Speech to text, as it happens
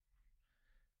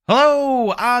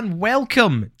Hello and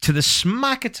welcome to the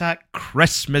Smack Attack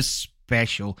Christmas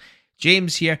Special.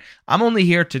 James here. I'm only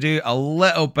here to do a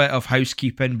little bit of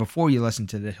housekeeping before you listen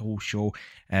to the whole show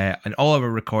and all of our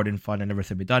recording fun and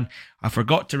everything we done. I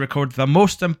forgot to record the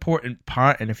most important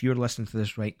part, and if you're listening to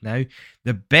this right now,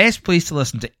 the best place to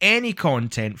listen to any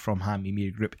content from Hammy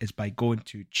Media Group is by going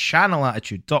to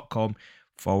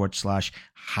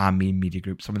channelattitude.com/Hammy Media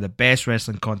Group. Some of the best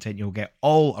wrestling content you'll get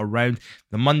all around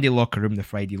the Monday Locker Room, the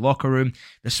Friday Locker Room,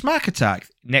 the Smack Attack,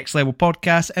 Next Level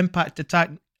Podcast, Impact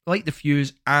Attack, Like the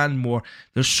Fuse, and more.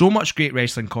 There's so much great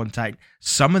wrestling content,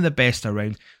 some of the best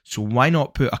around, so why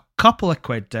not put a couple of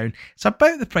quid down? It's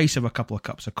about the price of a couple of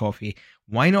cups of coffee.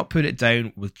 Why not put it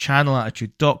down with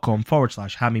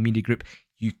channelattitude.com/Hammy Media Group?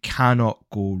 You cannot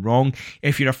go wrong.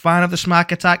 If you're a fan of the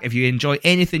Smack Attack, if you enjoy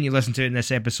anything you listen to in this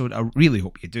episode, I really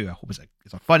hope you do. I hope it's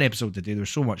a fun episode to do.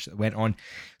 There's so much that went on.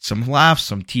 Some laughs,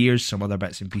 some tears, some other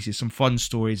bits and pieces, some fun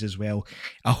stories as well.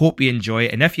 I hope you enjoy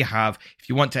it. And if you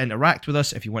want to interact with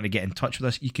us, if you want to get in touch with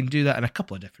us, you can do that in a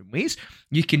couple of different ways.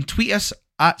 You can tweet us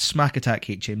at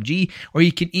SmackAttackHMG, or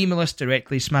you can email us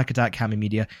directly,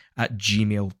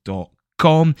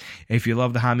 smackattackhammymedia@gmail.com. If you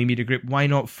love the Hammy Media Group, why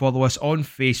not follow us on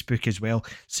Facebook as well?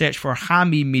 Search for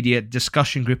Hammy Media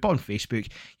Discussion Group on Facebook.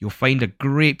 You'll find a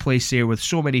great place there with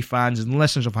so many fans and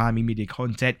listeners of Hammy Media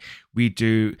content. We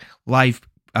do live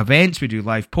events, we do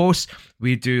live posts,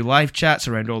 we do live chats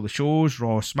around all the shows,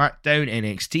 Raw, SmackDown,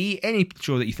 NXT, any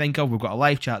show that you think of, we've got a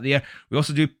live chat there. We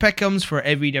also do pick'ems for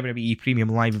every WWE Premium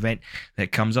live event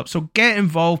that comes up. So get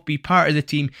involved, be part of the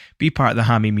team, be part of the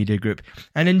Hammy Media Group,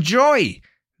 and enjoy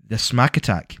the Smack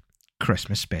Attack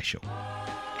Christmas Special.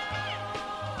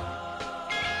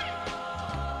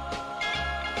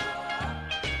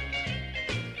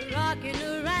 Rocking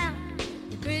around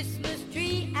the Christmas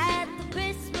tree at the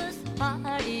Christmas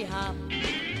party hop.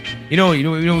 You know,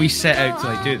 we set out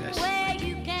to do this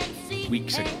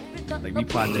weeks ago. Like we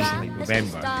planned this in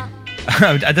November.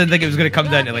 I didn't think it was going to come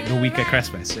down to the week of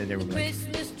Christmas, and they were like,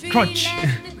 crunch.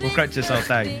 We'll crunch this all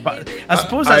time. But I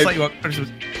suppose that's what Christmas.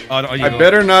 I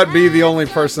better not be the only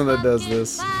person that does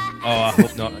this. Oh, I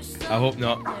hope not. I hope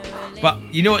not. But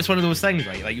it's one of those things,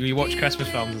 right? Like when you watch Christmas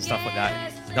films and stuff like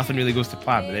that, nothing really goes to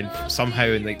plan. But then somehow,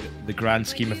 in the grand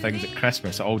scheme of things at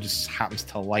Christmas, it all just happens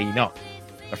to line up.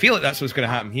 I feel like that's what's going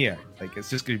to happen here. Like it's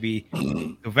just going to be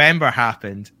November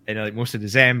happened in most of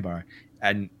December,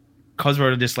 and because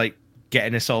we're just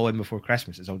getting this all in before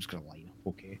Christmas, it's all just going to line up.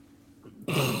 Okay.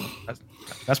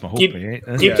 That's my hope. Keep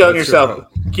telling yourself.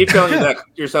 Keep telling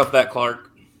yourself that, Clark.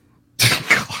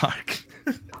 Clark.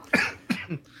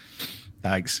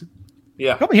 Thanks.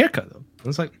 Yeah. Got my haircut though. I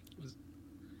was trying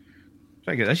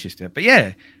to get this used to it. But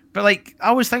yeah. But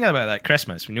I was thinking about that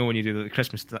Christmas. When you do the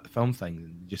Christmas film thing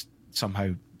and just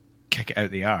somehow kick it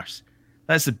out the arse.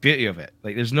 That's the beauty of it.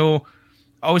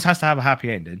 Always has to have a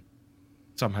happy ending.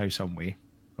 Somehow, some way.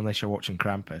 Unless you're watching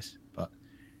Krampus. But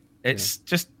it's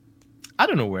just, I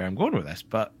don't know where I'm going with this,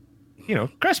 but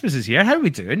Christmas is here. How are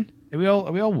we doing? Are we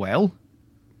all well?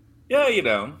 Yeah,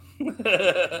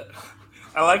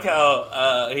 I like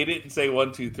how he didn't say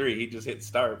 1, 2, 3. He just hit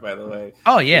start. By the way.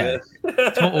 Oh yeah,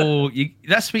 total.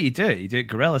 That's what you do. You do it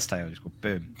guerrilla style. Just go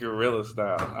boom. Guerrilla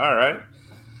style. All right.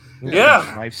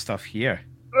 Yeah. Live stuff here.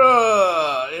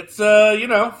 It's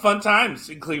fun times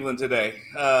in Cleveland today.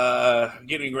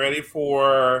 Getting ready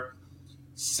for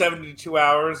 72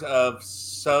 hours of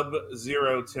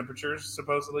sub-zero temperatures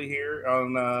supposedly here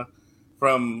on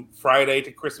from Friday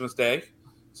to Christmas Day,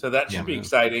 so that should be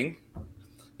exciting.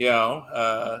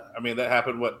 That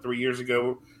happened 3 years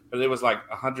ago, but it was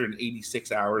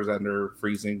 186 hours under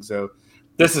freezing. So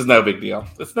this is no big deal.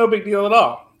 It's no big deal at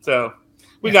all. So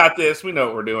we got this. We know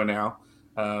what we're doing now.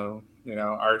 Our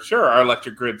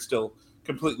electric grid's still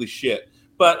completely shit,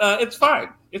 but it's fine.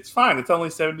 It's fine. It's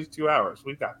only 72 hours.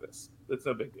 We've got this. It's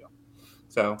no big deal.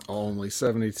 So only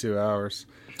 72 hours.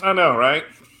 I know, right?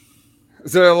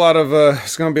 Is there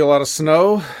it's going to be a lot of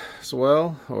snow as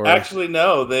well? Or? Actually,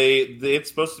 no. It's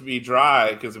supposed to be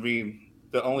dry because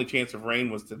the only chance of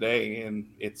rain was today, and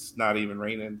it's not even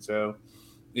raining. So,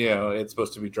 it's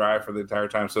supposed to be dry for the entire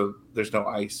time. So there's no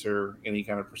ice or any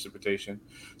kind of precipitation.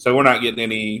 So we're not getting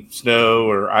any snow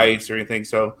or ice or anything.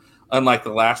 So unlike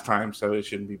the last time, so it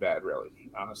shouldn't be bad, really.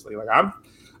 Honestly,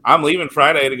 I'm leaving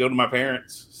Friday to go to my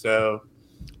parents. So,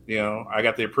 I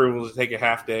got the approval to take a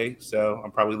half day. So I'm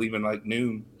probably leaving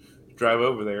noon to drive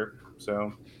over there.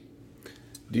 So,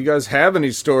 do you guys have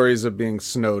any stories of being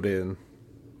snowed in?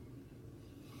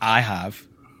 I have.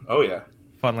 Oh, yeah.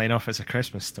 Funnily enough, it's a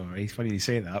Christmas story. It's funny you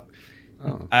say that.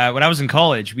 Oh. When I was in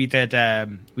college, we did a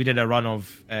run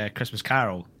of Christmas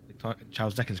Carol,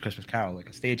 Charles Dickens' Christmas Carol,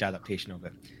 a stage adaptation of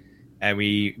it. And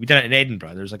we did it in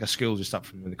Edinburgh. There's like a school just up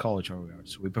from the college where we are.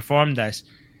 So we performed this,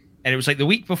 and it was like the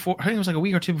week before. I think it was like a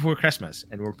week or two before Christmas,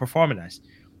 and we were performing this.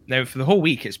 Now for the whole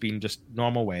week, it's been just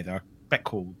normal weather, a bit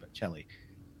cold, a bit chilly.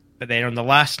 But then on the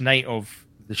last night of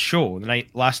the show,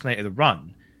 last night of the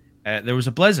run, there was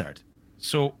a blizzard.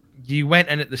 So you went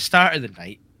in at the start of the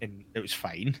night, and it was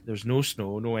fine. There was no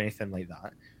snow, no anything like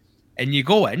that. And you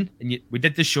go in, and we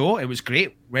did the show. It was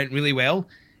great, went really well.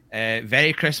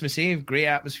 Very Christmassy, great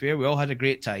atmosphere. We all had a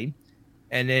great time.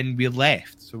 And then we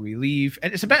left. So we leave.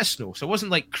 And it's a bit of snow. So it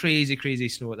wasn't like crazy, crazy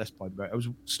snow at this point. But it was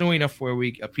snowy enough where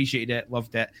we appreciated it,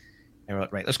 loved it. And we're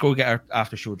like, right, let's go get our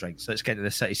after show drinks. Let's get to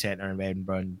the city centre in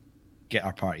Edinburgh and get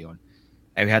our party on.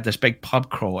 And we had this big pub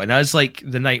crawl. And as like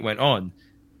the night went on,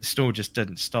 the snow just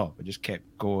didn't stop. It just kept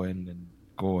going and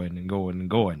going and going and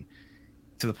going.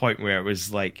 To the point where it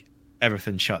was like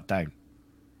everything shut down.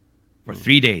 For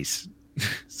 3 days.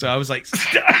 So I was like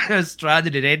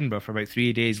stranded in Edinburgh for about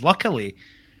 3 days. Luckily,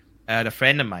 I had a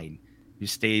friend of mine who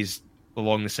stays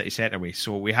along the city centre way.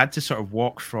 So we had to sort of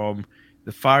walk from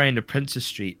the far end of Princess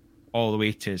Street all the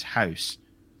way to his house.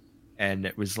 And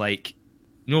it was like,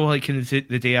 like in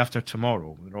the day after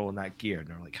tomorrow, we're all in that gear and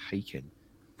they're like hiking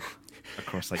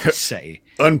across like the city.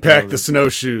 Unpack the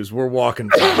snowshoes. We're walking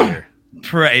from here.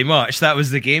 Pretty much, that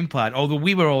was the game plan. Although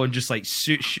we were all in just like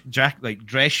like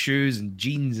dress shoes and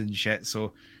jeans and shit,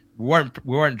 so we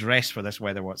weren't dressed for this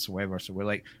weather whatsoever. So we're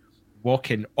like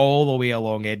walking all the way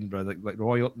along Edinburgh, like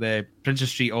the Princess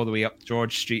Street, all the way up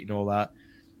George Street and all that,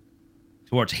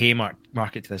 towards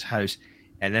Haymarket to this house,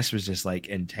 and this was just like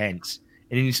intense.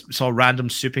 And then you saw random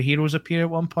superheroes appear at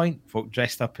one point. Folk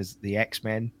dressed up as the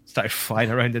X-Men started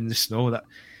flying around in the snow. That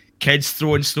kids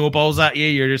throwing snowballs at you,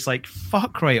 you're just like,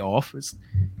 fuck right off.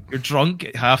 You're drunk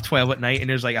at 12:30 at night, and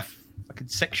there's like a fucking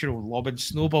 6-year-old lobbing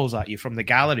snowballs at you from the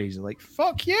galleries. You're like,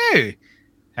 fuck you.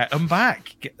 Hit them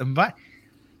back. Get them back.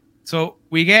 So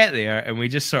we get there, and we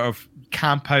just sort of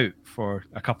camp out for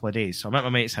a couple of days. So I'm at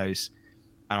my mate's house,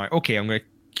 and I'm like, okay, I'm going to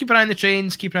keep an eye on the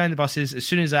trains, keep an eye on the buses. As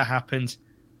soon as that happens,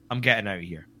 I'm getting out of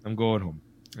here. I'm going home.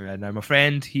 Now, my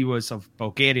friend, he was of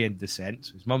Bulgarian descent.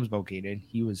 So his mum's Bulgarian.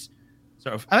 He was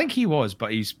I think he was,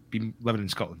 but he's been living in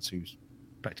Scotland, so he was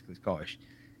practically Scottish.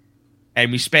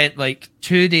 And we spent like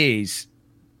 2 days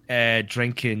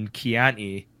drinking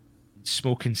Chianti,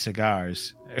 smoking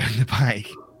cigars out in the bike,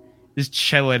 just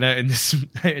chilling out in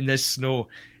this snow.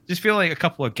 Just feel like a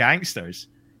couple of gangsters,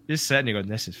 just sitting there going,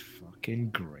 "This is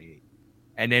fucking great."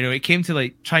 And then when it came to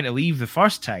like trying to leave the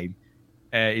first time,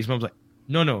 his mum's like,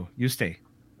 "No, you stay."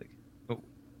 Like,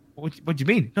 what do you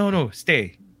mean? No,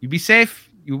 stay. You be safe.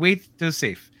 You wait till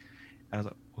safe. And I was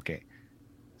like, okay.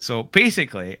 So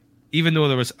basically, even though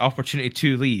there was opportunity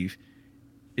to leave,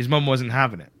 his mum wasn't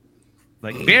having it.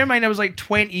 Like, bear in mind, I was like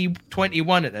 20,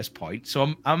 21 at this point,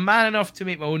 so I'm man enough to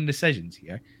make my own decisions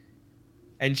here.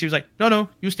 And she was like, no,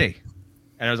 you stay.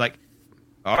 And I was like,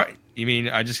 all right. You mean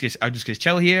I just get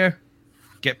chill here,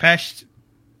 get pissed,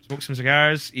 smoke some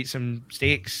cigars, eat some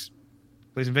steaks,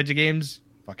 play some video games?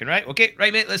 Fucking right. Okay,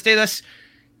 right, mate, let's do this.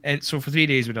 And so for 3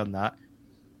 days we've done that.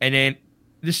 And then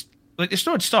the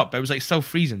snow had stopped, but it was like still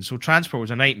freezing, so transport was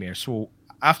a nightmare. So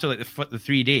after like the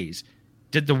 3 days,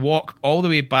 did the walk all the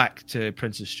way back to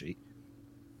Princess Street,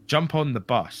 jump on the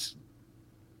bus,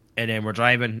 and then we're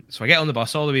driving. So I get on the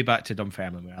bus all the way back to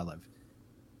Dunfermline where I live,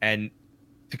 and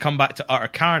to come back to utter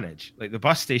carnage. Like the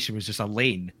bus station was just a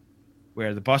lane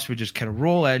where the bus would just kind of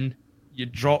roll in, you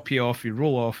drop you off, you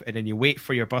roll off, and then you wait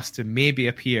for your bus to maybe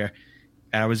appear.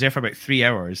 And I was there for about 3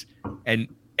 hours, and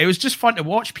it was just fun to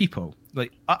watch people,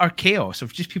 like utter chaos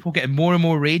of just people getting more and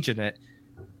more rage in it.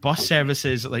 Bus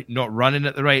services like not running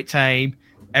at the right time.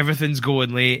 Everything's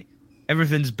going late.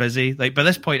 Everything's busy. Like by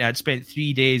this point, I had spent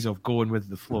 3 days of going with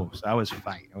the flow, so I was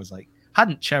fine. I was like,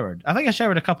 hadn't showered. I think I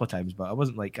showered a couple of times, but I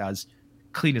wasn't like as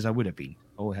clean as I would have been.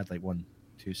 I only had like 1-2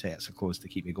 sets of clothes to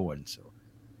keep me going. So,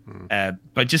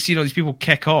 but just these people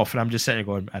kick off, and I'm just sitting there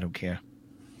going, I don't care.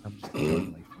 I'm just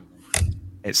enjoying life.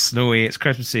 It's snowy. It's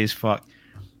Christmassy as fuck.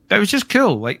 But it was just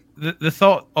cool. Like the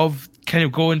thought of kind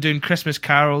of going doing Christmas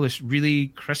Carol, this really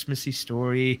Christmassy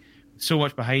story, so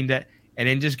much behind it, and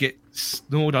then just get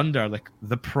snowed under like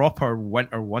the proper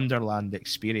winter wonderland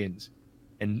experience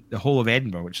in the whole of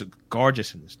Edinburgh, which is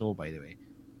gorgeous in the snow, by the way.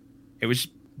 It was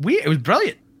weird. It was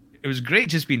brilliant. It was great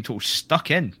just being told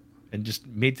stuck in and just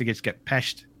made to just get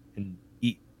pissed and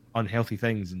eat unhealthy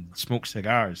things and smoke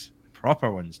cigars,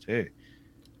 proper ones too.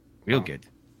 Real good.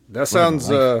 That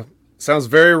sounds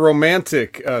very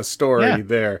romantic story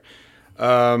there.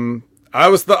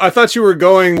 I thought you were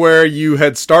going where you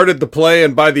had started the play,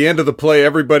 and by the end of the play,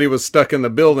 everybody was stuck in the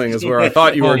building. Is where I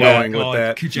thought you were going with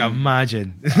that. Could you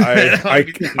imagine?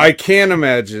 I can't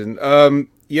imagine.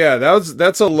 Yeah,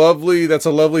 that's a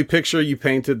lovely picture you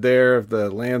painted there of the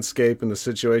landscape and the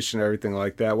situation, and everything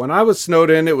like that. When I was snowed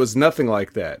in, it was nothing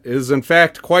like that. It was in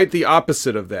fact quite the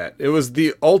opposite of that. It was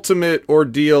the ultimate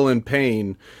ordeal and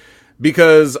pain.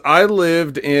 Because I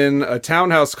lived in a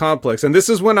townhouse complex, and this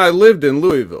is when I lived in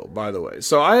Louisville, by the way.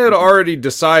 So I had already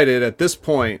decided at this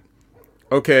point,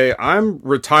 okay, I'm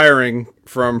retiring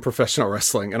from professional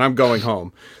wrestling, and I'm going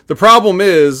home. The problem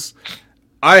is,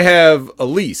 I have a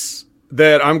lease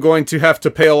that I'm going to have to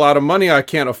pay a lot of money I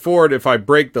can't afford if I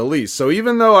break the lease. So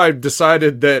even though I've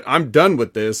decided that I'm done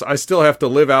with this, I still have to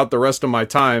live out the rest of my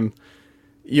time,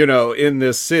 in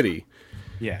this city.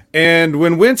 Yeah. And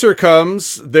when winter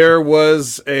comes, there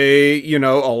was a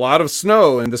lot of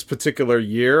snow in this particular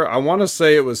year. I want to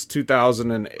say it was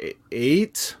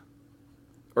 2008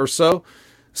 or so.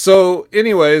 So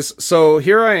anyways, so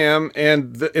here I am,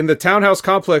 and in the townhouse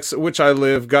complex at which I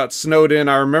live got snowed in.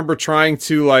 I remember trying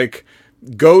to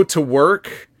go to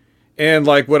work, and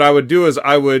what I would do is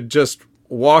I would just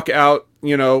walk out,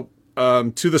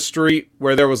 to the street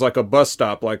where there was a bus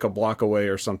stop a block away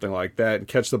or something like that, and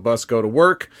catch the bus, go to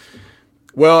work.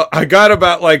 Well, I got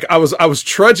about I was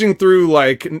trudging through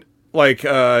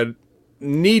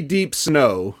knee deep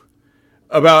snow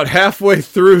about halfway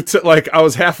through to I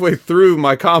was halfway through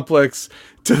my complex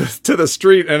to the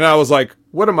street, and I was like,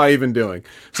 what am I even doing?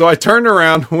 So I turned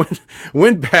around,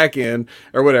 went back in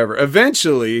or whatever.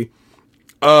 Eventually,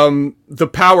 the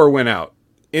power went out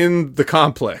in the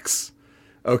complex.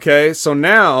 Okay, so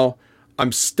now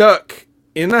I'm stuck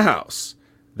in the house.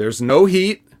 There's no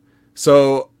heat,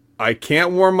 so I can't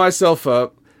warm myself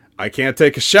up. I can't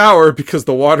take a shower because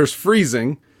the water's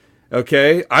freezing.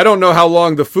 Okay, I don't know how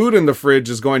long the food in the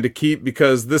fridge is going to keep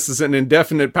because this is an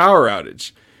indefinite power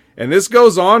outage. And this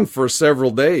goes on for several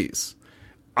days.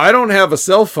 I don't have a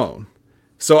cell phone,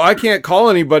 so I can't call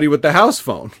anybody with the house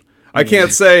phone. I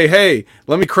can't say, hey,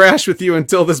 let me crash with you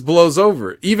until this blows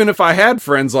over. Even if I had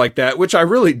friends like that, which I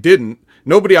really didn't.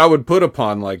 Nobody I would put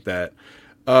upon like that.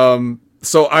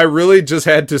 So I really just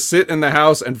had to sit in the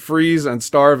house and freeze and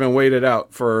starve and wait it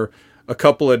out for a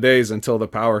couple of days until the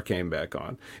power came back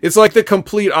on. It's like the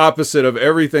complete opposite of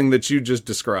everything that you just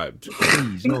described.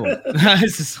 Please, no.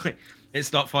 It's just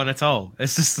it's not fun at all.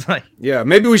 It's just yeah,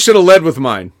 maybe we should have led with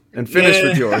mine and finished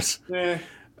with yours.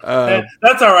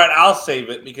 That's all right. I'll save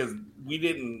it because we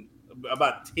didn't.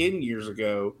 About 10 years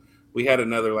ago, we had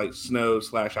another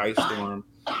snow/ice storm,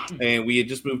 and we had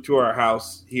just moved to our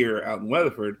house here out in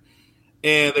Weatherford,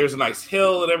 and there's a nice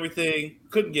hill and everything.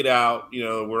 Couldn't get out. We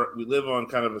live on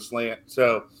kind of a slant,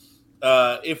 so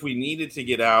if we needed to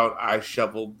get out, I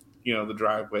shoveled the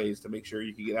driveways to make sure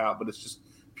you could get out, but it's just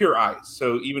pure ice.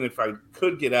 So even if I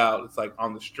could get out, it's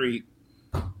on the street.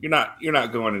 You're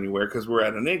not going anywhere because we're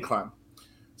at an incline.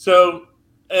 So,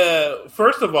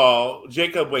 first of all,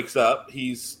 Jacob wakes up.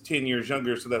 He's 10 years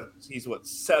younger, so he's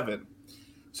 7.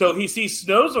 So he sees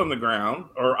snows on the ground,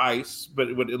 or ice, but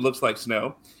it looks like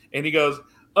snow. And he goes,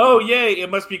 oh, yay,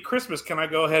 it must be Christmas. Can I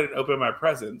go ahead and open my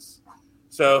presents?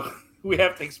 So we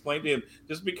have to explain to him,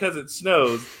 just because it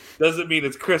snows doesn't mean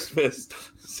it's Christmas.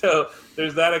 So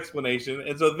there's that explanation.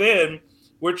 And so then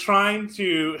we're trying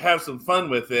to have some fun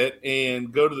with it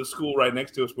and go to the school right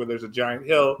next to us where there's a giant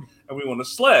hill, and we want to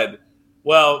sled.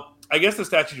 Well, I guess the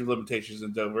statute of limitations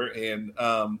is over, and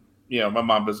my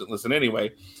mom doesn't listen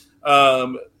anyway.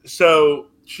 So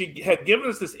she had given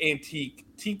us this antique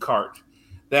tea cart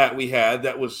that we had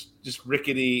that was just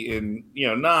rickety and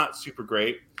not super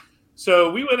great.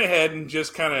 So we went ahead and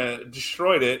just kind of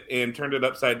destroyed it and turned it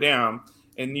upside down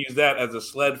and used that as a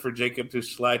sled for Jacob to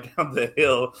slide down the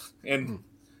hill and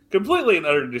completely and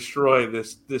utterly destroy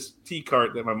this tea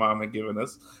cart that my mom had given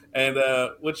us, and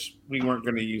which we weren't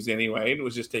going to use anyway. It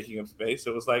was just taking up space.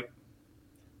 So it was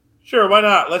sure, why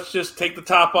not? Let's just take the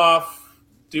top off,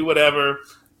 do whatever.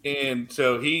 And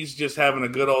so he's just having a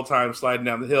good old time sliding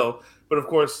down the hill. But of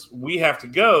course, we have to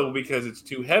go because it's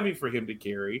too heavy for him to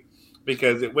carry,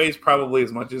 because it weighs probably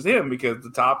as much as him, because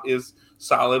the top is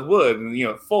solid wood and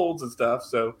it folds and stuff.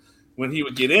 So when he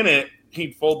would get in it,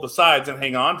 he'd fold the sides and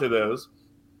hang on to those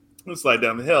and slide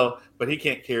down the hill, but he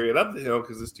can't carry it up the hill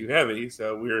because it's too heavy.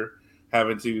 So we're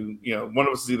having to, one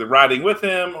of us is either riding with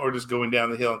him or just going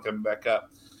down the hill and coming back up.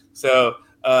 So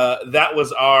that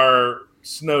was our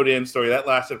snowed in story. That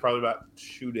lasted probably about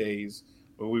 2 days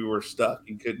where we were stuck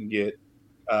and couldn't get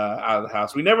out of the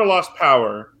house. We never lost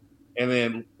power. And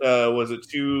then was it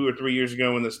 2 or 3 years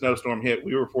ago when the snowstorm hit,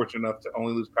 we were fortunate enough to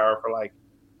only lose power for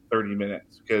 30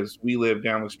 minutes because we lived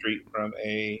down the street from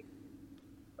a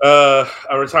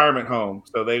retirement home.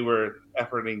 So they were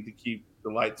efforting to keep the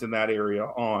lights in that area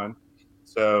on.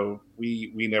 So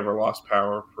we never lost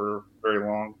power for very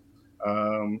long.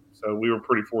 So we were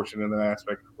pretty fortunate in that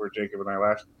aspect where Jacob and I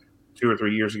last 2 or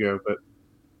 3 years ago. But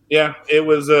yeah, it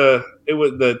was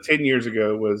the 10 years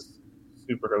ago was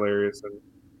super hilarious. And,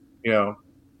 you know,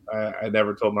 I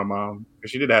never told my mom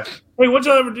because she did ask, "Hey, what'd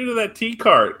y'all ever do to that tea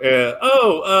cart?"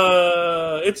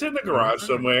 It's in the garage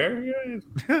somewhere.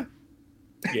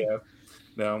 Yeah,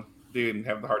 no, they didn't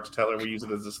have the heart to tell her. We use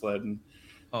it as a sled and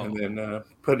then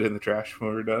put it in the trash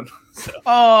when we were done. So.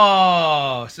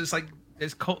 Oh, so it's like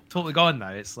it's totally gone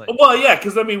now. It's like, well, yeah,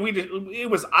 because I mean, it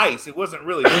was ice. It wasn't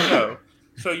really snow.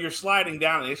 So you're sliding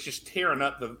down and it's just tearing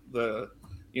up the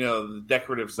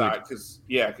decorative side because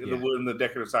the wood and the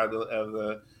decorative side of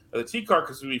the tea cart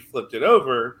because we flipped it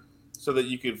over so that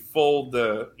you could fold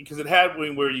because it had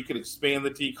where you could expand the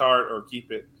tea cart or keep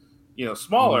it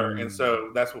smaller, and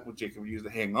so that's what Jacob used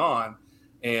to hang on,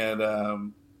 and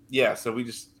so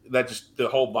the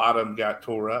whole bottom got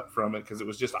tore up from it because it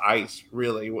was just ice.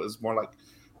 Really, it was more like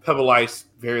pebble ice,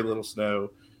 very little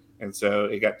snow, and so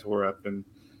it got tore up, and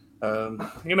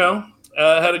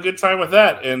had a good time with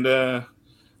that, and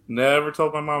never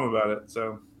told my mom about it.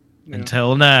 So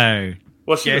until now.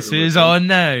 Well, guess who's on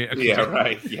now? Okay. Yeah,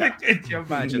 right. Yeah. Did you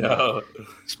imagine that?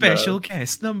 Special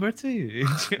guest number 2.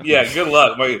 Yeah, good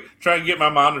luck. Trying to get my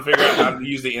mom to figure out how to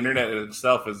use the internet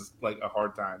itself is like a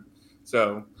hard time.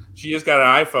 So she just got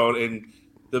an iPhone, and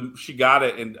she got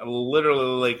it, and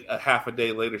literally like a half a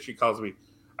day later, she calls me.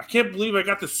 I can't believe I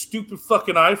got this stupid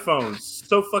fucking iPhone. It's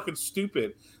so fucking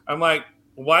stupid. I'm like,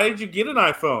 why did you get an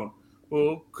iPhone?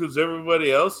 Well, because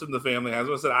everybody else in the family has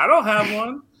one. I said, I don't have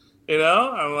one.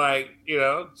 I'm like,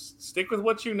 stick with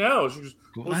what you know. She goes,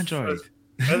 well, Android.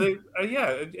 I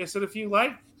said, if you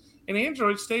like an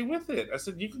Android, stay with it. I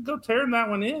said, you can go tearing that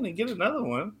one in and get another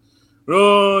one.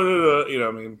 But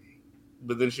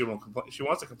then she won't complain. She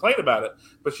wants to complain about it,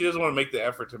 but she doesn't want to make the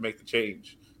effort to make the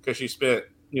change because she spent,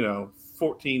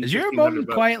 14. Is your mom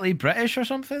quietly British or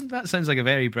something? That sounds like a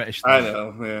very British thing. I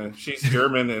know. Yeah, she's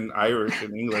German and Irish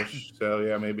and English. So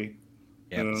yeah, maybe.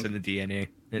 Yeah, it's in the DNA.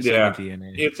 It's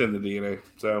in the DNA.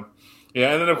 So,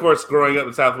 yeah, and then of course, growing up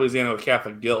in South Louisiana with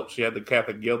Catholic guilt, she had the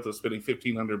Catholic guilt of spending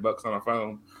 $1,500 on a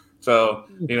phone. So,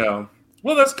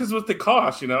 well, that's because what the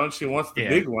cost, and she wants the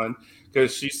big one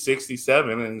because she's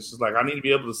 67 and she's like, I need to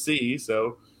be able to see.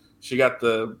 So, she got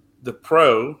the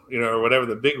Pro, or whatever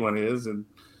the big one is, and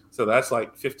so that's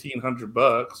like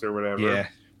 $1,500 or whatever. Yeah.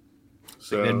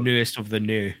 So the newest of the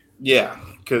new. Yeah,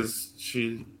 because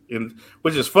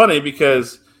which is funny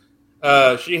because.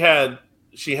 She had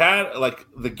like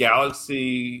the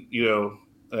Galaxy,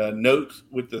 Note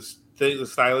with the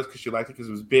stylus because she liked it because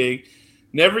it was big.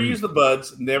 Never used the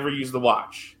buds, never used the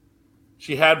watch.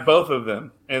 She had both of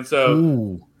them, and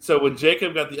so when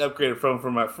Jacob got the upgraded phone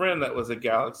from my friend that was a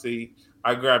Galaxy,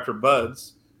 I grabbed her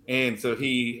buds, and so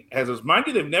he has those. Mind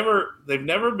you, they've never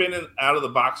been out of the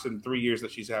box in 3 years that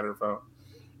she's had her phone,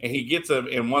 and he gets them,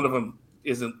 and one of them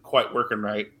isn't quite working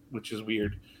right, which is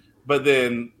weird. But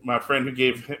then my friend who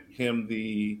gave him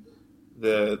the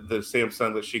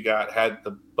Samsung that she got had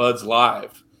the Buds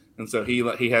Live, and so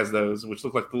he has those, which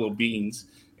look like the little beans,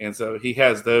 and so he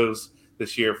has those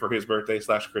this year for his birthday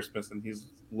 / Christmas, and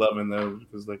he's loving those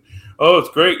because like, oh, it's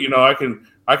great,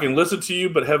 I can listen to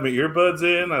you but have my earbuds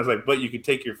in. I was like, but you can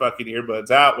take your fucking earbuds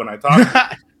out when I talk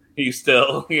to you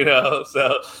still,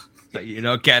 so. But you're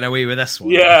not getting away with this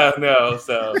one. Yeah, no.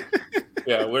 So,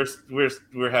 yeah, we're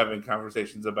having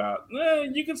conversations about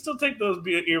you can still take those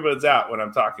earbuds out when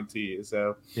I'm talking to you.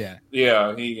 So yeah.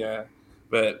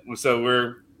 But so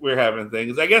we're having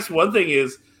things. I guess one thing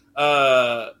is,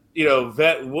 Vet.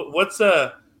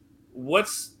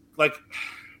 What's like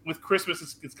with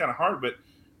Christmas? It's kind of hard, but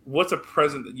what's a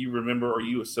present that you remember or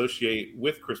you associate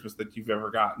with Christmas that you've ever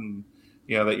gotten?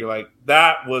 That you're like,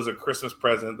 that was a Christmas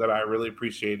present that I really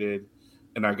appreciated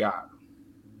and I got.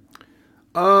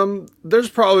 There's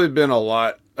probably been a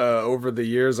lot over the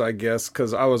years, I guess,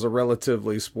 because I was a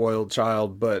relatively spoiled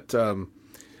child. But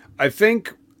I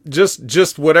think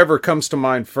just whatever comes to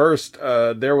mind first,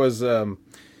 there was, in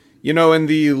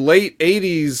the late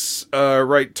 80s,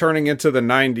 right, turning into the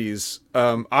 90s,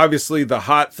 obviously the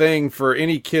hot thing for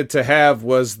any kid to have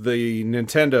was the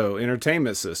Nintendo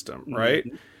Entertainment System, right?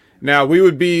 Mm-hmm. Now, we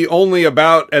would be only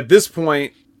about, at this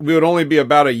point, we would only be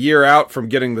about a year out from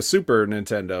getting the Super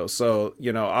Nintendo. So,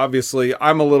 obviously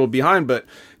I'm a little behind, but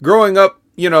growing up,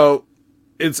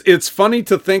 it's funny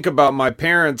to think about my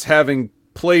parents having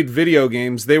played video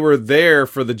games. They were there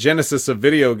for the genesis of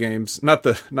video games, not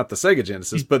the Sega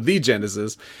Genesis, but the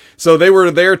Genesis. So they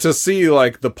were there to see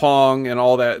like the Pong and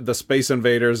all that, the Space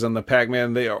Invaders and the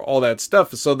Pac-Man, all that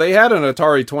stuff. So they had an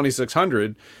Atari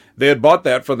 2600. They had bought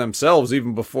that for themselves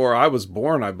even before I was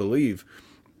born, I believe.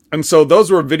 And so those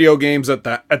were video games at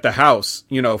the house,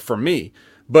 you know, for me.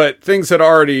 But things had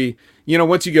already, you know,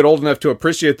 once you get old enough to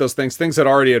appreciate those things had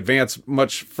already advanced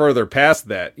much further past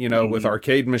that, you know, with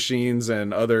arcade machines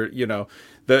and other, you know,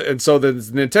 and so the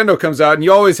Nintendo comes out and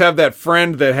you always have that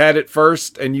friend that had it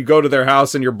first and you go to their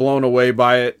house and you're blown away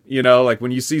by it, you know, like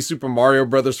when you see Super Mario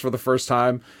Brothers for the first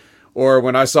time, or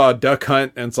when I saw Duck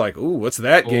Hunt and it's like, ooh, what's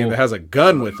that game that has a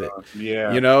gun with it?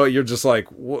 Yeah. You know, you're just like,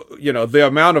 you know, the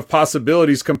amount of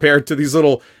possibilities compared to these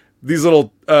little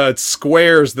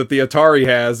squares that the Atari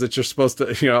has that you're supposed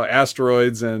to, you know,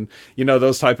 asteroids and, you know,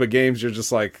 those type of games, you're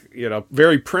just like, you know,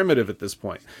 very primitive at this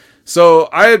point. So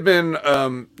I had been,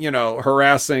 you know,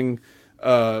 harassing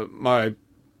my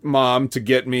mom to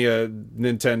get me a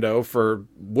Nintendo for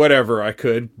whatever I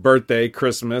could, birthday,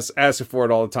 Christmas, asking for it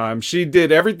all the time. She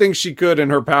did everything she could in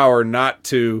her power not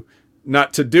to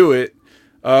do it.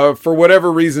 For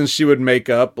whatever reason she would make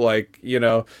up, like, you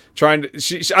know,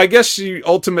 I guess she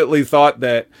ultimately thought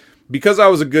that because I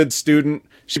was a good student,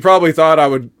 she probably thought I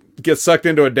would get sucked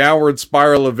into a downward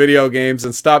spiral of video games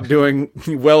and stop doing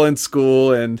well in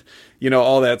school and, you know,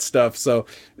 all that stuff. So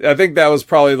I think that was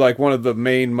probably like one of the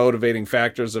main motivating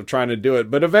factors of trying to do it.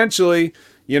 But eventually,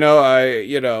 you know,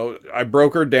 I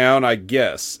broke her down, I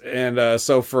guess. And,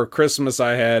 so for Christmas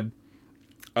I had,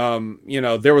 you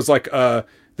know, there was like,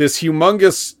 this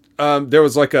humongous,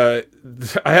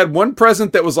 I had one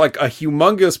present that was like a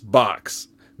humongous box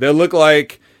that looked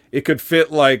like it could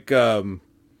fit like,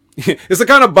 it's the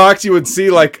kind of box you would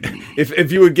see like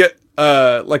if you would get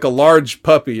like a large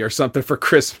puppy or something for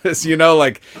Christmas, you know,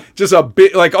 like just a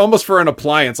bit, like almost for an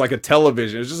appliance, like a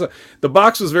television. It was just the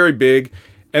box was very big,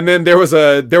 and then there was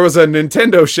a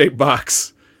Nintendo shaped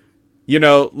box, you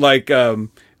know, like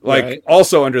right.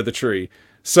 Also under the tree.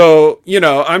 So, you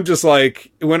know, I'm just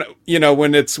like, when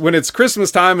it's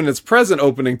Christmas time and it's present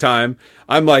opening time,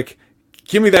 I'm like,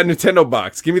 give me that Nintendo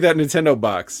box. Give me that Nintendo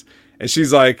box. And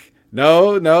she's like,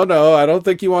 no, I don't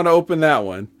think you want to open that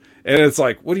one. And it's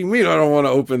like, what do you mean I don't want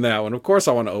to open that one? Of course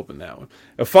I want to open that one.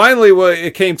 And finally,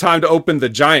 it came time to open the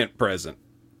giant present,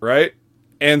 right?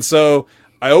 And so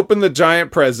I opened the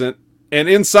giant present, and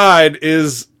inside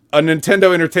is a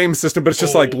Nintendo Entertainment System, but it's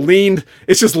just like leaned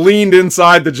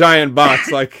inside the giant box.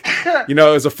 Like, you know,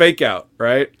 it was a fake out,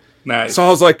 right? Nice. So I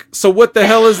was like, so what the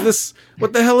hell is this?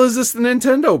 What the hell is this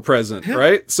Nintendo present,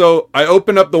 right? So I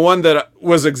opened up the one that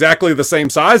was exactly the same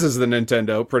size as the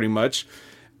Nintendo, pretty much.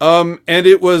 And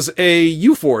it was a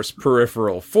U-Force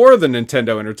peripheral for the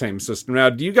Nintendo Entertainment System. Now,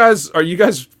 are you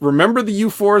guys remember the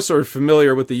U-Force or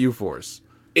familiar with the U-Force?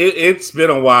 It's been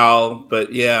a while,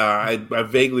 but yeah, I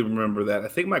vaguely remember that. I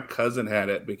think my cousin had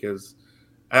it because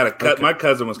I had okay. My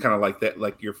cousin was kind of like that,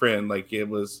 like your friend. Like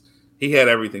he had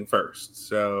everything first.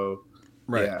 So,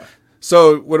 right. Yeah.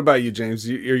 So, what about you, James?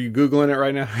 Are you Googling it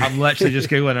right now? I'm literally just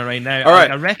Googling it right now. All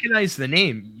right. I recognize the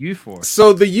name, U-Force.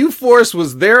 So, the U-Force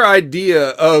was their idea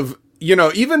of, you know,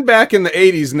 even back in the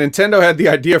 80s, Nintendo had the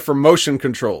idea for motion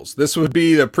controls. This would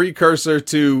be the precursor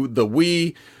to the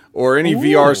Wii or any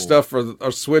VR stuff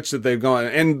or Switch that they've gone.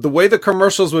 And the way the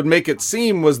commercials would make it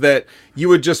seem was that you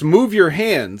would just move your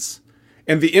hands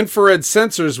and the infrared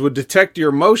sensors would detect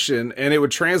your motion and it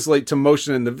would translate to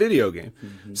motion in the video game.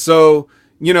 Mm-hmm. So,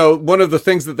 you know, one of the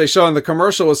things that they show in the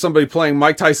commercial was somebody playing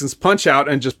Mike Tyson's Punch-Out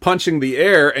and just punching the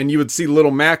air, and you would see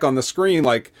little Mac on the screen,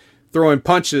 like throwing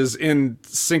punches in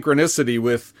synchronicity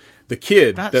with the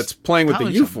kid that's playing with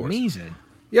the U-Force. Amazing.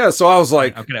 Yeah, so I was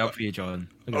like, "How can I help you, John?"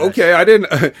 Okay, I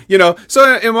didn't, you know.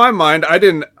 So in my mind, I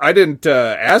didn't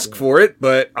ask for it,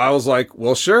 but I was like,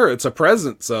 well, sure, it's a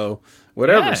present, so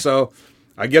whatever. Yeah. So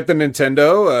I get the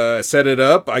Nintendo, set it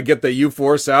up. I get the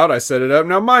U-Force out. I set it up.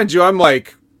 Now, mind you, I'm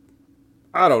like,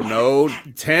 I don't know,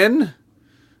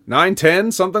 9,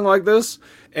 10, something like this,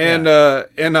 and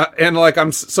like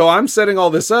I'm setting all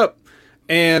this up,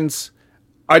 and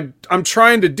I'm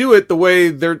trying to do it the way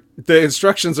the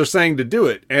instructions are saying to do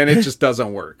it, and it just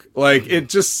doesn't work. Like, it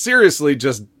just seriously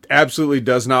just absolutely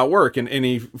does not work in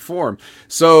any form.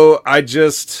 So I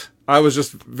was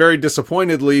just very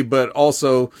disappointedly, but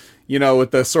also, you know,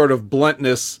 with the sort of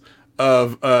bluntness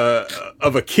of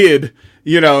a kid,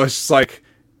 you know, it's just like,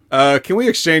 can we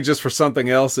exchange this for something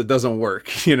else? It doesn't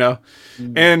work, you know?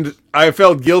 Mm-hmm. And I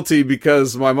felt guilty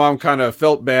because my mom kind of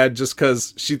felt bad just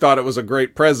because she thought it was a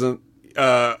great present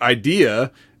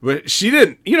idea, but she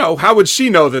didn't, you know, how would she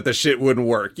know that the shit wouldn't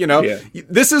work? You know,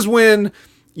 This is when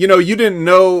you know, you didn't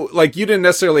know, like, you didn't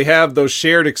necessarily have those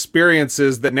shared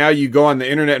experiences that now you go on the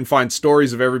internet and find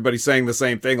stories of everybody saying the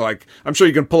same thing. Like, I'm sure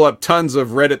you can pull up tons of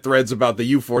Reddit threads about the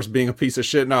U-Force being a piece of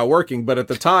shit not working, but at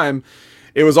the time,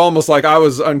 it was almost like I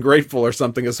was ungrateful or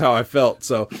something is how I felt.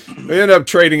 So we ended up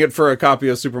trading it for a copy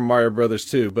of Super Mario Brothers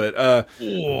 2. But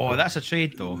Oh, that's a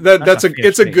trade though.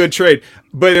 it's a good trade.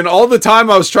 But in all the time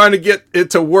I was trying to get it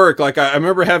to work, like I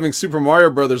remember having Super Mario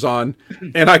Brothers on,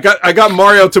 and I got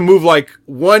Mario to move like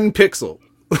 1 pixel.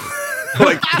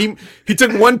 Like he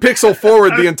took 1 pixel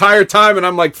forward the entire time, and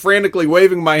I'm like frantically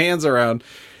waving my hands around,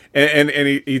 and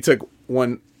he took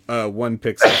one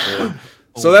pixel forward.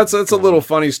 So that's a little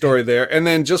funny story there. And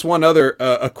then just one other,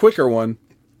 a quicker one,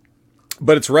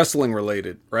 but it's wrestling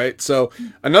related, right? So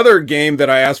another game that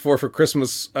I asked for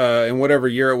Christmas in whatever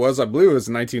year it was, I believe it was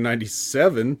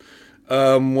 1997,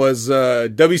 was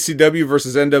WCW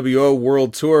versus NWO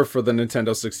World Tour for the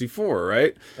Nintendo 64,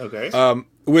 right? Okay.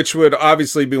 Which would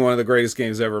obviously be one of the greatest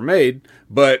games ever made.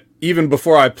 But even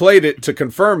before I played it, to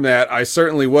confirm that, I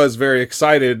certainly was very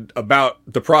excited about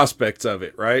the prospects of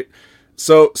it, right?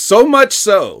 So much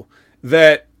so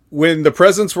that when the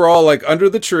presents were all like under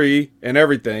the tree and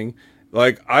everything,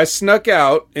 like I snuck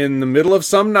out in the middle of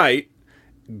some night,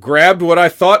 grabbed what I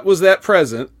thought was that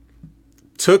present,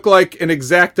 took like an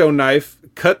X-Acto knife,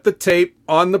 cut the tape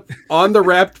on the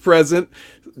wrapped present,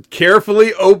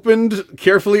 carefully opened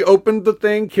the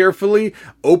thing,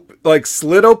 like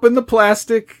slid open the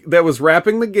plastic that was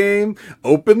wrapping the game,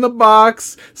 opened the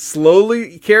box,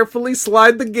 carefully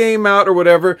slide the game out or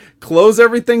whatever, close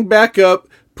everything back up,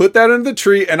 put that in the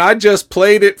tree, and I just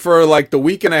played it for like the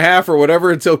week and a half or whatever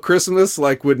until Christmas,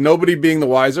 like with nobody being the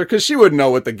wiser, because she wouldn't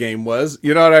know what the game was.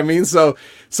 You know what I mean? So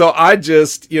I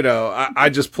just, I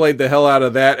just played the hell out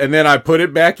of that, and then I put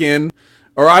it back in.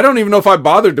 Or I don't even know if I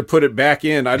bothered to put it back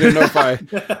in. I didn't know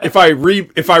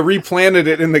if I replanted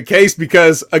it in the case,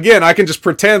 because again, I can just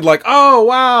pretend like, oh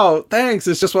wow, thanks.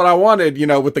 It's just what I wanted,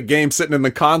 with the game sitting in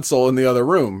the console in the other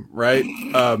room, right?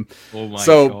 Oh my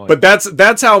God. But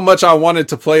that's how much I wanted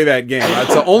to play that game.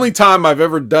 That's the only time I've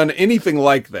ever done anything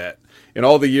like that in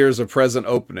all the years of present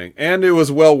opening, and it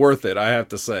was well worth it. I have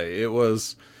to say, it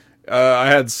was. I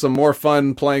had some more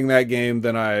fun playing that game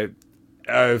than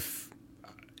I've.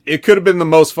 It could have been the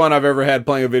most fun I've ever had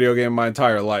playing a video game in my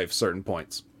entire life, certain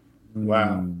points.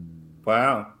 Wow.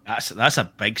 That's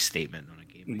a big statement on a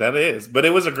game. That is. But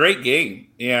it was a great game.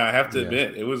 Yeah, I have to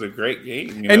admit, it was a great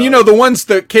game. And the ones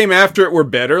that came after it were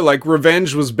better. Like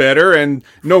Revenge was better, and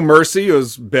No Mercy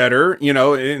was better,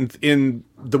 in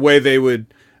the way they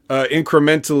would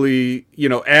incrementally,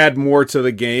 add more to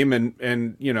the game,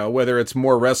 and whether it's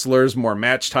more wrestlers, more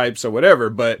match types or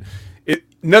whatever, but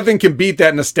nothing can beat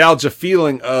that nostalgia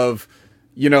feeling of,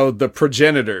 the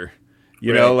progenitor,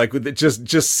 like with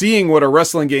just seeing what a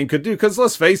wrestling game could do. Because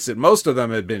let's face it, most of them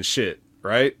had been shit,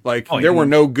 right? Like there were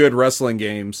no good wrestling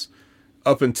games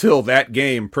up until that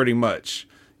game, pretty much.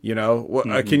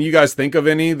 Can you guys think of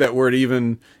any that you would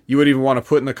even want to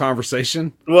put in the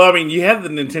conversation? Well, I mean, you have the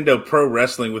Nintendo Pro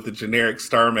Wrestling with the generic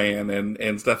Starman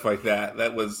and stuff like that.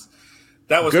 That was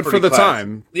good for the classic.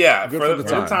 Time. Yeah, for the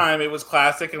time, it was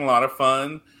classic and a lot of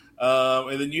fun.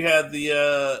 And then you had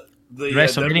the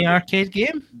WrestleMania arcade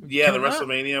game. Yeah, the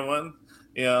WrestleMania one.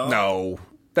 No,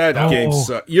 that game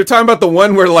sucked. You're talking about the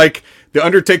one where like the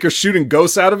Undertaker's shooting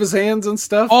ghosts out of his hands and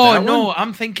stuff. Oh no,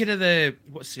 I'm thinking of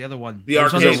what's the other one? The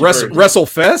arcade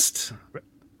WrestleFest.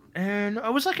 And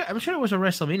I'm sure it was a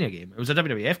WrestleMania game. It was a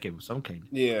WWF game of some kind.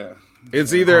 Yeah. It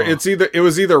was either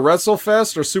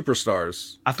WrestleFest or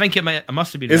Superstars. I think it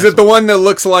must have been. Is it the one that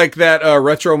looks like that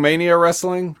Retromania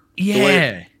wrestling?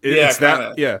 Yeah. It's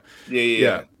that. Yeah.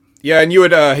 Yeah, and you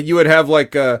would have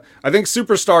like I think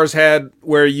Superstars had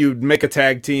where you'd make a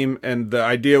tag team, and the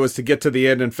idea was to get to the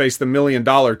end and face the $1 million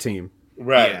team.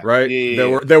 Right. Right.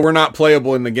 Yeah. That were not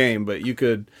playable in the game, but you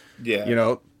could.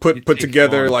 Yeah. Put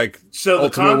together like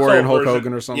Ultimate Warrior and Hulk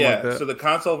Hogan or something like that. So the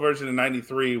console version in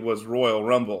 '93 was Royal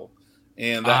Rumble,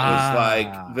 and that was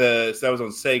like that was on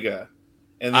Sega.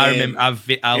 And then, I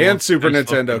remember, and Super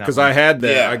Nintendo, because I had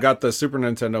that. Yeah. I got the Super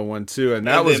Nintendo one too, and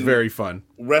that was very fun.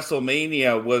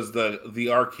 WrestleMania was the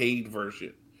arcade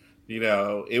version.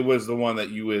 It was the one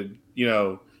that you would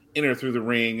enter through the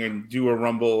ring and do a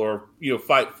rumble or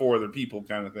fight for other people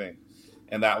kind of thing,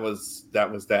 and that was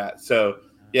that. So.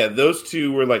 Yeah, those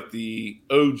two were like the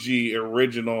OG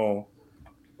original,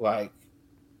 like,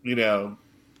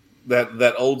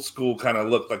 that old school kind of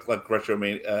look like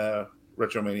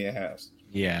Retromania has.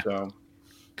 Yeah. So,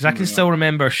 because I can still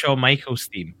remember Shawn Michaels'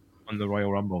 theme on the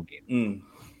Royal Rumble game,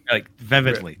 like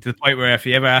vividly, to the point where if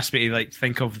you ever asked me to like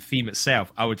think of the theme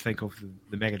itself, I would think of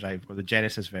the Mega Drive or the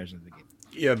Genesis version of the game.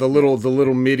 Yeah, the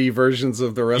little MIDI versions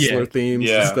of the wrestler themes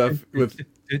and stuff. With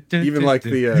even like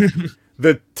the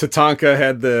Tatanka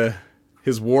had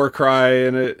his war cry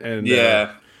in it, and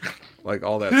like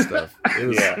all that stuff. It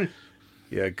was,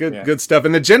 good stuff.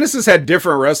 And the Genesis had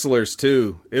different wrestlers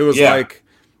too. It was like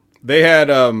they had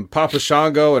Papa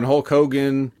Shango and Hulk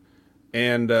Hogan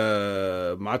and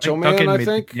Macho Man, I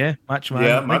think. Macho Man.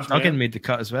 Yeah, Macho Duggan Man made the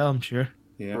cut as well, I'm sure.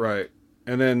 Yeah. Right.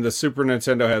 And then the Super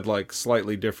Nintendo had like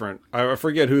slightly different. I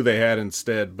forget who they had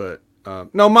instead, but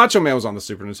no, Macho Man was on the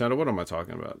Super Nintendo. What am I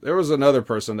talking about? There was another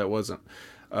person that wasn't.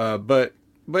 But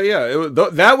yeah,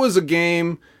 that was a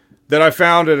game that I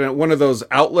found at one of those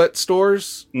outlet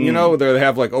stores. You know, where they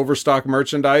have like overstock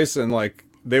merchandise, and like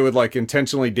they would like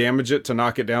intentionally damage it to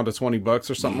knock it down to $20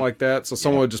 or something like that. So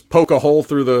someone would just poke a hole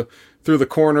through the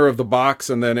corner of the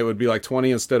box, and then it would be like 20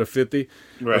 instead of 50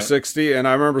 or 60. And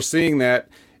I remember seeing that.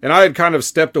 And I had kind of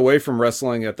stepped away from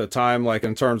wrestling at the time, like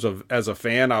in terms of as a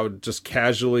fan, I would just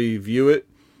casually view it.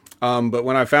 But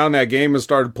when I found that game and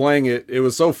started playing it, it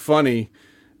was so funny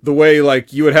the way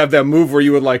like you would have that move where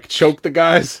you would like choke the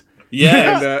guys.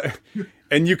 Yeah.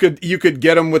 And you could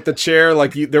get them with the chair.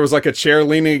 Like there was like a chair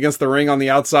leaning against the ring on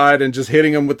the outside and just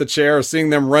hitting them with the chair, or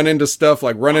seeing them run into stuff,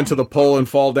 like run into the pole and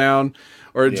fall down,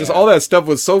 or just all that stuff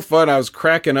was so fun. I was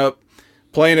cracking up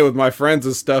playing it with my friends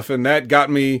and stuff. And that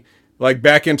got me like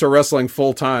back into wrestling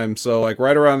full time. So like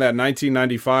right around that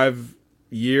 1995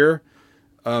 year,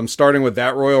 starting with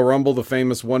that Royal Rumble, the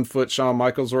famous 1 foot Shawn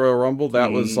Michaels Royal Rumble,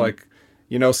 that was like,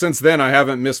 you know, since then I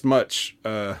haven't missed much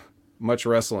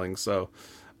wrestling. So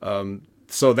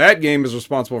that game is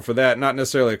responsible for that. Not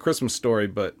necessarily a Christmas story,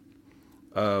 but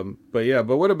yeah.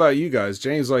 But what about you guys,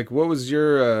 James? Like, what was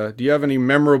your? Do you have any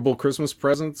memorable Christmas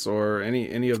presents or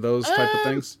any of those type of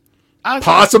things?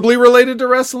 Possibly related to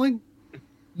wrestling.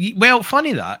 Well,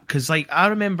 funny that, because like I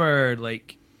remember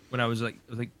like when I was like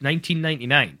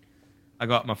 1999, I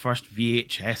got my first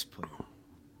VHS player.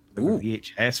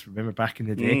 VHS, remember back in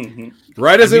the day?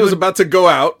 Right as it was about to go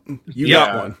out, you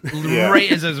got one. Right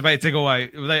as it was about to go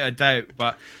out, without a doubt.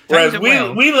 But whereas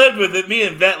we lived with it, me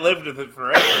and Vet lived with it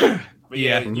forever. But you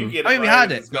get it. I mean, we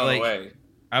had it, but like away.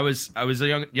 I was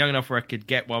young enough where I could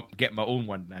get my own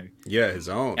one now. Yeah, his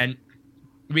own. And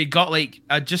we got like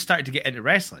I just started to get into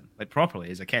wrestling like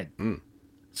properly as a kid.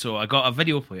 So I got a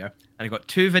video player and I got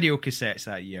 2 video cassettes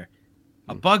that year: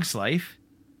 A Bug's Life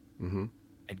and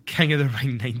King of the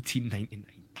Ring 1999.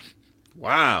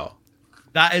 Wow,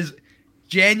 that is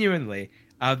genuinely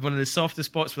I had one of the softest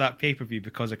spots for that pay-per-view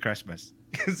because of Christmas,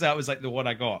 because that was like the one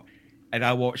I got, and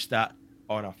I watched that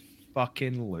on a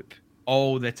fucking loop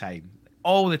all the time,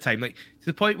 like to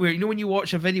the point where, you know, when you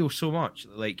watch a video so much,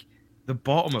 like the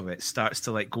bottom of it starts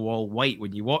to like go all white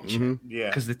when you watch it,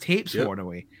 because the tape's worn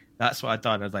away. That's what I'd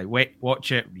done. I was like, wait,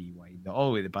 watch it, rewind it all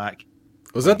the way to the back.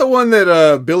 Was that the one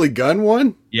that Billy Gunn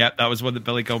won? Yeah, that was one that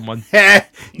Billy Gunn won.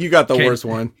 You got the worst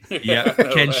one. Yeah,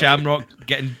 Ken Shamrock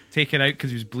getting taken out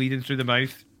because he was bleeding through the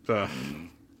mouth.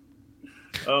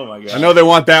 Oh my god! I know they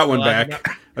want that one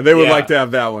back. They would like to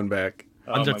have that one back.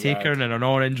 Undertaker and an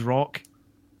orange rock.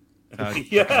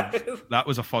 That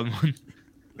was a fun one.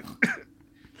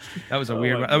 That was a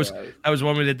weird one. That was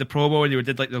one where they did the promo and you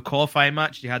did like the qualifying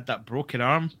match. You had that broken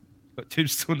arm, got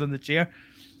tombstone on the chair.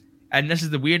 And this is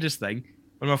the weirdest thing.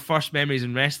 One of my first memories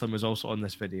in wrestling was also on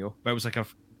this video, but it was like a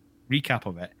recap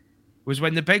of it. Was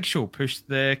when the Big Show pushed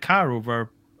the car over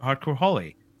Hardcore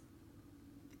Holly.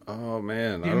 Oh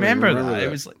man, Do you remember that? It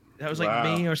was like that was like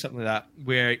May or something like that,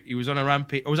 where he was on a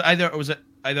rampage. Or was it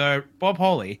either Bob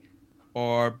Holly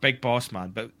or Big Boss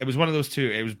Man? But it was one of those two.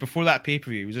 It was before that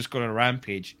pay-per-view. He was just going on a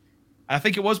rampage. And I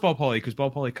think it was Bob Holly, because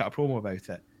Bob Holly cut a promo about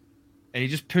it. And he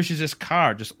just pushes his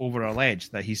car just over a ledge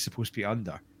that he's supposed to be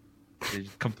under.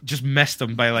 Just missed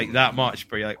him by like that much,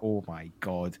 but you're like, oh my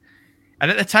god.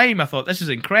 And at the time I thought this is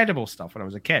incredible stuff when I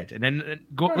was a kid, and then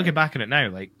looking back on it now,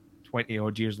 like 20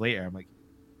 odd years later, I'm like,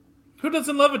 who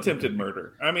doesn't love attempted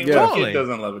murder? I mean, Yeah. what kid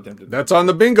doesn't love attempted murder? That's on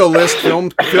the bingo list.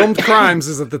 Filmed crimes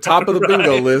is at the top of the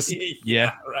bingo list.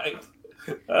 Yeah. Right.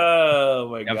 Oh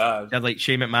my god. Had like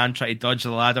Shane McMahon try to dodge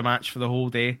the ladder match for the whole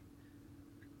day.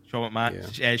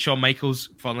 Shawn Michaels,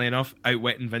 funnily enough,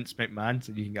 outwitting Vince McMahon,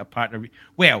 so you can get a partner.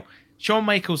 Well, Shawn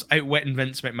Michaels outwitting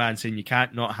Vince McMahon, saying you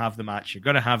can't not have the match. You're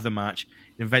going to have the match.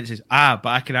 And Vince says, but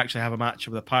I can actually have a match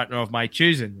with a partner of my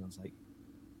choosing. And I was like,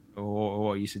 oh,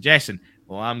 what are you suggesting?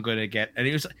 Well, I'm going to get... And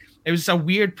it was a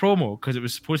weird promo, because it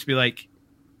was supposed to be like,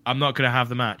 I'm not going to have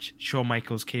the match. Shawn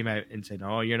Michaels came out and said,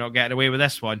 oh, you're not getting away with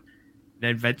this one. And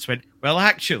then Vince went, well,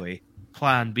 actually,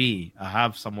 plan B. I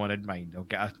have someone in mind. I'll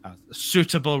get a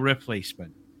suitable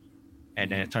replacement.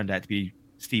 And then it turned out to be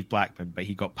Steve Blackman, but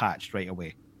he got patched right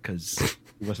away because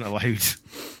he wasn't allowed.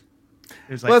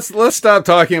 was like, let's stop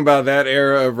talking about that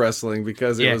era of wrestling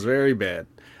because it Yeah. was very bad.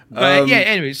 but yeah.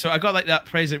 Anyway, so I got like that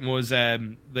present was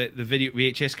the video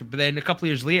VHS, but then a couple of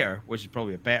years later, which is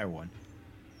probably a better one,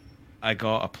 I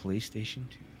got a PlayStation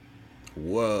 2.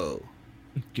 Whoa.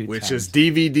 Good Which times. is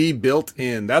DVD built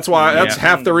in. That's why that's Yeah.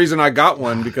 half the reason I got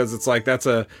one, because it's like that's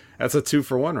a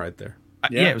 2-for-1 right there.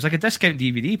 Yeah, it was like a discount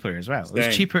DVD player as well. It was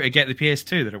Same. cheaper to get the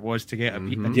PS2 than it was to get a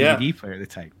DVD Yeah. player at the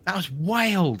time. That was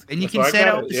wild, and you That's can why I set it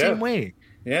got up it, the yeah. same way.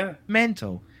 Yeah.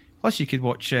 Mental. Plus, you could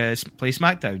watch play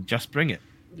SmackDown. Just bring it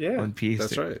Yeah. on PS2.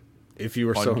 That's right. If you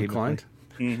were Fun so game to inclined.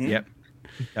 Mhm. Yep,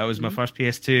 that was my first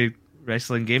PS2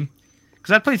 wrestling game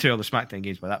because I'd played through all the SmackDown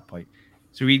games by that point.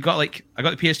 So we got I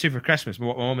got the PS2 for Christmas.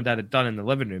 What my mom and dad had done in the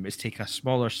living room is take a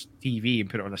smaller TV and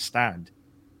put it on a stand,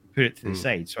 put it to the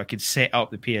side, so I could set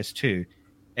up the PS2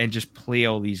 and just play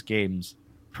all these games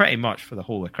pretty much for the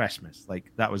whole of Christmas. Like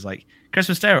that was like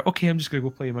Christmas dinner. Okay, I'm just gonna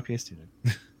go play my PS2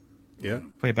 now. Yeah.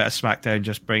 Play a bit of SmackDown,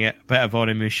 just bring it. A bit of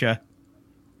Onimusha,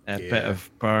 a bit of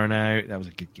Burnout. That was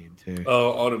a good game too.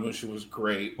 Oh, Onimusha was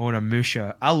great.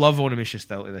 Onimusha. I love Onimusha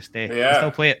still to this day. I Yeah.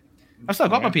 still play it. I've still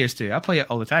got my Yeah. PS2. I play it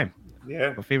all the time.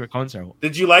 Yeah. My favorite console.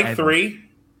 Did you like Ever. 3?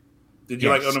 Did you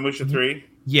like Yes. Onimusha 3?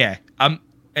 Yeah.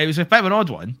 It was a bit of an odd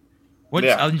one. Once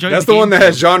Yeah. I enjoyed That's the one that game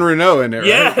has Jean Reno in it, right?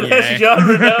 Yeah, Yeah. that's John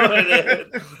Renault in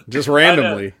it. Just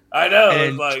randomly. I know. It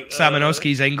and was like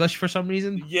Samanowski's English for some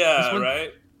reason. This Yeah, one.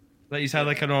 right. Like he's had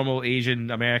like a normal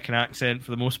Asian American accent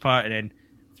for the most part, and then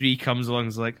 3 comes along and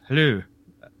is like, "Hello,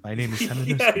 my name is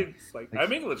Samanowski." Yeah, it's like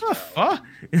I'm English. What the now.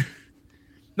 fuck?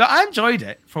 No, I enjoyed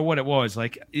it for what it was.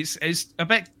 Like it's a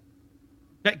bit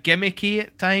gimmicky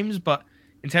at times, but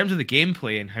in terms of the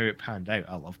gameplay and how it panned out,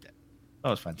 I loved it. That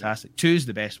was fantastic. 2 is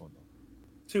the best one though.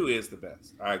 2 is the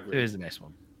best. I 2 agree. is the best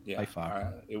one. Yeah, by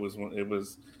far. It was. It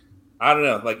was. I don't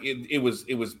know. Like it was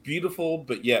beautiful,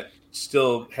 but yet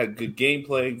still had good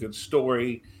gameplay, good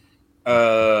story.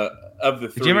 Of the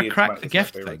 3, Did you ever it's crack my- the it's my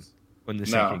gift favorites. thing on the No.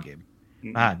 second game?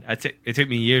 Mm-mm. Man, it took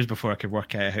me years before I could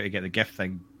work out how to get the gift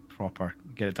thing proper,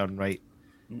 get it done right.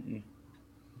 Mm-mm.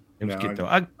 It was No, good though.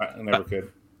 I never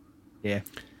could. Yeah.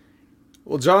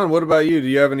 Well, John, what about you? Do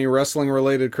you have any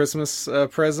wrestling-related Christmas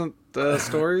present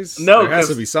stories? No, there has to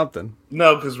 'cause- be something.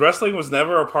 No, because wrestling was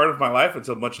never a part of my life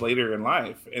until much later in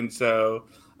life, and so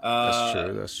That's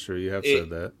true. That's true. You have it- said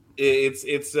that.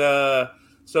 it's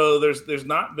so there's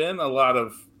not been a lot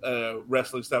of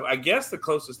wrestling stuff. I guess the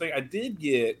closest thing I did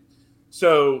get,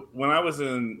 so when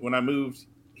I moved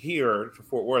here to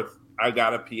Fort Worth, I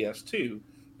got a PS2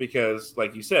 because,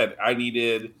 like you said, I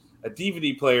needed a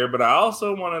DVD player, but I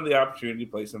also wanted the opportunity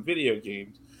to play some video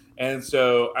games. And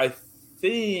so I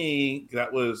think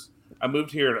I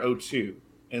moved here in 2002,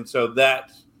 and so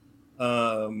that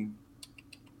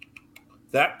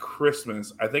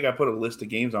Christmas, I think I put a list of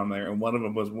games on there, and one of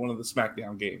them was one of the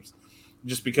SmackDown games,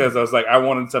 just because I was like, I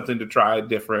wanted something to try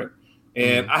different.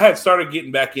 And I had started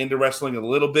getting back into wrestling a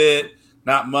little bit,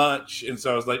 not much. And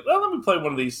so I was like, well, let me play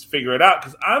one of these, figure it out.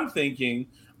 Because I'm thinking,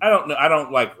 I don't know, I don't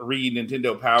like read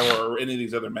Nintendo Power or any of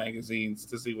these other magazines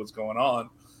to see what's going on.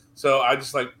 So I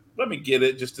just like, let me get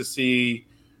it just to see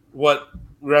what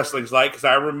wrestling's like. Because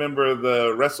I remember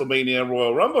the WrestleMania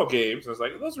Royal Rumble games. I was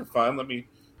like, those are fun. Let me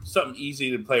something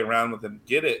easy to play around with and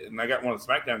get it. And I got one of the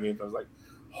SmackDown games. I was like,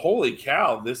 holy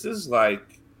cow, this is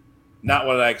like not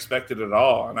what I expected at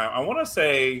all. And I want to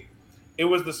say it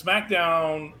was the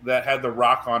SmackDown that had The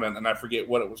Rock on it, and I forget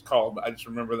what it was called, but I just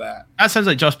remember that. That sounds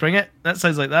like Just Bring It. That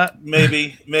sounds like that.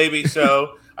 Maybe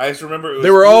so. I just remember it was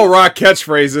They were all Rock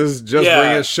catchphrrise. Just Yeah.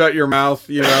 bring it, shut your mouth,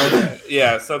 you know.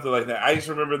 yeah, something like that. I just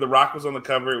remember The Rock was on the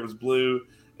cover. It was blue,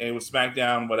 and it was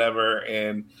SmackDown, whatever.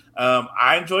 And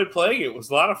I enjoyed playing it. It was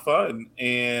a lot of fun.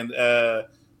 And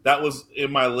that was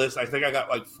in my list. I think I got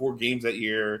like 4 games that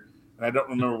year, and I don't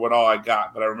remember what all I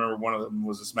got, but I remember one of them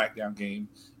was a SmackDown game.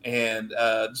 And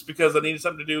just because I needed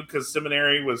something to do, because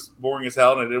seminary was boring as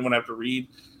hell, and I didn't want to have to read,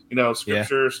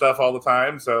 scripture stuff all the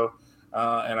time. So,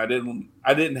 and I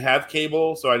didn't have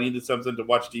cable, so I needed something to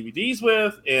watch DVDs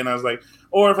with. And I was like,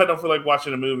 or if I don't feel like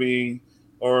watching a movie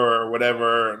or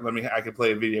whatever, I could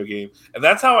play a video game. And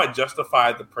that's how I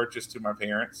justified the purchase to my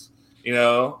parents.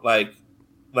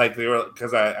 Like they were,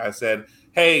 because I said,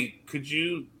 hey, could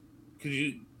you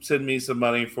send me some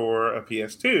money for a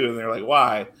PS2? And they're like,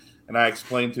 why? And I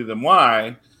explained to them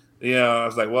why. I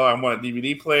was like, well, I want a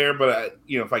DVD player, but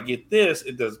if I get this,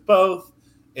 it does both.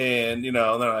 And they're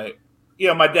like,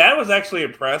 my dad was actually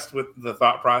impressed with the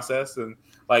thought process, and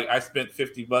like I spent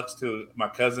 $50 to my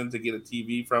cousin to get a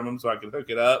TV from him so I could hook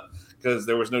it up, because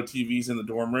there was no TVs in the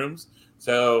dorm rooms.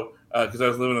 So because I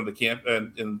was living on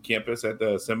the in campus at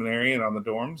the seminary and on the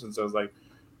dorms, and so I was like,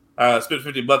 Spent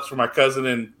 $50 for my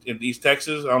cousin in East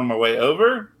Texas on my way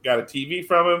over. Got a TV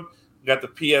from him. Got the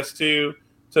PS2.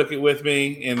 Took it with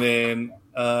me, and then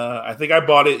I think I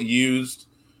bought it used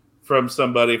from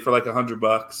somebody for like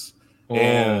 $100. Oh.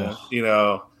 And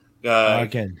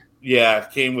Again. yeah,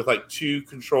 it came with like 2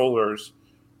 controllers,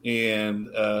 and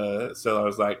so I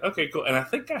was like, okay, cool. And I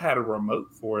think I had a remote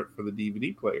for it for the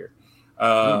DVD player.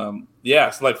 Yeah,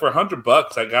 so like for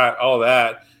 $100, I got all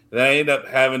that. And then I ended up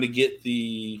having to get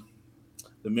the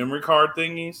memory card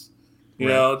thingies,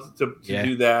 to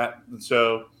do that. And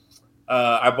so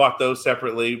I bought those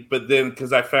separately. But then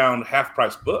because I found Half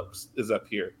Price Books is up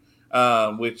here,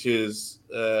 which is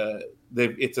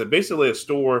it's basically a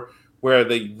store where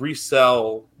they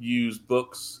resell used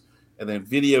books and then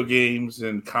video games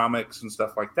and comics and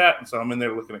stuff like that. And so I'm in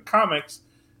there looking at comics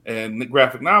and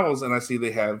graphic novels, and I see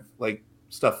they have like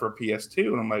stuff for PS2,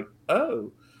 and I'm like,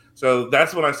 oh. So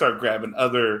that's when I start grabbing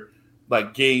other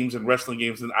like games and wrestling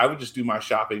games, and I would just do my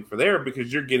shopping for there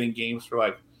because you're getting games for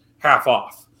like half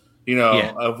off,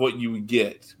 of what you would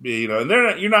get,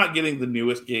 and you're not getting the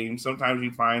newest games. Sometimes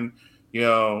you find,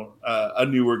 a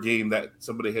newer game that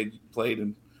somebody had played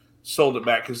and sold it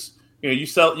back because you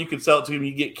could sell it to them,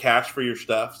 you get cash for your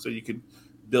stuff, so you could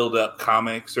build up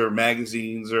comics or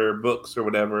magazines or books or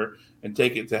whatever and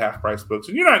take it to Half Price Books.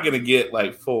 And you're not going to get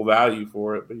like full value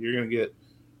for it, but you're going to get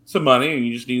some money, and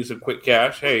you just need some quick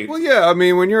cash. Hey, well, yeah, I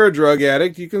mean, when you're a drug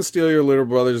addict, you can steal your little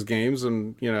brother's games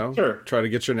and sure, try to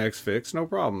get your next fix. No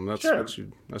problem. That's what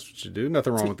you do.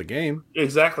 Nothing wrong with the game.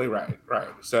 Exactly right.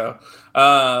 So,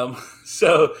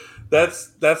 so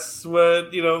that's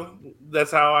what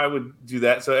that's how I would do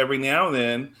that. So every now and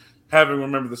then, having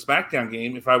remember the SmackDown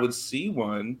game, if I would see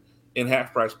one in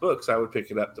Half Price Books, I would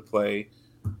pick it up to play,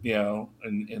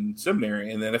 in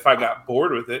seminary, and then if I got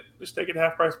bored with it, just take it to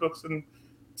Half Price Books and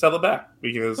sell it back or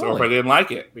if I didn't like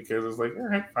it, because it's like, all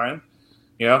right, fine.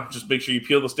 Just make sure you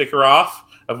peel the sticker off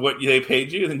of what they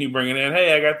paid you, and then you bring it in.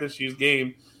 Hey, I got this used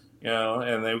game,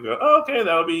 and they would go, oh, okay,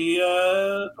 that'll be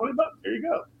 $20. Here you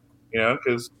go.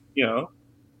 Because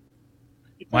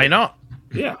why not?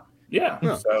 Yeah.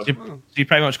 So you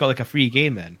pretty much got like a free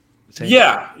game then.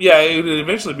 Yeah, it would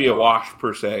eventually be a wash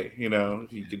per se.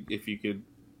 If you could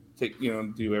take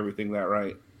do everything that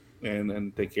right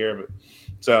and take care of it.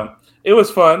 So it was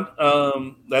fun. We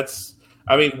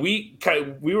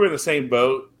were in the same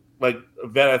boat. Like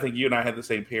Vet, I think you and I had the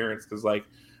same parents because like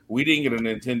we didn't get a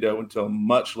Nintendo until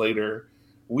much later.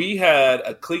 We had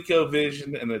a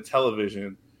ColecoVision and a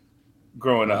television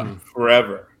growing up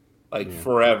forever,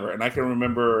 forever. And I can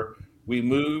remember we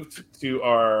moved to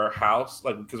our house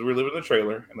because we were living in a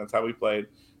trailer, and that's how we played.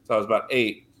 So I was about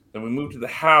 8. Then we moved to the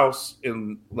house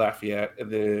in Lafayette, and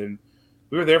then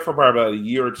we were there for probably about a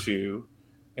year or two.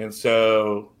 And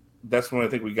so that's when I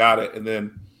think we got it. And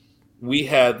then we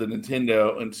had the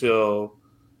Nintendo until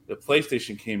the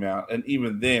PlayStation came out. And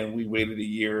even then, we waited a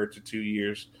year to 2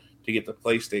 years to get the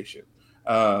PlayStation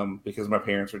because my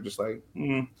parents were just like,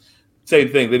 same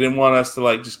thing. They didn't want us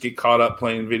to just get caught up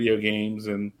playing video games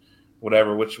and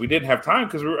whatever, which we didn't have time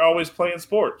because we were always playing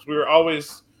sports. We were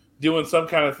always doing some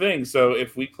kind of thing. So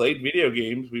if we played video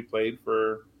games, we played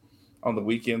on the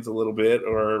weekends a little bit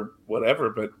or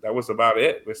whatever, but that was about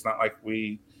it. It's not like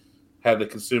we had the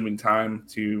consuming time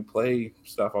to play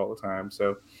stuff all the time.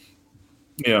 So,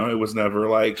 it was never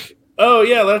like, oh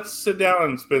yeah, let's sit down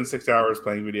and spend 6 hours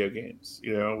playing video games.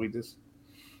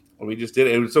 We just did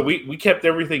it. So we kept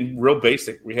everything real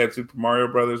basic. We had Super Mario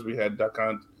Brothers. We had Duck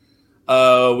Hunt.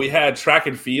 We had track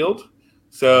and field.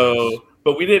 So,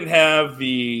 but we didn't have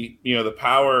the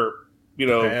power,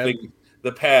 thing,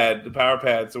 the power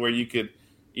pad, so where you could,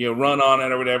 run on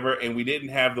it or whatever. And we didn't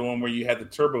have the one where you had the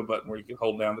turbo button where you could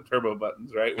hold down the turbo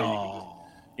buttons, right? Where you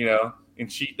could just, and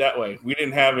cheat that way. We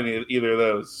didn't have either of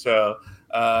those. So,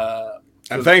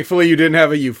 and thankfully you didn't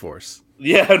have a U-Force.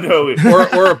 Yeah, no.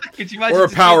 or a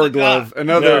power glove.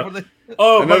 Another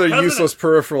useless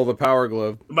peripheral, the power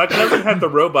glove. My cousin had the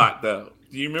robot, though.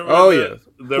 Do you remember? Oh,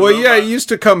 yeah. It used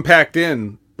to come packed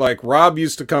in. Like, Rob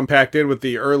used to come packed in with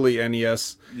the early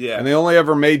NES. Yeah. And they only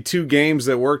ever made 2 games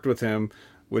that worked with him,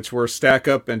 which were Stack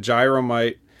Up and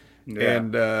Gyromite. Yeah.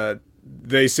 And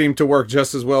they seemed to work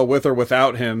just as well with or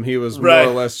without him. He was more or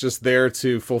less just there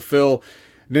to fulfill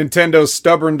Nintendo's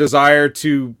stubborn desire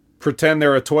to pretend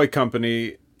they're a toy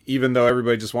company, even though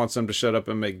everybody just wants them to shut up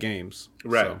and make games.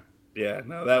 Right. So. Yeah.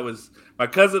 No, that was... My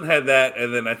cousin had that,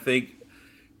 and then I think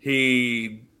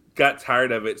he got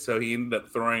tired of it, so he ended up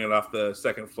throwing it off the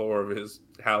second floor of his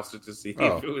house just to see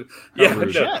if it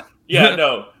was...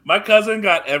 No. My cousin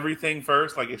got everything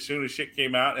first, like as soon as shit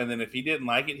came out, and then if he didn't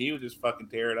like it, he would just fucking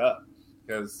tear it up.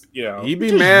 because you know He'd be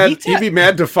Just mad. eat He'd it. be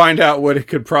mad to find out what it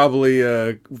could probably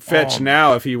fetch Oh.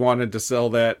 now if he wanted to sell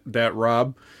that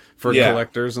Rob for Yeah.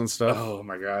 collectors and stuff. Oh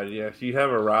my god, yeah. If you have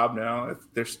a Rob now,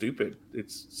 they're stupid.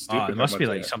 It's stupid. Oh, it how must be much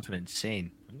like they- something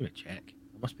insane. I'm gonna check.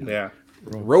 It must be. Like, Yeah.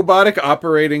 Robotic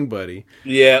operating buddy.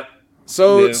 Yeah.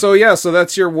 So Yeah. so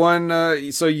that's your one.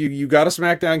 So you got a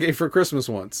SmackDown game for Christmas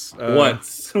once.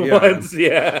 Once. yeah. Once,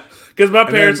 yeah. Because my And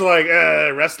parents then- were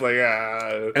like, wrestling,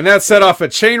 And that set off a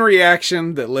chain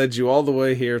reaction that led you all the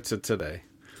way here to today.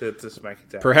 to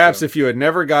SmackDown. Perhaps So, if you had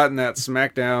never gotten that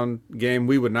SmackDown game,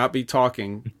 we would not be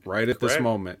talking right at this Correct.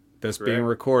 moment. That's being Correct.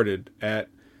 recorded at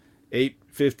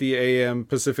 8:50 a.m.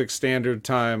 Pacific Standard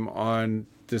Time on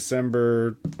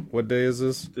December. What day is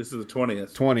this? this is the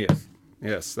 20th. 20th.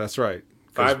 Yes, that's right.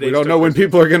 'Cause 5 we days don't till know when Christmas.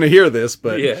 people are going to hear this,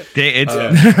 but Yeah. dated.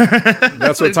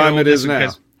 that's what time it is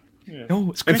now.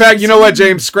 No, it's In fact, you know what,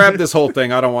 James? Scrap this whole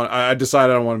thing. I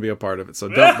decided I don't want to be a part of it. So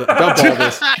dump all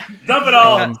this. Dump it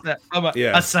all.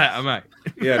 Yeah. That's it. I'm out.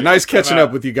 Yeah, nice catching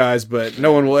up with you guys, but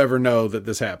no one will ever know that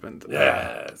this happened.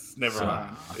 Yes. Never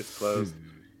mind. It's closed.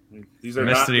 These are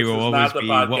Mystery not, this will is not always the be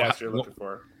podcast you're looking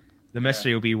for. The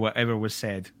mystery will be whatever was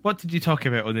said. What did you talk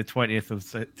about on the 20th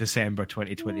of December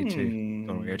 2022? Don't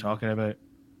know what you're talking about.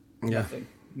 Yeah.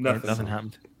 Nothing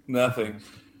happened. Nothing.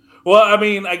 Well, I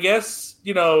mean, I guess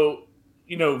you know,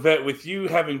 Vet, with you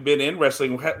having been in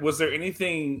wrestling, was there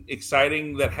anything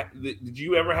exciting that did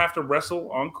you ever have to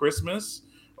wrestle on Christmas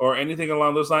or anything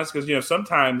along those lines? Because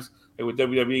sometimes like with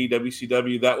WWE,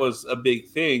 WCW, that was a big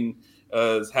thing,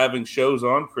 is having shows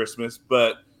on Christmas.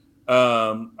 But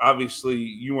obviously,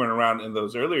 you weren't around in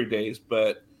those earlier days.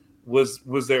 But was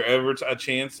there ever a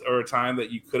chance or a time that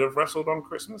you could have wrestled on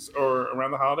Christmas or around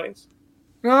the holidays?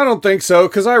 No, I don't think so,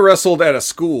 because I wrestled at a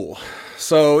school.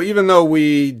 So even though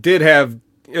we did have,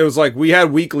 it was like we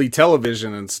had weekly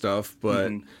television and stuff,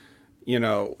 but,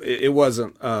 it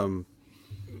wasn't,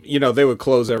 they would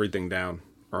close everything down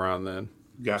around then.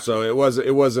 Gotcha. So it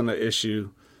wasn't an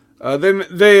issue. Then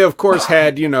they, of course,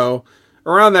 had,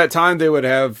 around that time they would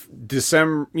have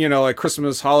December, like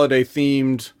Christmas holiday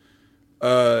themed,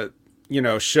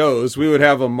 shows. We would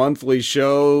have a monthly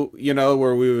show,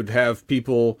 where we would have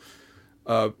people,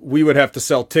 we would have to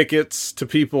sell tickets to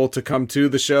people to come to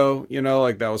the show,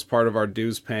 like that was part of our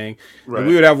dues paying. Right. And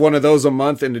we would have one of those a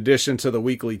month in addition to the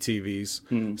weekly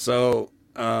TVs. So,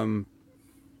 but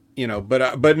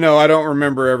no, I don't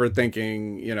remember ever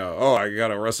thinking, oh, I got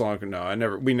to wrestle on. No, I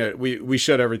never, we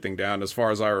shut everything down as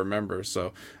far as I remember.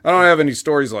 So I don't have any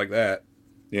stories like that.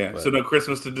 Yeah. So no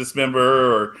Christmas to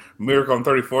Dismember or Miracle on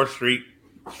 34th Street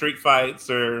street fights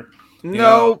or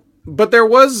No, but there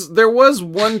was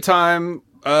one time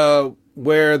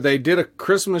where they did a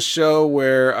Christmas show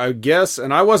where I guess,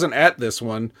 and I wasn't at this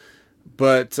one,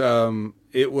 but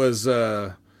it was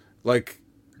like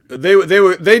they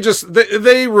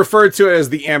referred to it as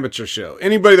the amateur show.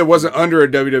 Anybody that wasn't under a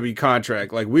WWE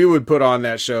contract, like we would put on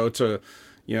that show to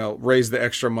raise the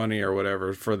extra money or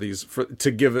whatever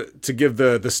to give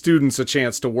the students a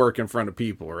chance to work in front of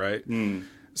people, right?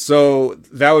 So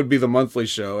that would be the monthly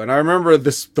show. And I remember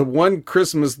the one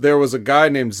Christmas, there was a guy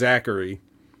named Zachary.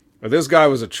 This guy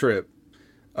was a trip.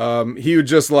 He would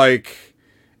just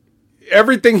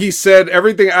everything he said,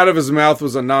 everything out of his mouth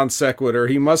was a non sequitur.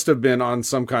 He must have been on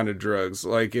some kind of drugs.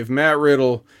 Like if Matt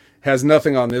Riddle has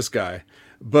nothing on this guy,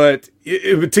 but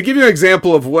to give you an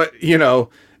example of what,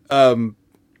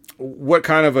 what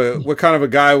kind of a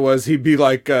guy was, he'd be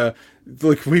like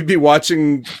we'd be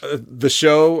watching the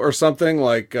show or something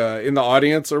in the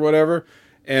audience or whatever.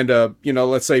 And,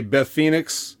 let's say Beth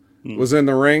Phoenix was in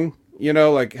the ring,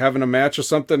 having a match or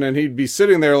something. And he'd be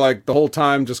sitting there the whole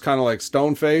time, just kind of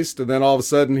stone faced. And then all of a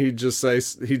sudden he'd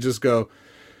just go,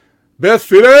 Beth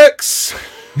Phoenix.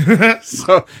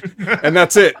 So, and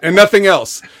that's it, and nothing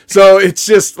else. So it's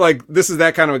just this is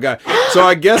that kind of a guy. So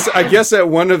I guess at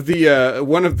one of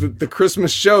the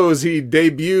Christmas shows, he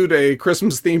debuted a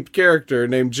Christmas themed character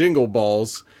named Jingle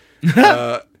Balls,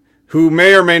 who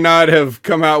may or may not have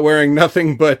come out wearing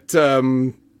nothing but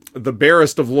the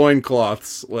barest of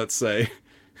loincloths, let's say.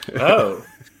 oh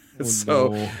So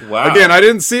wow. again, I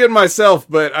didn't see it myself,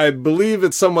 but I believe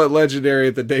it's somewhat legendary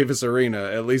at the Davis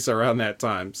Arena, at least around that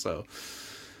time. So.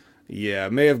 Yeah,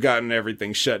 may have gotten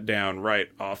everything shut down right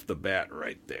off the bat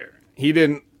right there. He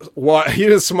didn't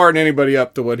smarten anybody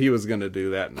up to what he was going to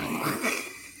do that night.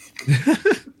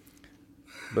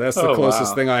 But that's the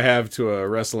closest thing I have to a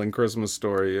wrestling Christmas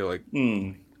story,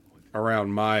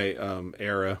 around my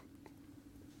era.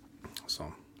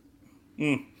 So,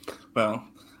 well,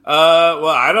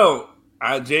 I don't.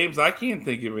 James, I can't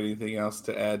think of anything else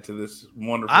to add to this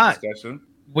wonderful discussion.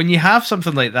 when you have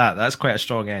something like that, that's quite a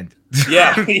strong end.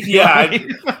 Yeah, yeah.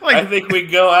 Like, I think we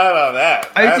go out on that.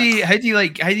 how do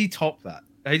you top that?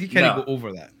 How do you kind of No. go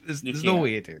over that? You There's no can't.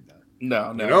 way to do that.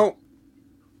 No. You know,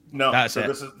 No, That's so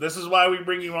it. this is why we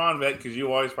bring you on, Vet, because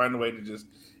you always find a way to just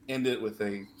end it with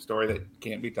a story that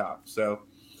can't be topped. So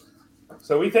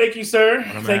we thank you, sir. What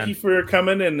a Thank man. you for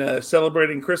coming and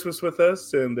celebrating Christmas with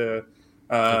us. And thank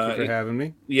you for having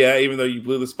me. yeah, even though you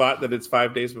blew the spot that it's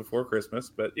 5 days before Christmas,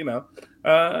 but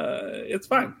it's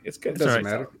fine. It's good. It doesn't alright.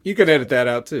 matter. You can edit that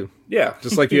out too, Yeah,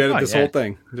 just like you edit Oh, this yeah. whole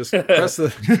thing. Just press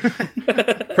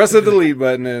the delete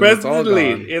button and press it's all the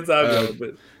delete. gone. It's all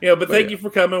good. But thank you for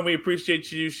coming. We appreciate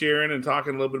you sharing and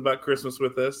talking a little bit about Christmas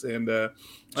with us. And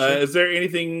is there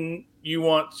anything you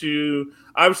want to?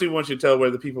 Obviously, we want you to tell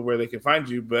where they can find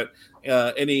you. But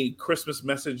any Christmas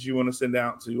message you want to send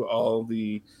out to all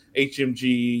the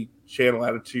HMG Channel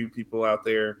Attitude people out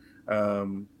there?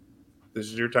 This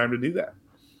is your time to do that.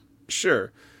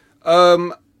 Sure.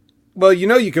 Well,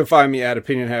 you can find me at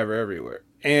Opinion Haver everywhere.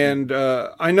 And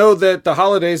I know that the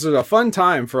holidays are a fun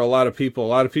time for a lot of people. A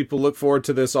lot of people look forward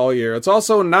to this all year. It's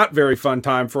also a not very fun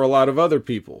time for a lot of other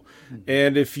people.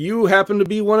 And if you happen to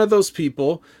be one of those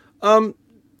people,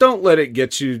 don't let it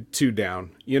get you too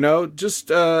down. Just,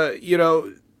 however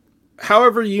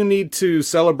you need to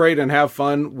celebrate and have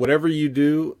fun, whatever you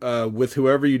do with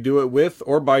whoever you do it with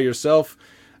or by yourself,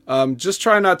 just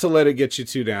try not to let it get you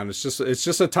too down. It's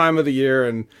just a time of the year,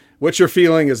 and what you're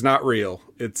feeling is not real.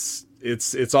 It's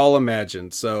all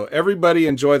imagined. So everybody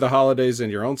enjoy the holidays in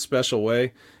your own special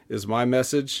way is my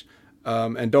message.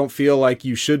 And don't feel like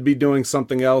you should be doing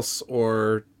something else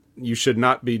or you should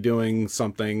not be doing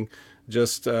something.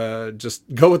 Just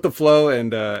go with the flow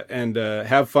and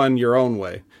have fun your own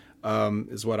way,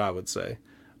 is what I would say.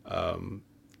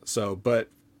 But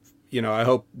I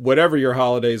hope whatever your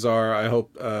holidays are, I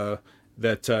hope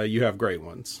that you have great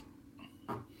ones.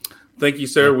 Thank you,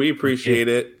 sir. We appreciate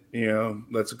it.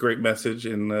 That's a great message.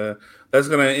 And that's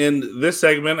going to end this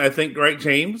segment, I think, right,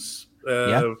 James,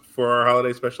 for our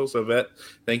holiday special. So, Vet,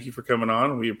 thank you for coming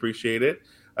on. We appreciate it.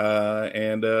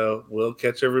 And we'll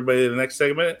catch everybody in the next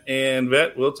segment. And,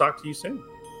 Vet, we'll talk to you soon.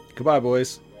 Goodbye,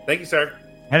 boys. Thank you, sir.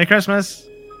 Merry Christmas.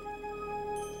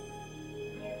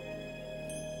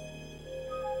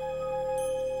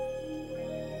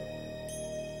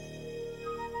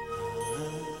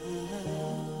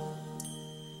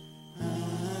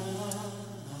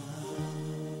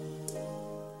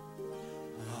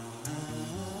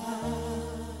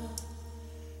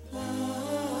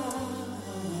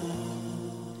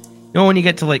 When you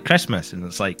get to like Christmas and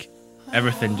it's like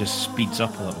everything just speeds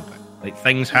up a little bit, like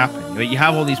things happen. You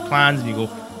have all these plans and you go,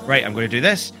 right, I'm going to do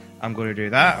this, I'm going to do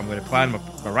that, I'm going to plan my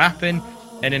wrapping,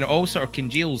 and then it all sort of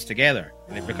congeals together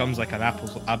and it becomes like an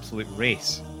absolute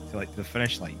race to like the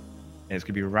finish line, and it's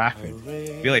going to be rapid.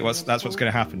 I feel like that's what's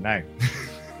going to happen now.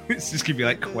 It's just going to be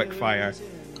like quick fire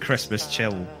Christmas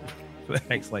chill for the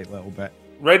next like little bit.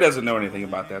 Ray doesn't know anything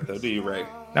about that, though, do you, Ray?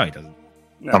 No, he doesn't.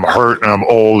 No. I'm hurt and I'm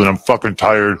old and I'm fucking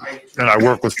tired and I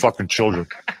work with fucking children.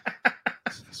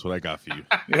 That's what I got for you.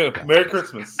 Yeah, Merry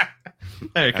Christmas.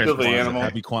 Merry Kill Christmas. the animal.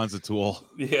 Happy Kwanzaa to all.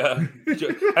 Yeah.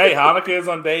 Hey, Hanukkah is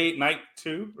on night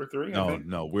 2 or 3. I think.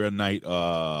 No, we're night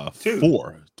Two.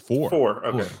 4. 4.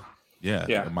 Okay. Yeah.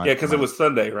 Yeah. My- Yeah, because my- it was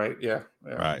Sunday, right? Yeah.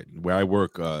 right. Where I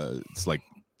work, it's like,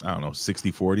 I don't know,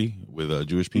 60-40 with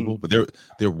Jewish people, but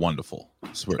they're wonderful.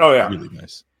 I swear, Oh, yeah. really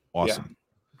nice. Awesome.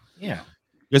 Yeah.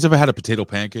 You guys ever had a potato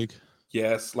pancake?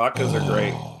 Yes, latkes are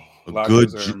great. A Latkes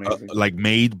good, are amazing. like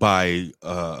made by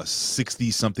a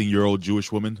 60-something-year-old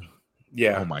Jewish woman.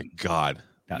 Yeah. Oh my God,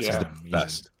 That's Yeah. the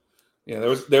best. Yeah,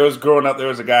 there was growing up. There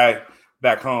was a guy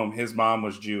back home. His mom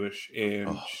was Jewish,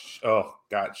 and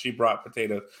God, she brought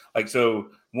potato. Like, so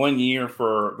one year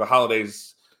for the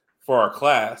holidays for our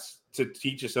class to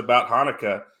teach us about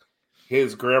Hanukkah,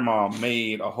 his grandma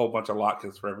made a whole bunch of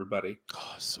latkes for everybody.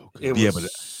 Oh, so good. It Yeah, was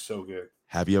but so good.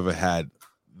 have you ever had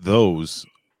those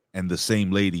and the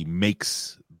same lady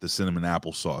makes the cinnamon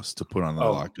applesauce to put on the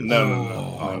latkes? No.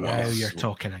 Now wow. you're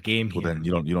talking a game Well, here. then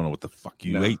you don't know what the fuck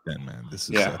you No. ate then, man. This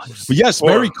is Yeah. but yes, Or-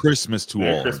 Merry Christmas to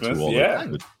Merry all. Christmas, to all. yeah.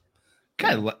 Good.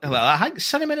 God, I had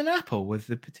cinnamon and apple with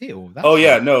the potato. That's Oh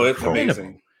yeah, no, it's incredible.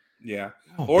 amazing. Yeah,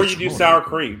 Oh, or it's you do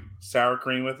horrible. sour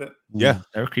cream with it. Yeah,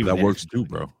 sour cream that and works everything.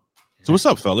 too, bro. So what's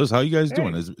up, fellas? How you guys Hey.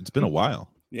 doing? It's been a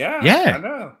while. Yeah, Yeah. I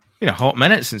know. Been a hot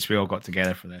minute since we all got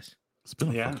together for this. It's been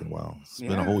a Yeah. fucking while. It's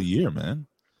been Yeah. a whole year, man.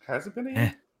 Has it been a Eh.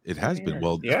 year? It has been.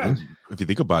 Well, Yeah. if you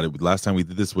think about it, last time we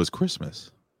did this was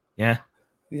Christmas. Yeah.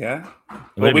 Yeah. It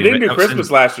Well, would we be didn't do right-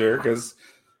 Christmas last year because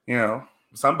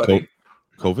somebody.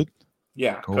 COVID.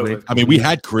 Yeah, COVID. COVID. I mean, we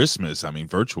had Christmas. I mean,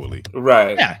 virtually.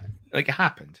 Right. Yeah, like it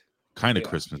happened. Kind of Yeah.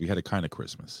 Christmas. We had a kind of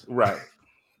Christmas. Right.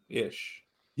 Ish.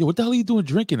 Yeah, what the hell are you doing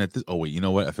drinking at this? Oh wait, you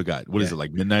know what? I forgot. What is Yeah. it,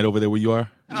 like midnight over there where you are?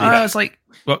 It's like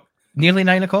what, nearly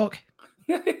 9 o'clock,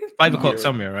 5 o'clock Yeah.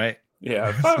 somewhere, right?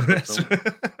 Yeah.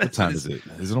 What time is it?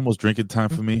 Is it almost drinking time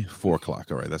for me? 4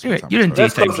 o'clock. All right, that's You're- what time. you're in it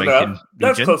starts. That's daytime close drinking, enough.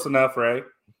 That's Legion. close enough, right?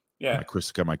 Yeah.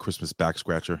 Got my Christmas back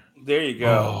scratcher. There you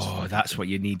go. Oh, that's what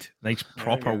you need. Nice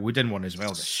proper wooden one as well.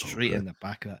 That's So straight good. in the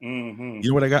back of that. Mm-hmm. You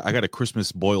know what I got? I got a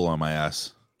Christmas boil on my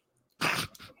ass.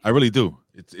 I really do.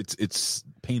 It's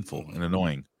painful and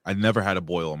annoying. I never had a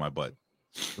boil on my butt.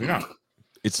 Yeah.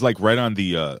 It's like right on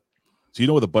the. So you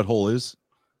know where the butthole is?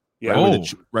 Yeah.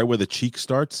 Right where the cheek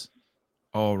starts.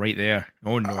 Oh, right there.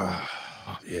 Oh no.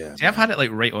 Yeah. See, I've had it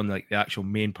like right on like the actual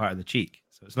main part of the cheek,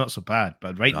 so it's not so bad.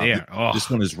 But right No, there, oh, This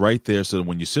one is right there. So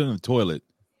when you sit on the toilet,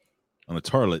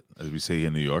 as we say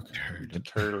in New York,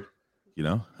 Turtle. you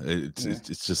know, it's Yeah.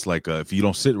 it's just like if you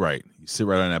don't sit right, you sit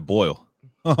right on that boil.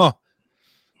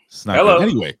 It's not Hello. good.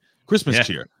 Anyway, Christmas Yeah.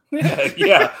 cheer.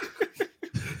 Yeah.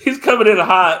 He's coming in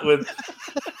hot with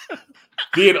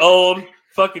being old,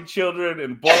 fucking children,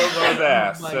 and boils on his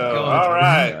ass. Oh my So, God. all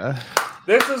right. Yeah.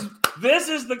 This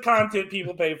is the content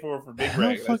people pay for Big Hell,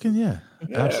 Rig. fucking yeah.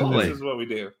 Yeah, Absolutely. This is what we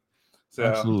do. So,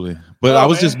 Absolutely. But Oh, I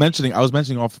was man.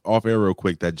 mentioning off air real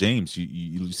quick that James,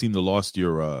 you seem to lost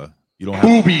your you don't have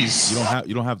boobies.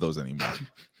 You don't have those anymore.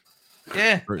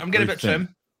 yeah. Very- I'm getting a very bit thin.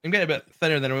 trim. I'm getting a bit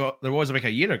thinner than there was like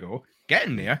a year ago.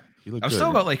 Getting there. You look I've good, still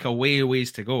man. got like a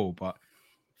ways to go, but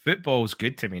football's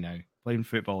good to me now. Playing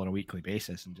football on a weekly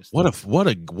basis and just what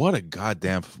a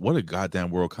goddamn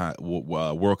World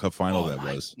Cup final that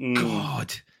was.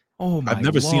 God. Oh my! I've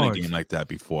never seen a Lord. game like that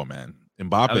before, man. I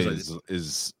Mbappe was like-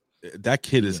 is that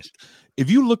kid is. If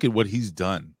you look at what he's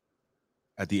done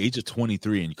at the age of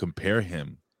 23 and you compare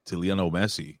him to Lionel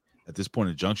Messi at this point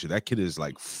in junction, that kid is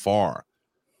like far,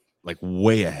 like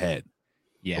way ahead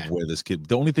Yeah, of where this kid.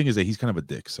 The only thing is that he's kind of a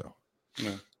dick. So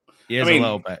he is I mean, a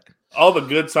little bit. all the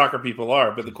good soccer people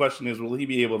are, but the question is, will he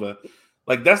be able to?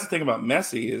 Like, that's the thing about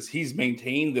Messi is he's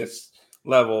maintained this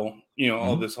level,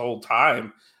 all this whole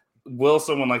time. Will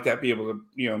someone like that be able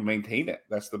to, maintain it?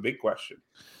 That's the big question.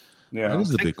 Yeah, that is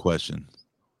the big question.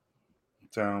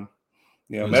 so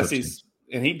What is Messi's,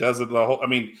 and he does it the whole. I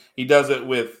mean, he does it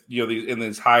with in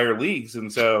these higher leagues,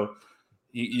 and so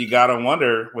you got to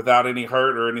wonder, without any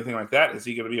hurt or anything like that, is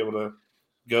he going to be able to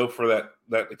go for that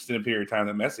extended period of time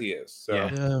that Messi is? So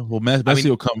Yeah, well, Messi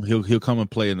will come. He'll come and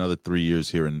play another 3 years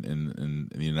here in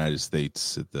the United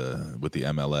States with the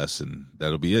MLS, and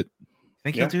that'll be it.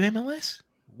 Think Yeah. he'll do MLS?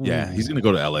 Yeah, he's gonna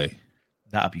go to LA.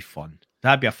 That'd be fun.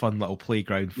 That'd be a fun little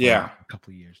playground for Yeah. a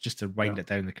couple of years, just to wind it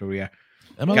down the career.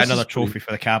 MLS Get another is trophy pretty-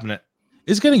 for the cabinet.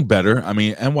 It's getting better. I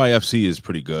mean, NYFC is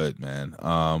pretty good, man.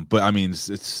 But I mean,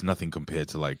 it's nothing compared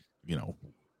to like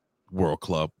World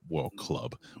Cup, World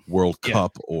Yeah.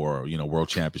 Cup, or World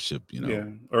Championship. yeah,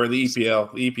 or the EPL.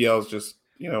 The EPL is just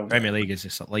Premier League is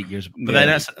just light years, but Yeah. then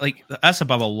that's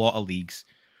above a lot of leagues.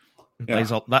 Yeah.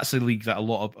 That's the league that a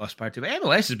lot of aspire to. But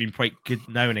MLS has been quite good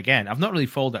now and again. I've not really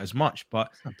followed it as much,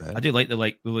 but Not bad. I do like the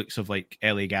looks of like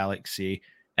LA Galaxy,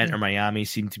 Inter Miami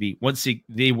seem to be once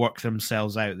they work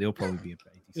themselves out, they'll probably be a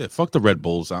pretty decent. Yeah, fuck the Red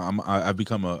Bulls. I've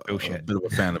become a Bullshit. bit of a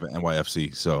fan of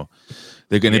NYFC. So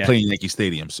they Yeah. play in Yankee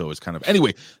Stadium, so it's kind of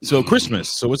anyway. So Christmas.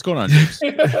 So what's going on, James?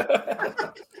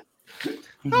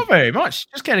 Not very much.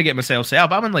 Just kind of get myself set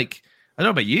up. I'm in like, I don't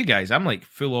know about you guys. I'm like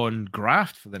full on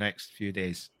graft for the next few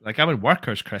days. Like I'm in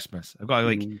workers Christmas. I've got to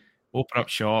like open up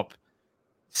shop,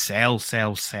 sell.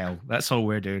 That's all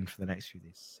we're doing for the next few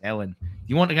days. Selling.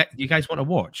 Do you guys want to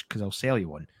watch? Because I'll sell you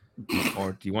one.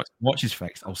 Or do you want watches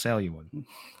fixed? I'll sell you one.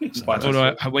 I don't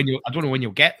know I don't know when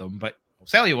you'll get them, but I'll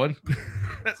sell you one.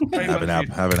 That's pretty have much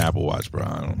it. an Apple Watch,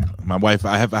 bro. My wife,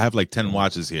 I have like 10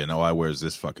 watches here, and all I wear is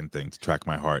this fucking thing to track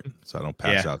my heart, so I don't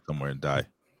pass Yeah. out somewhere and die.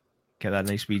 Get that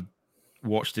nice wee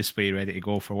watch display ready to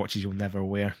go for watches you'll never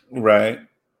wear. right.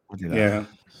 We'll do that. Yeah.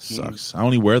 Sucks. I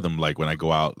only wear them like when I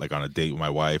go out, like on a date with my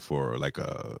wife, or like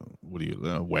a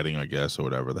wedding, I guess, or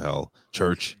whatever the hell,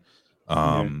 church,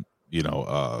 that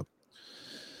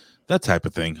type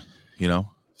of thing,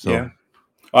 So Yeah.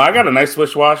 Well, I got a nice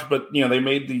Swiss watch, but they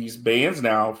made these bands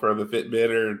now for the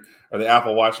Fitbit or the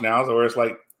Apple Watch now, so where it's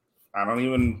like I don't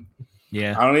even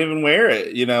wear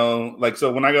it, like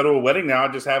so when I go to a wedding now, I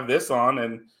just have this on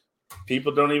and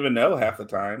people don't even know half the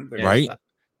time. They're Right.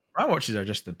 My watches are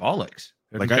just the bollocks.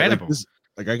 They're like incredible.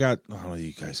 I got. Oh,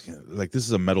 you guys can like this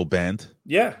is a metal band.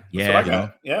 Yeah. That's Yeah, what I you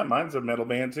got. Yeah, mine's a metal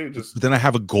band too. Just But then I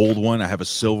have a gold one. I have a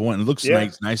silver one. It looks Yeah.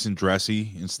 nice and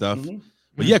dressy and stuff. Mhm.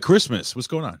 But yeah, Christmas. What's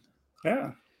going on?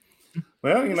 yeah.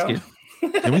 Well,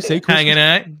 Can we say Christmas? hanging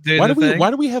out, doing Why the do we thing. Why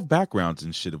do we have backgrounds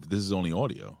and shit if this is only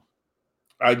audio?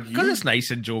 Because it's nice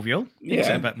and jovial. Makes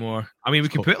it a bit more. I mean, we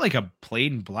could put like a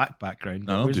plain black background.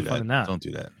 No, don't where's do the fun that. in that? Don't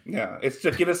do that. Yeah, it's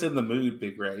to get us in the mood,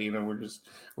 Big Ray. You know,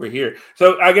 we're here.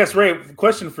 So I guess, Ray,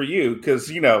 question for you,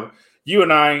 because you know, you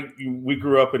and I, we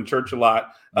grew up in church a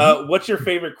lot. What's your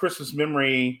favorite Christmas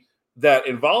memory that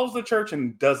involves the church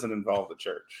and doesn't involve the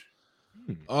church?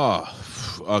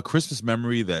 A Christmas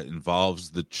memory that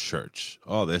involves the church.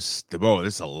 There's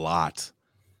a lot.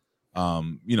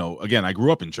 You know, again, I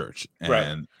grew up in church,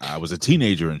 and I was a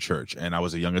teenager in church, and I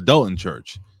was a young adult in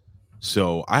church.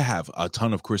 So I have a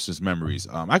ton of Christmas memories.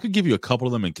 I could give you a couple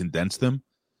of them and condense them.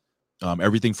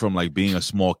 Everything from like being a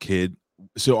small kid.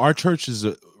 So our church is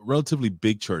a relatively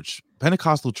big church.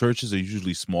 Pentecostal churches are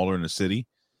usually smaller in the city,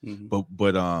 but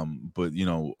you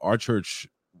know, our church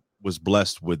was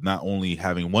blessed with not only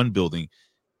having one building,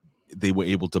 they were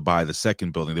able to buy the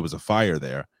second building. There was a fire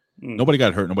there. Nobody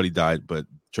got hurt, nobody died, but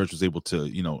church was able to,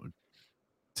 you know,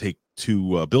 take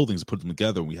two buildings and put them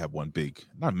together. And we have one big,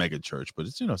 not mega church, but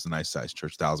it's, you know, it's a nice sized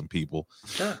church, 1,000 people.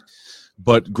 Sure.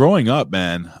 But growing up,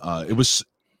 man, it was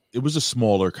a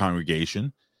smaller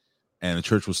congregation, and the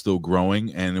church was still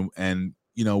growing. And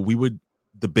you know,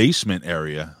 the basement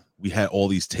area, we had all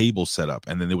these tables set up,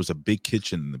 and then there was a big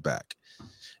kitchen in the back.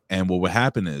 And what would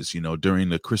happen is, you know, during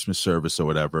the Christmas service or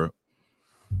whatever,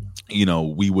 you know,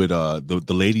 we would the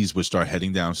ladies would start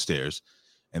heading downstairs,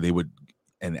 and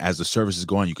and as the service is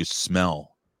going, you could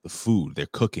smell the food they're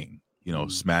cooking, you know,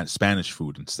 Spanish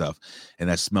food and stuff, and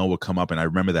that smell would come up. And I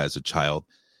remember that as a child.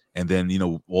 And then, you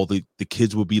know, all the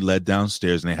kids would be led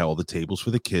downstairs, and they had all the tables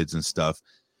for the kids and stuff.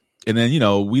 And then, you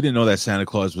know, we didn't know that Santa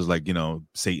Claus was like, you know,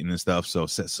 Satan and stuff. So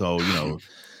you know,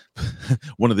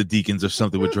 one of the deacons or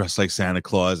something would dress like Santa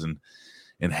Claus and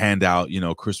hand out, you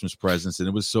know, Christmas presents. And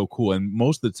it was so cool. And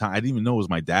most of the time, I didn't even know it was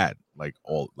my dad,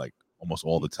 almost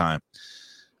all the time.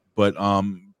 But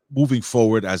moving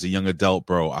forward as a young adult,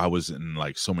 bro, I was in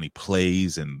like so many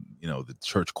plays and, you know, the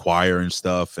church choir and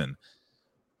stuff. And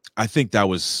I think that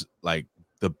was like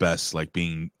the best, like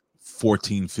being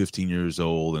 14, 15 years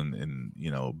old and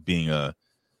you know, being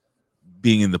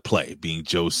in the play, being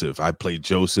Joseph. I played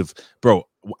Joseph, bro.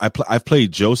 I've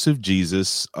played Joseph,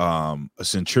 Jesus, a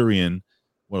centurion.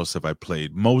 What else have I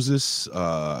played? Moses,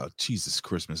 Jesus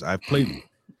Christmas. I've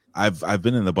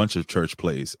been in a bunch of church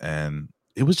plays, and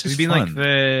it was just been fun.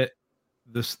 Like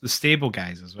the stable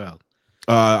guys as well.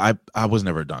 I was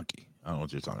never a donkey. I don't know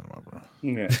what you're talking about, bro.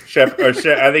 Yeah, Shepherd.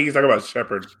 I think he's talking about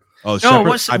Shepherd. Oh,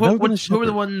 no. Shepherd? What were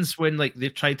the ones when like they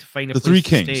tried to find a the place three to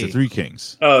kings? stay? The three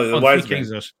kings. Oh, the wise three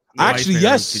men. kings. Actually,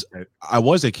 yes, I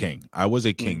was a king.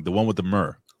 The one with the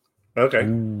myrrh. Okay.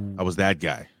 Ooh. I was that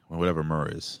guy, or whatever myrrh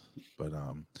is.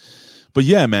 But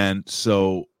yeah, man.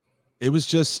 So it was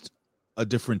just a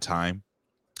different time.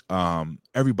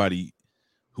 Everybody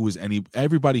who was in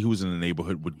the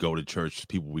neighborhood would go to church.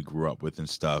 People we grew up with and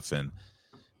stuff. And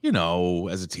you know,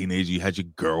 as a teenager, you had your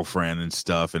girlfriend and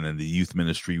stuff. And in the youth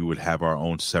ministry, we would have our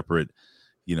own separate,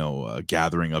 you know,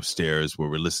 gathering upstairs where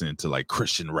we're listening to like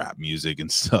Christian rap music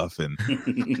and stuff and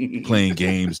playing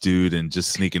games, dude, and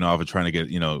just sneaking off and trying to get,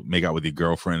 you know, make out with your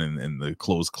girlfriend in the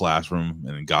closed classroom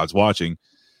and God's watching.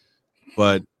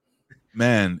 But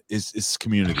man, it's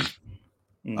community.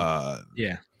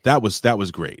 Yeah, that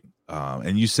was great.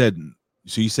 And you said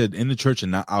in the church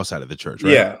and not outside of the church,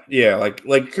 right? Yeah, like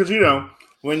because you know.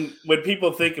 When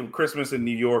people think of Christmas in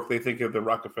New York, they think of the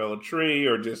Rockefeller tree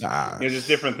or just just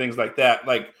different things like that.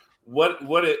 Like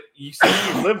you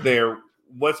said you lived there.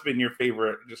 What's been your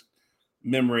favorite just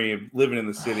memory of living in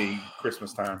the city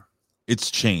Christmas time?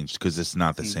 It's changed because it's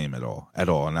not the same at all.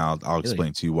 And I'll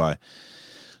explain to you why.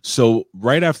 So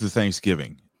right after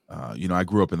Thanksgiving, you know, I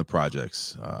grew up in the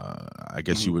projects. I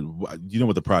guess you know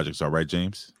what the projects are, right,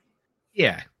 James?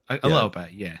 Yeah. A little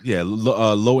bit, yeah. Yeah,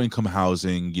 low income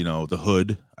housing, you know, the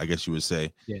hood, I guess you would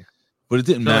say. Yeah. But it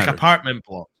didn't matter. Like apartment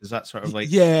blocks. Is that sort of like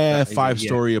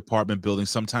 5-story apartment buildings.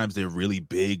 Sometimes they're really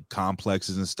big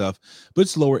complexes and stuff, but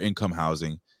it's lower income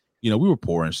housing. You know, we were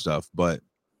poor and stuff, but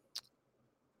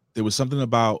there was something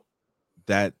about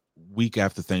that week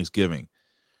after Thanksgiving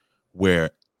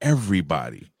where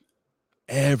everybody,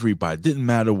 didn't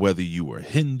matter whether you were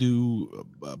Hindu,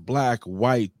 black,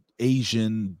 white,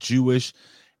 Asian, Jewish,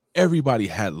 everybody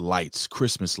had lights,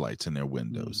 Christmas lights in their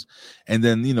windows. And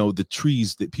then, you know, the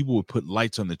trees, that people would put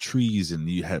lights on the trees, and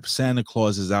you have Santa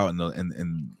Clauses out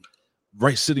and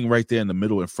right sitting right there in the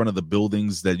middle in front of the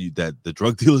buildings that the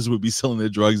drug dealers would be selling their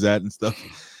drugs at and stuff.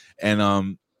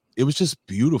 And it was just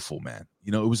beautiful, man.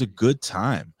 You know, it was a good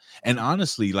time. And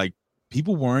honestly, like,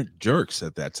 people weren't jerks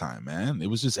at that time, man. It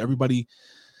was just everybody.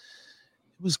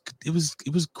 It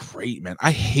was great, man.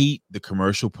 I hate the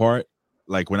commercial part.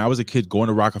 Like when I was a kid going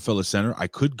to Rockefeller Center, I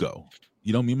could go.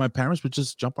 me and my parents would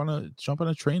just jump on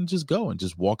a train and just go and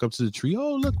just walk up to the tree.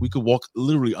 Oh, look, we could walk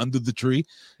literally under the tree.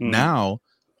 Now,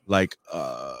 like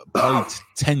probably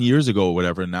 10 years ago or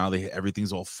whatever, now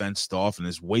everything's all fenced off and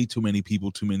there's way too many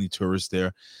people, too many tourists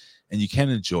there, and you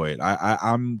can't enjoy it.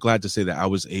 I'm glad to say that I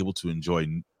was able to enjoy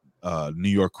New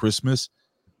York Christmas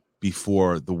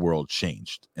before the world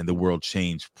changed. And the world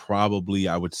changed probably,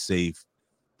 I would say,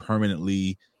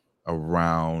 permanently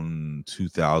around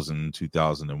 2000,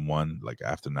 2001, like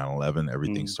after 9/11,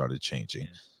 everything started changing.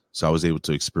 So I was able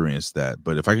to experience that.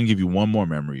 But if I can give you one more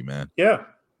memory, man. Yeah.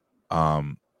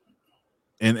 And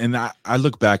I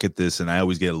look back at this and I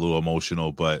always get a little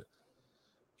emotional, but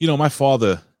my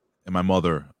father and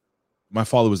my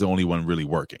father was the only one really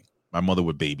working. My mother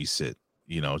would babysit,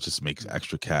 just make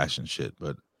extra cash and shit.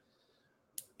 But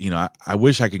I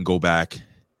wish I can go back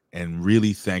and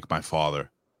really thank my father,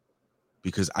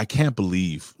 because I can't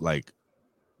believe like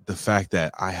the fact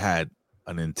that I had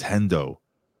a Nintendo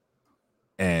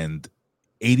and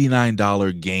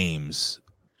 $89 games.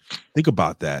 Think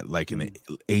about that, like in the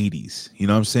 80s. You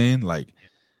know what I'm saying? Like,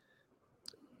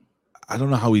 I don't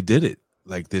know how he did it.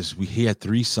 Like this, he had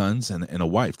 3 sons and a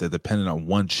wife that depended on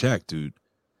one check, dude.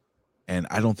 And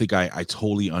I don't think I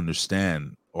totally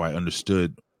understand, or I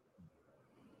understood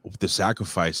the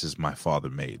sacrifices my father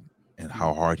made and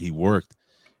how hard he worked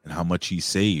and how much he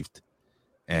saved.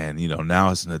 And,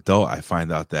 now as an adult, I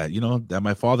find out that, that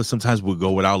my father sometimes would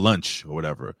go without lunch or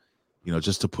whatever,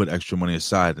 just to put extra money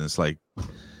aside. And it's like,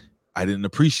 I didn't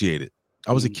appreciate it.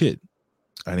 I was a kid.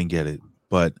 I didn't get it.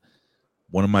 But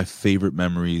one of my favorite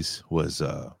memories was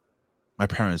my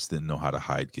parents didn't know how to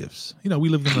hide gifts. We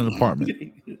lived in an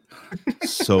apartment.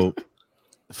 So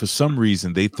for some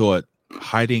reason, they thought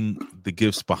hiding the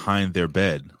gifts behind their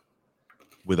bed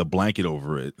with a blanket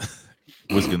over it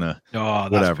was gonna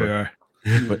whatever.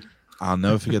 But I'll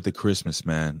never forget the Christmas,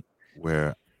 man,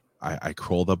 where I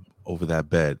crawled up over that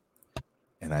bed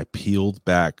and I peeled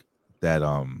back that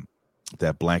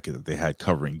blanket that they had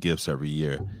covering gifts every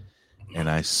year, and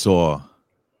I saw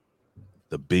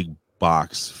the big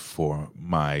box for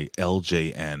my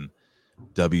LJN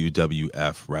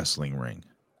WWF wrestling ring.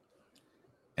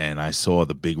 And I saw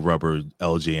the big rubber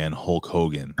LJN Hulk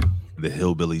Hogan, the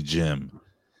Hillbilly Jim,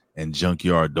 and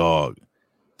Junkyard Dog.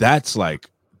 That's like,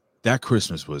 that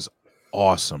Christmas was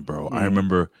awesome, bro. I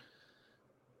remember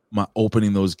my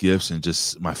opening those gifts and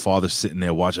just my father sitting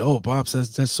there watching. Oh, Pops,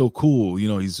 that's so cool.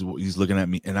 He's looking at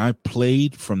me, and I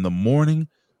played from the morning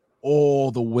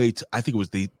all the way to, I think it was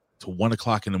to 1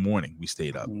 o'clock in the morning. We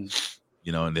stayed up, and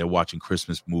they're watching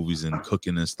Christmas movies and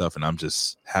cooking and stuff, and I'm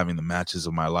just having the matches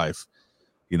of my life.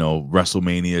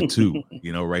 WrestleMania 2,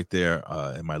 right there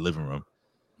in my living room.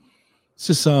 It's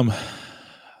just the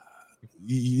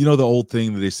old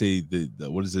thing that they say, the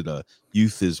what is it?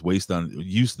 Youth is wasted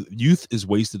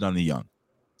on the young.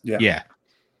 Yeah.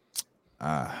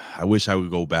 I wish I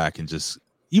would go back and just,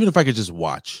 even if I could just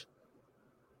watch,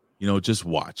 just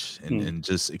watch and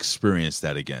just experience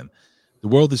that again. The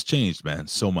world has changed, man,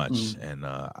 so much, and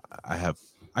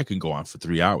I can go on for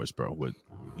 3 hours, bro, with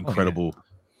incredible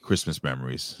Christmas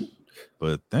memories.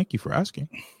 But thank you for asking.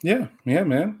 Yeah,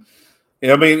 man.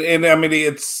 I mean,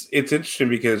 it's interesting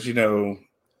because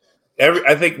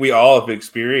I think we all have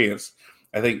experienced.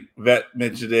 I think Vet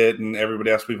mentioned it, and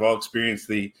everybody else. We've all experienced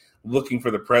the looking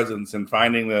for the presents and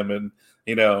finding them, and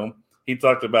he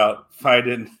talked about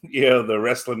finding the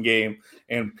wrestling game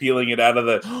and peeling it out of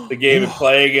the game and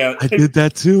playing it. I did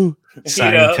that too.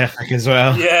 Scientific as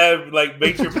well. Yeah, like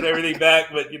make sure to put everything back,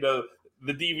 but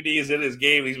the DVD is in his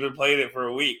game. He's been playing it for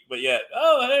a week, but yet,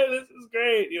 oh, hey, this is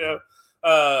great.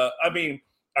 I mean,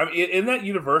 isn't that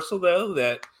universal though?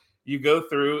 That you go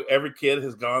through, every kid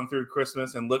has gone through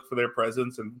Christmas and looked for their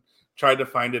presents and tried to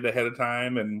find it ahead of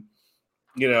time, and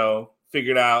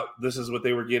figured out this is what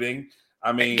they were getting.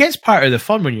 I mean, it gets part of the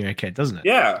fun when you're a kid, doesn't it?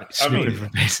 Yeah, like snooping for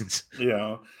presents.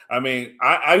 I mean,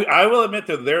 I will admit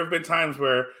that there have been times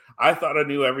where I thought I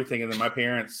knew everything, and then my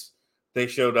parents, they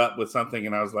showed up with something,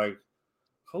 and I was like,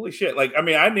 holy shit. Like, I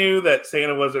mean, I knew that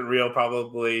Santa wasn't real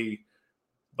probably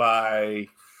by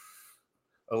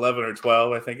 11 or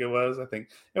 12, I think it was. I think,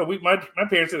 my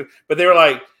parents did it, but they were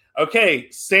like,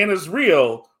 okay, Santa's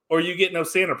real or you get no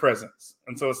Santa presents.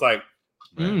 And so it's like,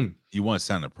 you want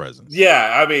Santa presents.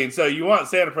 Yeah. I mean, so you want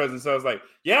Santa presents. So I was like,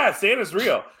 yeah, Santa's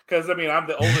real. Cause I mean, I'm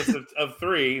the oldest of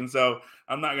 3. And so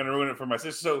I'm not going to ruin it for my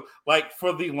sister. So like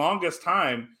for the longest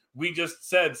time, we just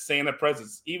said Santa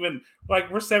presents. Even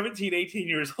like we're 17, 18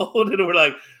 years old, and we're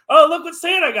like, oh, look what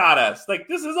Santa got us. Like,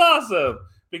 this is awesome.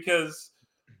 Because,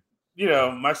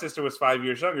 my sister was 5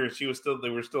 years younger. They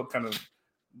were still kind of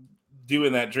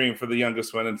doing that dream for the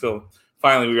youngest one until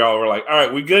finally we all were like, all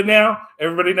right, we good now?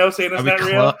 Everybody knows Santa's not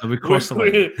real? Are we crossed the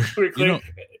line? We're clear. You know-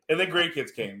 And then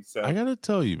grandkids came. So I gotta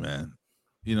tell you, man.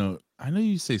 I know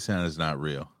you say Santa's not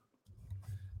real.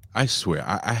 I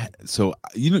swear, so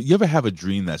you ever have a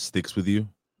dream that sticks with you,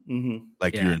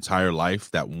 like Yeah. your entire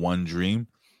life? That one dream.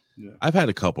 Yeah. I've had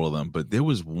a couple of them, but there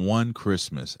was one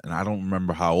Christmas, and I don't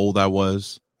remember how old I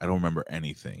was. I don't remember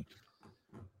anything,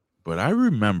 but I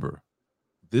remember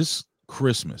this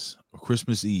Christmas or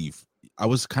Christmas Eve. I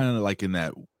was kind of like in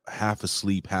that half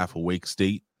asleep, half awake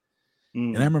state.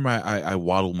 And I remember I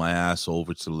waddled my ass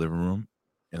over to the living room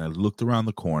and I looked around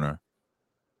the corner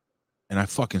and I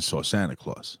fucking saw Santa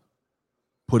Claus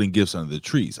putting gifts under the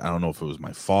trees. I don't know if it was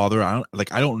my father. I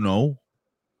don't know.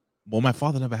 Well, my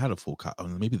father never had a full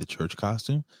maybe the church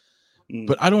costume,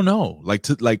 but I don't know.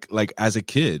 Like as a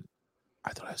kid,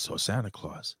 I thought I saw Santa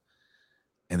Claus.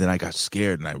 And then I got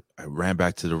scared and I ran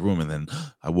back to the room and then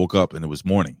I woke up and it was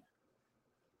morning.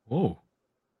 Whoa.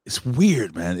 It's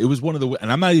weird, man. It was one of the,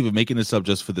 and I'm not even making this up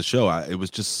just for the show. It was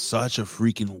just such a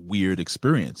freaking weird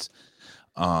experience.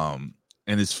 And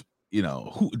it's,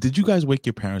 who did you guys wake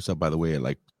your parents up, by the way, at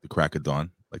like the crack of dawn?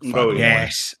 Like 5 in the morning?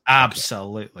 Yes,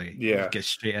 absolutely. Yeah. Get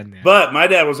straight in there. But my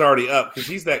dad was already up because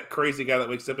he's that crazy guy that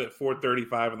wakes up at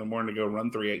 4:35 in the morning to go run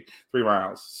 3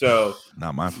 miles. So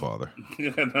Not my father.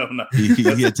 no.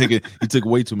 He took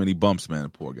way too many bumps, man.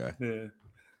 Poor guy. Yeah.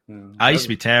 I used to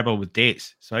be terrible with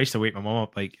dates, so I used to wake my mom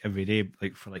up like every day,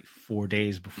 like for like 4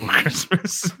 days before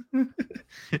Christmas.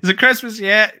 Is it Christmas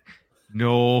yet?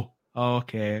 No.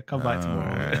 Okay, come back tomorrow.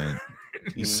 Alright.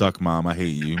 You suck, mom. I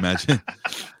hate you. Imagine.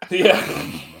 Yeah.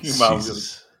 Your mom's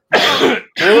Jesus.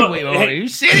 Wait, are you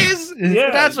serious?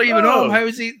 Yeah, That's not even no. home. How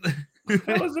is he?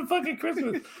 That was a fucking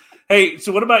Christmas. Hey,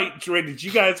 so what about Ray? Did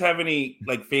you guys have any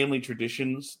like family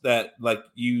traditions that like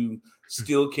you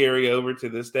still carry over to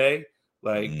this day?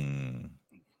 Like, You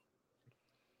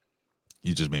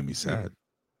just made me sad.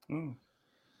 mm,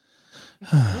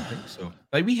 I don't think so.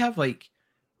 Like we have like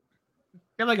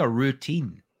a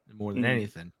routine more than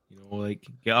anything. Like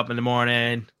get up in the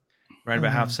morning, around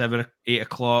about 7:30,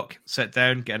 8:00, sit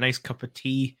down, get a nice cup of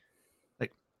tea.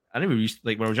 Like I never used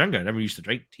when I was younger, I never used to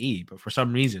drink tea, but for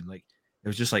some reason, like it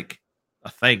was just like a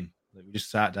thing. Like we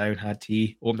just sat down, had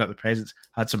tea, opened up the presents,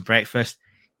 had some breakfast,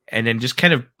 and then just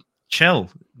kind of chill.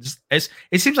 It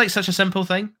seems like such a simple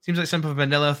thing. It seems like simple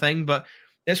vanilla thing, but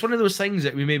it's one of those things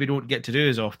that we maybe don't get to do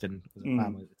as often as a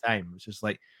family at the time. It's just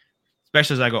like,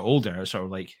 especially as I got older, I sort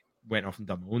of like went off and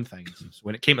done my own things. So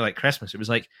when it came to like Christmas, it was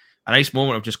like a nice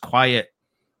moment of just quiet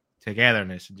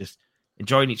togetherness and just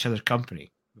enjoying each other's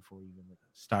company before even like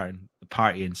starting the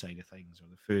party inside of things or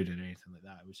the food and anything like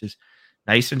that. It was just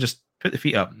nice and just put the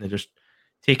feet up and they're just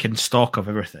taking stock of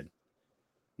everything,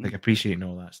 like appreciating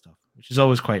all that stuff, which is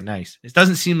always quite nice. It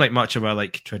doesn't seem like much of a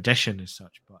like tradition as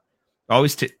such, but I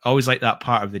always like that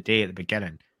part of the day at the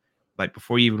beginning, like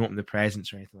before you even open the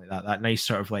presents or anything like that. That nice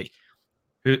sort of like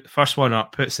first one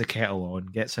up, puts the kettle on,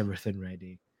 gets everything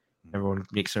ready. Everyone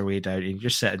makes their way down, and you're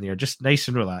just sitting there, just nice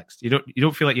and relaxed. You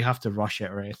don't feel like you have to rush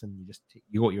it or anything.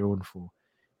 You got your own flow,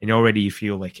 and already you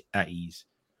feel like at ease.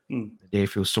 The day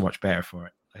feels so much better for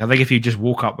it. Like I think if you just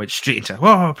woke up, went straight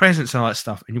into presents and all that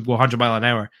stuff, and you go 100 miles an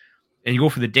hour, and you go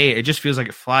for the day, it just feels like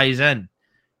it flies in.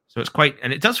 So it's quite,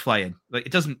 and it does fly in. Like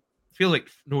it doesn't feel like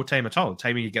no time at all. The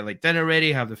time you get like dinner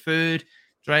ready, have the food,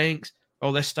 drinks,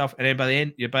 all this stuff, and then by the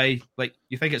end you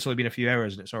think it's only been a few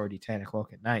hours and it's already 10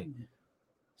 o'clock at night.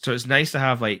 So it's nice to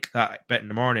have like that bit in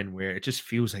the morning where it just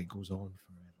feels like it goes on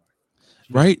forever.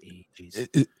 Right? Ages.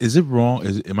 Is it wrong?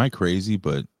 Am I crazy?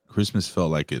 But Christmas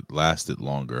felt like it lasted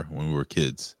longer when we were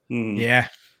kids. Yeah.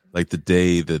 Like the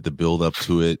day, the build up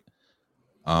to it.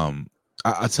 I'll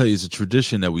tell you, it's a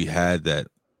tradition that we had that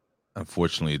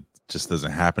unfortunately just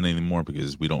doesn't happen anymore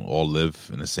because we don't all live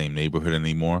in the same neighborhood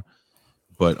anymore.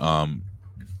 But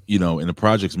in the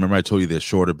projects, remember I told you they're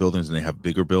shorter buildings and they have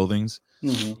bigger buildings.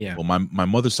 Yeah. Well, my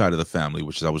mother's side of the family,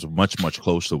 which I was much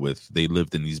closer with, they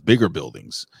lived in these bigger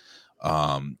buildings,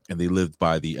 and they lived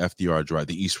by the FDR Drive,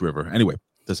 the East River. Anyway,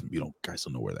 guys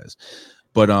don't know where that is,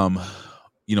 but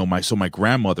my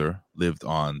grandmother lived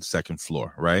on second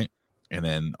floor, right, and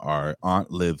then our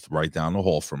aunt lived right down the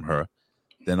hall from her.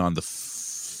 Then on the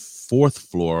fourth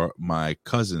floor, my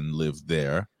cousin lived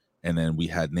there, and then we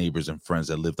had neighbors and friends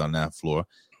that lived on that floor.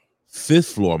 Fifth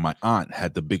floor, my aunt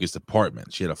had the biggest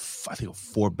apartment. She had a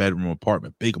 4-bedroom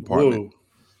apartment, big apartment.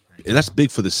 Whoa. And that's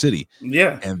big for the city.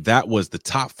 Yeah. And that was the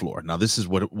top floor. Now, this is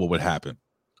what would happen.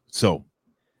 So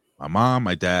my mom,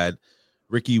 my dad,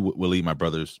 Ricky, Willie, my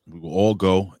brothers, we will all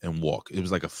go and walk. It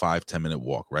was like a 5-10 minute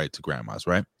walk, right, to grandma's,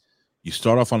 right? You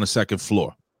start off on the second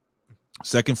floor.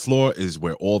 Second floor is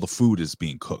where all the food is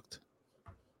being cooked.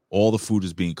 All the food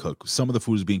is being cooked. Some of the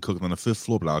food is being cooked on the 5th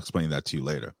floor, but I'll explain that to you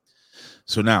later.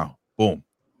 So now, boom,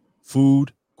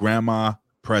 food, grandma,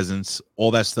 presents,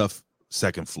 all that stuff,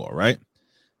 2nd floor, right?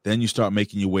 Then you start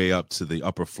making your way up to the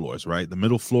upper floors, right? The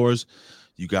middle floors,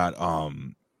 you got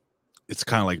it's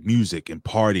kind of like music and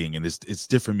partying, and it's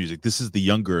different music. This is the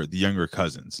younger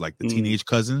cousins, like the teenage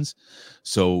cousins.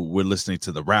 So we're listening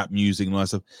to the rap music and all that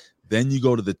stuff. Then you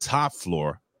go to the top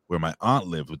floor where my aunt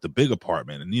lived with the big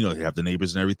apartment, and they have the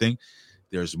neighbors and everything.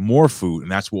 There's more food,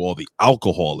 and that's where all the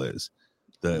alcohol is.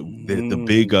 The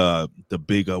big what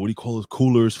do you call those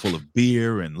coolers full of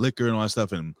beer and liquor and all that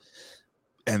stuff, and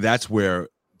that's where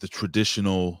the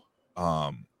traditional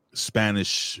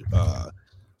Spanish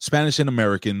and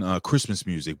American Christmas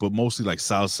music, but mostly like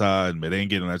salsa and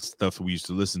merengue and that stuff we used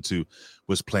to listen to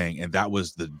was playing, and that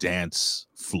was the dance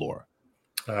floor.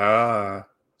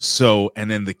 So,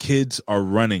 and then the kids are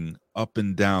running up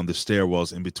and down the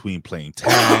stairwells in between playing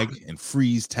tag and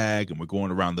freeze tag, and we're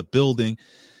going around the building.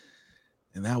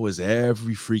 And that was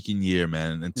every freaking year,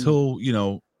 man, until,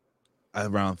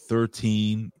 around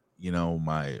 13,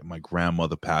 my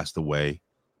grandmother passed away.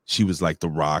 She was like the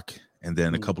rock. And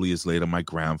then a couple of years later, my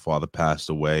grandfather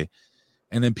passed away.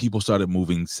 And then people started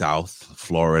moving south,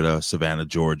 Florida, Savannah,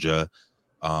 Georgia.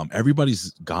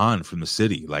 Everybody's gone from the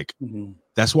city. Like,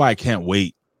 that's why I can't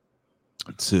wait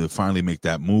to finally make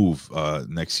that move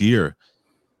next year,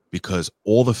 because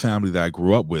all the family that I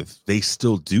grew up with, they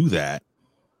still do that,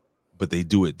 but they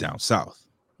do it down south.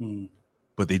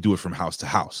 But they do it from house to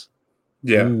house.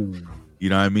 Yeah. You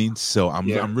know what I mean? So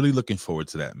I'm really looking forward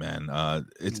to that, man.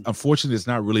 It's unfortunately it's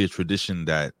not really a tradition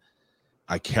that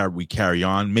we carry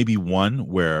on. Maybe one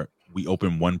where we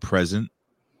open one present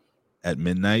at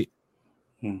midnight,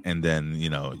 and then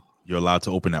you're allowed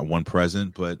to open that one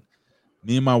present. But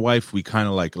me and my wife, we kind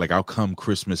of like I'll come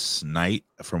Christmas night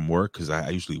from work, because I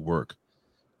usually work,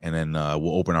 and then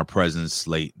we'll open our presents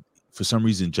late. For some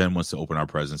reason, Jen wants to open our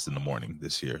presents in the morning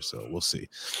this year, so we'll see.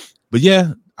 But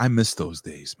yeah, I miss those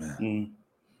days, man.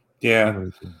 Yeah,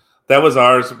 that was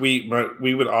ours. We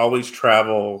would always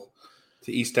travel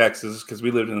to East Texas because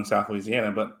we lived in South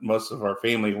Louisiana, but most of our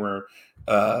family were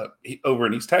over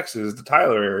in East Texas, the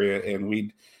Tyler area, and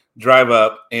we'd drive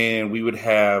up, and we would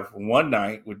have one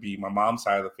night would be my mom's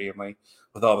side of the family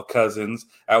with all the cousins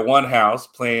at one house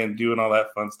doing all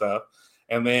that fun stuff.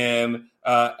 And then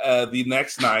the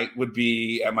next night would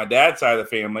be at my dad's side of the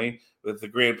family with the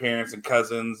grandparents and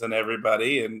cousins and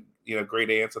everybody, and great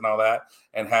aunts and all that,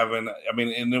 and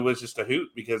and it was just a hoot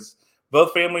because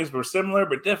both families were similar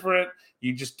but different.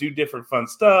 You just do different fun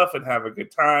stuff and have a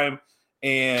good time,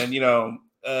 and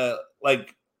it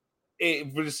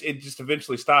just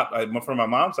eventually stopped. From my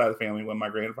mom's side of the family, when my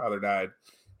grandfather died,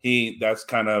 that's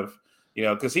kind of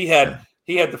because he had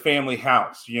the family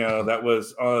house, that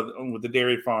was with the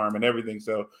dairy farm and everything.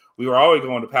 So we were always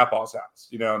going to Papaw's house,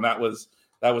 and that was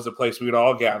a place we would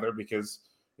all gather because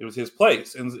it was his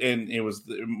place. And it was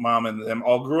mom and them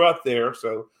all grew up there.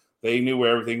 So they knew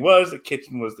where everything was. The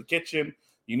kitchen was the kitchen.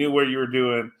 You knew where you were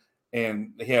doing,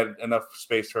 and they had enough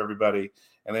space for everybody.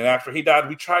 And then after he died,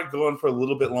 we tried going for a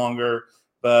little bit longer,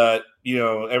 but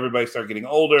everybody started getting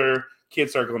older.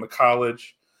 Kids started going to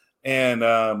college, and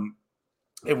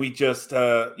we just,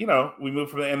 we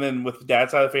moved from there. And then with the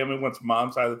dad's side of the family, once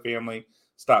mom's side of the family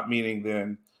stopped meeting,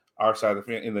 then our side of the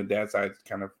family and the dad's side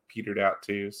kind of petered out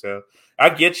too. So I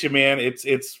get you, man.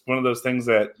 It's one of those things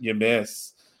that you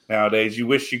miss nowadays. You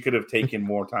wish you could have taken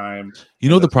more time.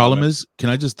 The problem is, can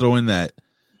I just throw in that,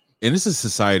 and this is a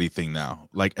society thing now,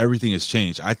 like everything has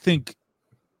changed. I think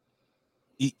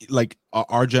like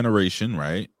our generation,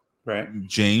 right?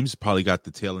 James probably got the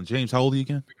tail end. James, how old are you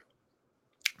again?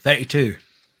 32.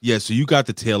 Yeah, so you got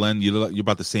the tail end. You're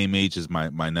about the same age as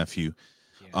my nephew.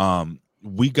 Yeah.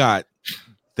 We got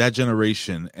that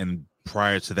generation, and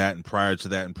prior to that, and prior to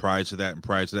that, and prior to that, and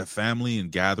prior to that, family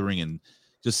and gathering and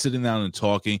just sitting down and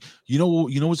talking.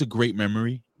 What's a great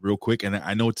memory, real quick, and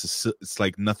I know it's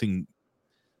like nothing,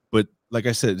 but like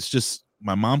I said, it's just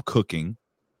my mom cooking,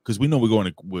 because we know we're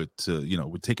going to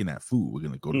we're taking that food. We're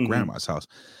gonna go to grandma's house.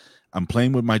 I'm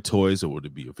playing with my toys, or would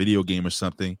it be a video game or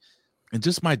something? And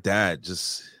just my dad,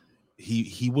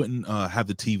 he wouldn't have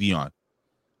the TV on.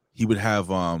 He would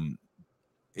have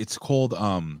it's called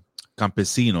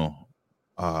campesino,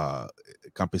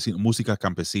 música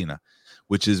campesina,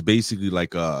 which is basically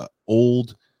like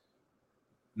old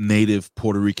native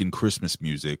Puerto Rican Christmas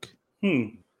music.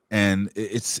 And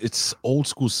it's old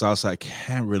school salsa. I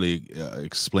can't really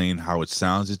explain how it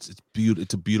sounds. It's beautiful.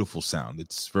 It's a beautiful sound.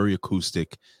 It's very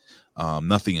acoustic,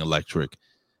 nothing electric.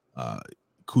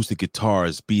 Acoustic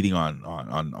guitars beating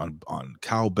on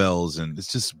cowbells, and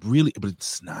it's just really, but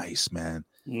it's nice, man.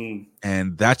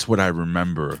 And that's what I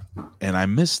remember. And I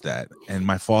miss that. And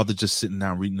my father just sitting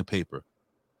down reading the paper.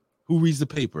 Who reads the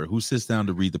paper? Who sits down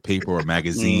to read the paper or a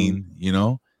magazine? You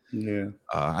know? Yeah.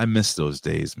 I miss those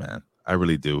days, man. I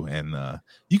really do. And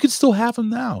you can still have them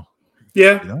now.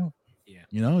 Yeah. You know?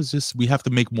 You know, it's just we have to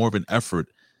make more of an effort.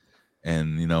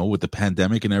 And, you know, with the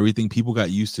pandemic and everything, people got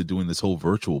used to doing this whole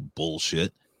virtual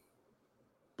bullshit.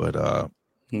 But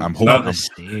I'm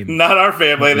hoping not our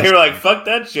family. They were like, fuck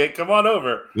that shit. Come on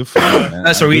over. Good for you, man.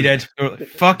 That's what we did. We were like,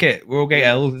 fuck it. We'll get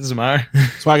ill. It doesn't matter.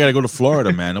 That's why I got to go to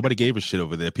Florida, man. Nobody gave a shit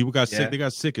over there. People got Yeah. sick. They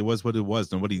got sick. It was what it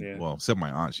was. Nobody, well, except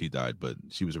my aunt, she died, but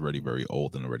she was already very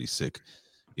old and already sick.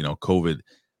 You know, COVID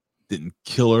didn't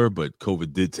kill her, but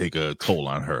COVID did take a toll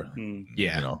on her.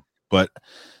 Yeah. You know, but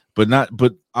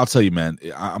I'll tell you, man,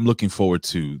 I'm looking forward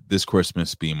to this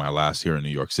Christmas being my last here in New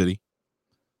York City.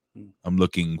 I'm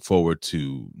looking forward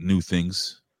to new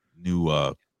things,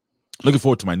 looking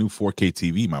forward to my new 4K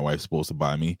TV my wife's supposed to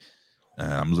buy me.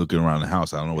 I'm looking around the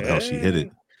house. I don't know what the hell she hit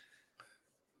it.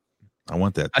 I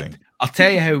want that thing. I'll tell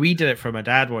you how we did it for my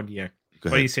dad one year. Go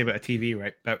What do ahead. you say about a TV,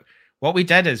 right? But what we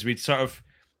did is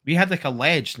we had like a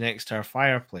ledge next to our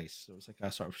fireplace. So it was like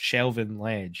a sort of shelving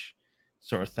ledge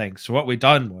sort of thing. So what we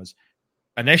done was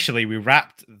initially we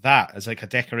wrapped that as like a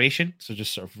decoration. So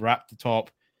just sort of wrapped the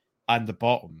top and the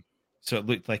bottom. So it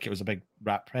looked like it was a big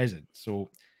wrap present. So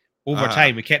over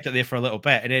time we kept it there for a little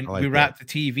bit. And then I like we wrapped the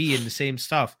TV in the same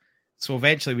stuff. So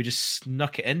eventually we just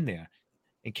snuck it in there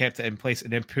and kept it in place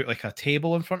and then put like a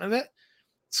table in front of it.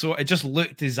 So it just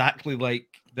looked exactly like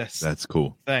this That's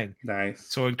cool. thing. Nice.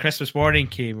 So when Christmas morning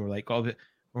came, we were like, oh,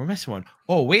 we're missing one.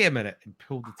 Oh, wait a minute. And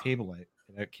pulled the table out.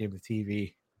 And out came the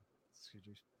TV.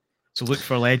 So look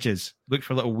for ledges. Look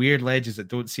for little weird ledges that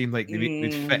don't seem like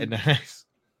they'd fit in the house.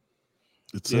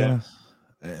 It's and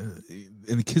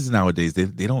the kids nowadays they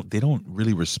don't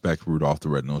really respect Rudolph the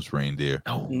Red-Nosed Reindeer,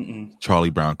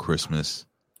 Charlie Brown Christmas.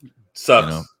 Sucks.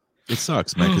 You know, it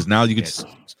sucks, man. Because now you can just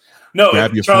No,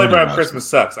 grab your Charlie phone Brown and Christmas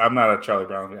sucks. I'm not a Charlie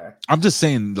Brown guy. I'm just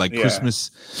saying, like Yeah.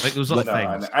 Christmas, Like those little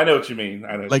things. I know what you mean.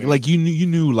 I know. What like you mean. you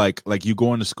knew like you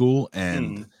go into school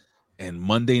and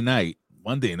Monday night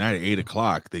at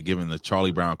 8:00 they're giving the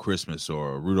Charlie Brown Christmas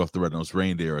or Rudolph the Red-Nosed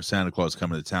Reindeer or Santa Claus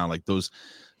coming to town. Like those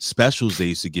specials they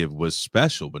used to give was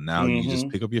special, but now you just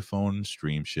pick up your phone and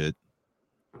stream shit.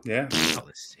 Yeah. Not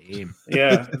the same.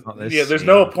 Yeah. Not the Yeah. There's same.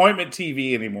 no appointment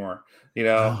TV anymore. You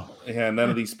know, none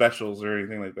of these specials or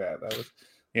anything like that. That was,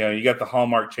 you know, you got the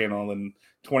Hallmark Channel and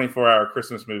 24-hour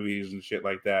Christmas movies and shit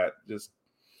like that. Just,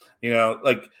 you know,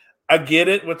 like I get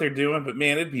it what they're doing, but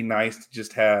man, it'd be nice to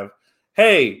just have,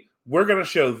 hey, we're gonna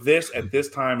show this at this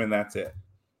time and that's it.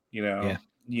 You know,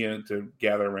 to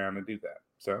gather around and do that.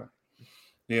 So,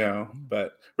 you know,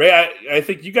 but Ray, I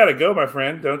think you got to go, my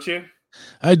friend, don't you?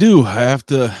 I do. I have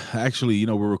to actually, you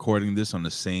know, we're recording this on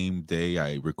the same day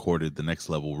I recorded the Next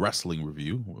Level Wrestling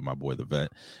review with my boy, the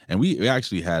Vet. And we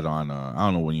actually had on, I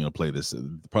don't know when you're going to play this,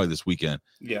 probably this weekend.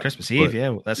 Yeah. Christmas Eve,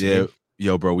 yeah. That's Yeah.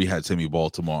 Yo, bro, we had Timmy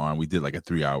Baltimore on. We did like a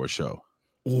 3-hour show.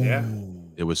 Yeah.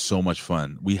 It was so much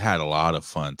fun. We had a lot of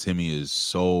fun. Timmy is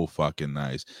so fucking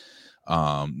nice.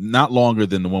 Not longer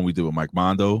than the one we did with Mike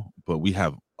Mondo, but we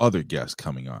have other guests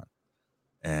coming on.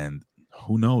 And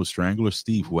who knows, Strangler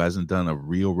Steve, who hasn't done a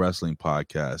real wrestling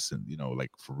podcast and, you know, like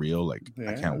for real, like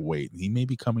I can't wait. He may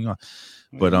be coming on.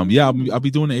 But yeah, I'll be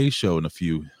doing the A show in a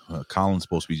few. Colin's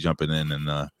supposed to be jumping in and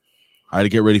I had to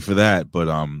get ready for that. But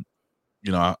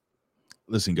you know,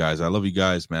 listen, guys, I love you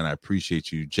guys, man. I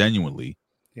appreciate you genuinely.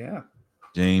 Yeah.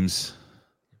 James.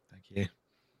 Thank you.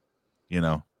 You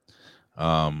know,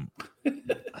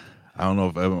 I don't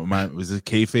know if was it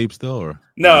kayfabe still or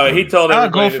no. He told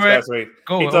everybody go this for it. last week.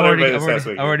 Go. He I've told everybody this already, last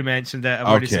week. I already mentioned that. I've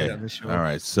already said it okay. on the show. All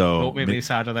right. So Don't make me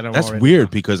sadder than I'm that's already.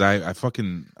 weird because I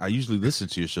usually listen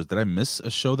to your shows. Did I miss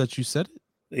a show that you said it?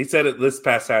 He said it this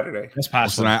past Saturday. This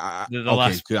past So one. I The okay,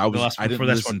 last- 'cause the last I one didn't before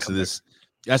this listen one to comes this.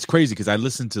 That's crazy because I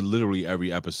listen to literally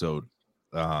every episode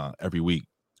every week.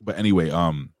 But anyway,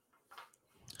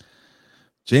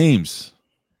 James,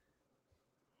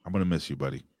 I'm gonna miss you,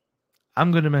 buddy.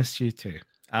 I'm gonna miss you too.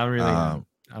 I really am.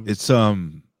 It's I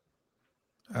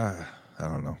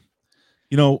don't know.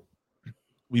 You know,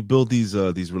 we build these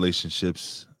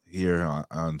relationships here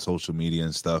on social media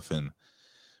and stuff, and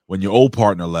when your old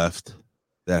partner left,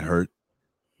 that hurt.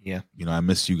 Yeah. You know, I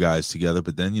miss you guys together,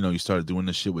 but then, you know, you started doing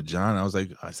this shit with John. I was like,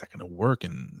 oh, is that going to work?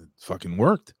 And it fucking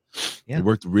worked. Yeah. It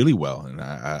worked really well. And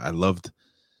I loved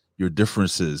your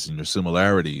differences and your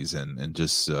similarities and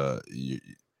just the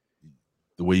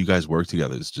way you guys work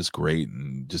together is just great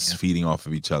and just feeding off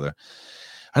of each other.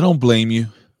 I don't blame you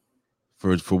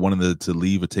for wanting to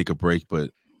leave or take a break, but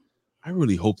I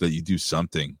really hope that you do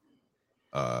something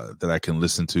that I can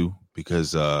listen to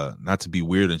because not to be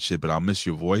weird and shit, but I'll miss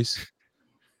your voice.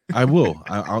 I will.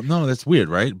 I'll no, that's weird,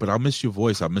 right? But I'll miss your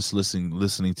voice. I'll miss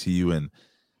listening to you, and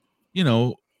you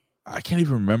know, I can't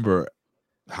even remember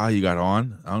how you got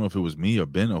on. I don't know if it was me or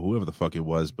Ben or whoever the fuck it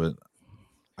was, but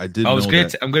I did. I'm going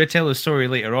to tell the story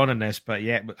later on in this, but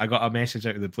yeah, I got a message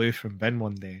out of the blue from Ben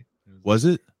one day. Was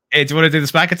it? Hey, do you want to do the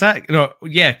Smack Attack? No,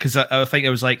 yeah, because I think it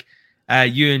was like,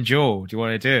 you and Joe, do you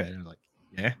want to do it? And I was like,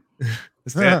 yeah,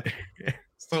 let's do it.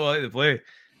 Still out of the blue.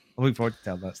 I look forward to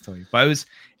telling that story. But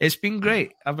it's been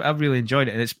great. I've really enjoyed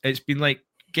it, and it's been like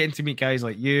getting to meet guys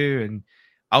like you, and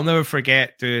I'll never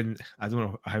forget doing. I don't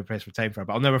know how pressed for time for,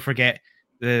 but I'll never forget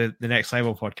the Next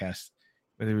Level podcast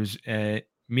where there was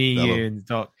me, you, and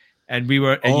Doc, and we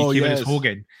were and you came in as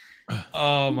Hogan.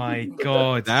 Oh my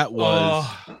god, that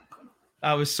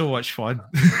was so much fun.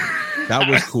 That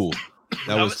was cool.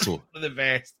 That was cool. The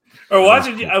best. Or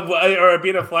watching, or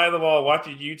being a fly on the wall,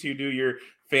 watching you two do your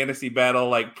fantasy battle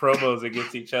like promos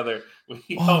against each other.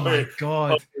 Oh my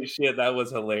god! Holy shit, that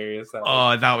was hilarious.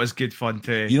 That was good fun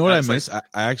too. You know what I miss? I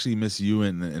actually miss you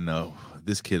and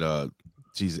this kid,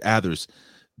 Athers,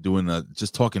 doing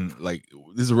just talking like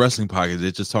this is a wrestling podcast.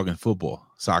 They're just talking football,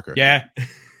 soccer. Yeah,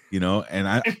 you know. And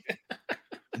I,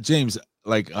 James,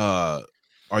 like, are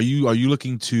you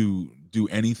looking to do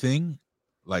anything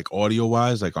like audio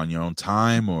wise, like on your own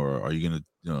time, or are you gonna,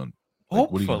 like,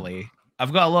 hopefully?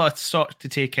 I've got a lot of stock to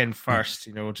take in first,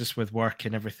 just with work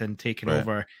and everything taking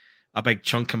over a big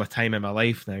chunk of my time in my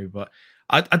life now. But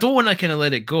I don't want to kind of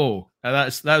let it go. That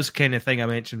was the kind of thing I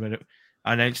mentioned when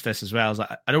I announced this as well. I was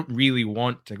like, I don't really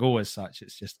want to go as such.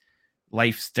 It's just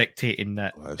life's dictating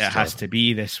that it has to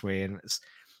be this way. And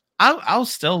I'll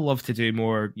still love to do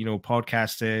more,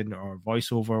 podcasting or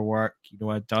voiceover work.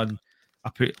 I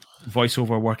put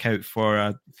voiceover work out for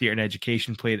a theatre and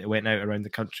education play that went out around the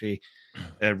country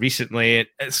recently.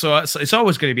 So it's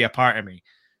always going to be a part of me.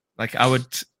 Like I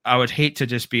would hate to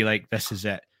just be like, this is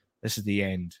it. This is the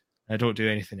end. I don't do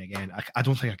anything again. I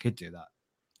don't think I could do that.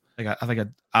 Like I think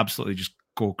I'd absolutely just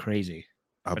go crazy.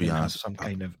 I'll be honest. Some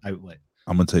kind of outlet.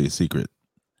 I'm gonna tell you a secret.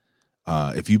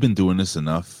 If you've been doing this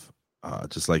enough,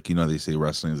 just like they say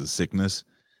wrestling is a sickness.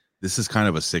 This is kind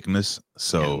of a sickness.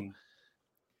 So.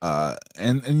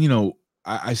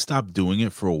 I stopped doing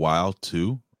it for a while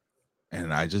too,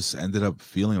 and I just ended up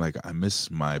feeling like I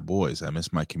miss my boys. I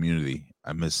miss my community.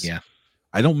 I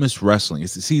don't miss wrestling.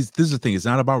 This is the thing. It's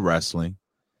not about wrestling.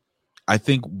 I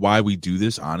think why we do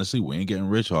this, honestly, we ain't getting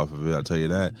rich off of it. I'll tell you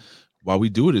that. Why we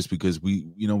do it is because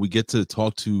we get to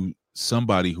talk to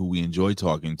somebody who we enjoy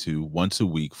talking to once a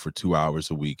week for 2 hours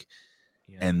a week.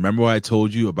 Yeah. And remember what I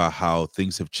told you about how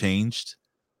things have changed?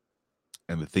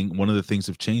 And one of the things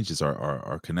have changed is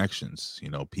our connections.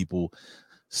 People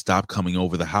stop coming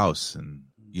over the house, and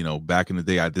back in the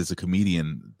day, there's a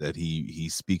comedian that he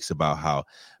speaks about how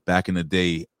back in the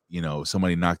day,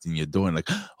 somebody knocked on your door and like,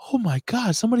 oh my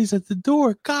God, somebody's at the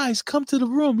door, guys, come to the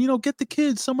room, get the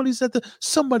kids,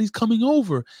 somebody's coming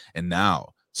over. And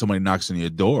now somebody knocks on your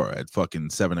door at fucking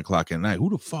 7:00 at night.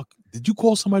 Who the fuck did you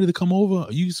call somebody to come over?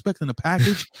 Are you expecting a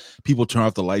package? People turn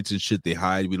off the lights and shit. They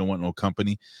hide. We don't want no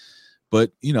company.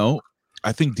 But,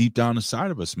 I think deep down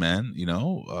inside of us, man,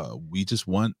 we just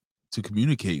want to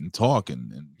communicate and talk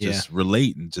and just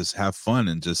relate and just have fun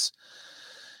and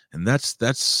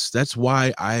that's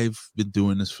why I've been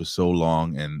doing this for so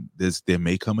long. And there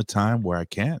may come a time where I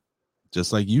can't,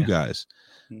 just like you guys.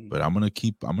 But I'm gonna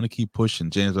keep pushing.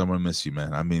 James, I'm gonna miss you,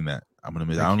 man. I mean that. I'm gonna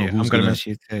miss. I don't know who's gonna miss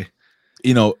you too.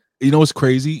 You know what's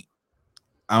crazy?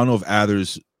 I don't know if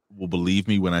others will believe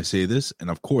me when I say this, and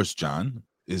of course, John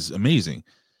is amazing,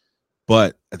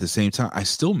 but at the same time, I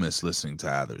still miss listening to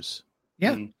others.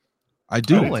 Yeah, I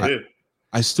do.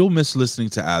 I still miss listening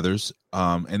to others.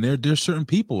 And there's certain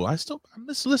people I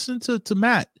miss listening to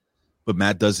Matt, but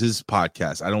Matt does his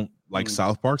podcast. I don't like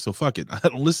South Park, so fuck it. I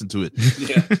don't listen to it.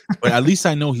 Yeah. But at least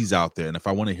I know he's out there, and if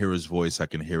I want to hear his voice, I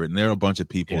can hear it. And there are a bunch of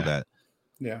people that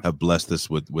have blessed us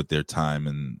with their time,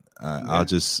 and I'll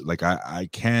just I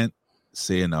can't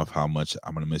say enough how much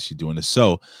I'm gonna miss you doing this.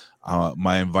 So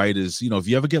my invite is, if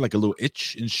you ever get like a little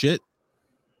itch and shit,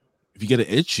 if you get an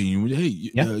itch and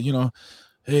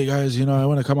hey guys, I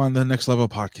want to come on the Next Level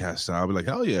podcast, and I'll be like,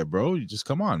 hell yeah, bro, you just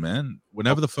come on, man,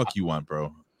 whenever the fuck you want,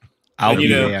 bro.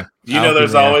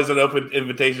 There's always an open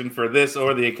invitation for this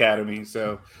or the Academy,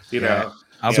 so know.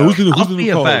 So who's the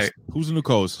new co-host? Who's the new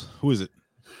co-host? Who is it?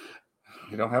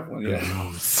 We don't have one yet.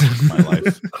 My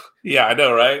life. Yeah, I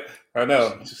know, right? I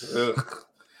know.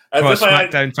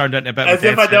 SmackDown turned into a bit as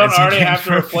if I don't already have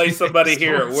to replace somebody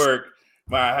here at work.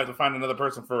 I have to find another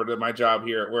person for my job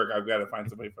here at work. I've got to find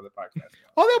somebody for the podcast.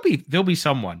 Oh, there'll be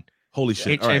someone. Holy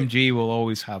shit! All right. HMG will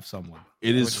always have someone.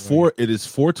 It is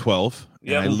 4:12,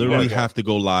 Yeah, and I we literally gotta go. have to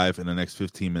go live in the next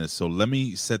 15 minutes. So let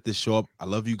me set this show up. I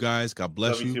love you guys. God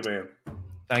bless Love you you. too, man.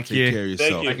 Thank Take you. care of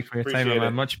yourself. you. Thank you for your time, Appreciate man.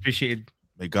 it. Much appreciated.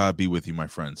 May God be with you, my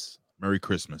friends. Merry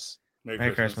Christmas.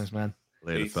 Merry Christmas, man.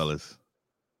 Later, Peace. fellas.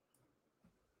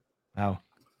 Wow.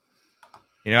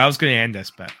 You know, I was going to end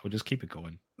this, but we'll just keep it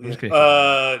going. I'm just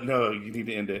gonna No, you need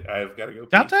to end it. I've got to go.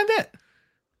 Stop to end it.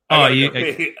 I Oh, gotta you.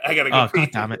 go pee. I gotta go. Oh, pee.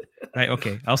 god damn it! Right,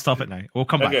 okay, I'll stop it now. We'll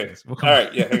come back to Okay. this. We'll All come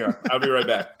right. Yeah. Hang on. I'll be right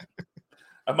back.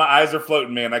 My eyes are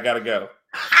floating, man. I gotta go.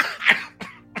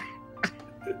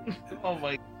 Oh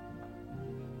my.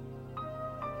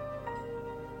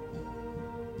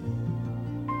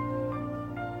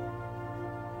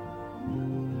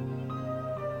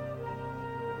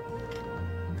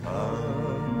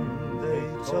 They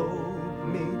told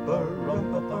me,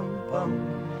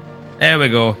 There we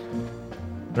go.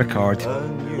 Record.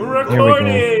 We're Here we go.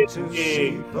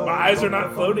 recording. My eyes are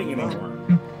not floating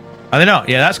anymore. Are they not?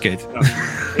 Yeah, that's good.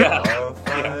 Yeah.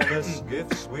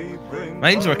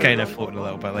 Mine's were kind of floating a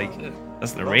little bit. Like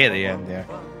that's the Ray at the end there.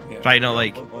 Yeah. Try not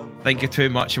like think too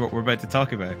much of what we're about to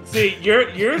talk about. See,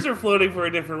 yours are floating for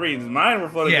a different reason. Mine were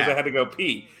floating because Yeah. I had to go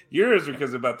pee. Yours are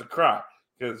because about to cry.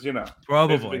 Because there's a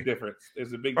Probably. big difference.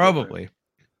 There's a big Probably.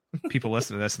 People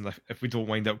listen to this and if we don't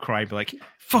wind up crying, be like,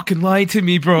 "Fucking lied to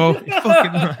me, bro. You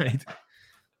fucking lied."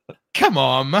 Come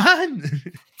on, man.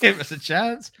 Give us a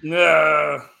chance.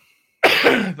 difference.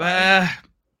 But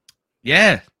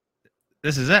yeah,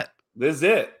 this is it. This is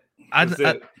it. And This is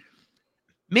it.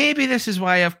 maybe this is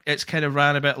why it's kind of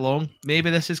ran a bit long. Maybe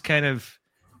this is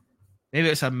maybe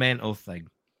it's a mental thing.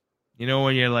 You know,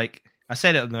 when you're like, I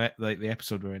said it in the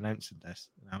episode where we're announcing this,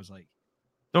 and I was like,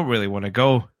 don't really want to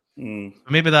go. Mm.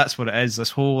 Maybe that's what it is. This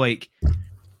whole like,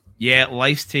 yeah,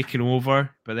 life's taken over,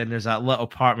 but then there's that little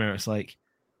part where it's like,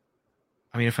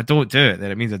 I mean, if I don't do it,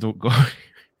 then it means I don't go.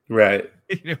 Right.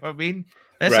 You know what I mean?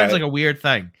 That Right. sounds like a weird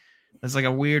thing. It's like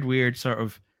a weird sort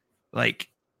of like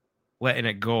letting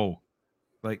it go.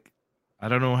 Like, I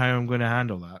don't know how I'm going to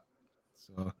handle that.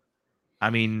 So, I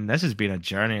mean, this has been a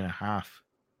journey and a half.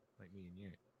 Like me and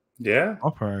you. Yeah.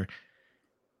 Proper.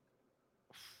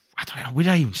 I don't know. Where do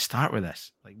I even start with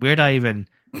this? Like, where do I even.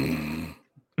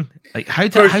 Like, how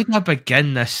do I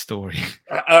begin this story?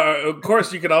 Of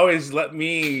course, you can always let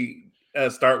me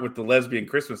start with the lesbian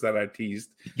Christmas that I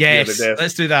teased. Yes, day.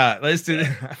 let's do that. Let's do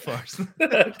that first.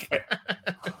 Okay.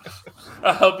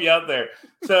 I'll help you out there.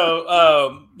 So,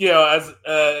 as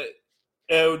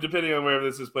depending on wherever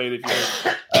this is played, if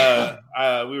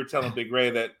you we were telling Big Ray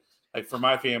that, like, for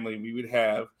my family, we would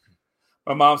have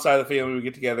my mom's side of the family would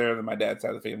get together, and then my dad's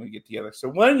side of the family would get together. So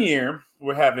one year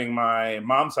we're having my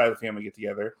mom's side of the family get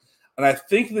together, and I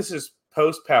think this is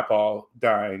post Papaw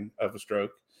dying of a stroke.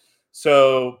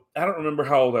 So I don't remember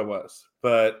how old I was,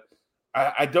 but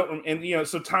I don't. And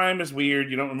so time is weird.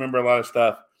 You don't remember a lot of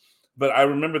stuff, but I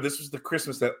remember this was the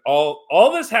Christmas that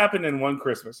all this happened in one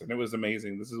Christmas, and it was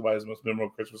amazing. This is why it's the most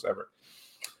memorable Christmas ever.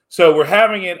 So we're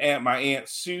having it at my Aunt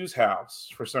Sue's house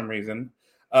for some reason.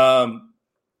 So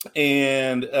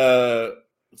Aunt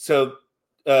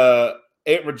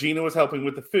Regina was helping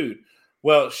with the food.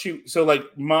 Well,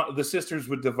 the sisters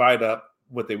would divide up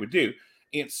what they would do.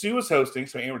 Aunt Sue was hosting,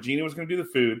 so Aunt Regina was going to do the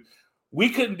food. We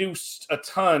couldn't do a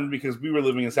ton because we were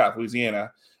living in South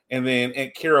Louisiana, and then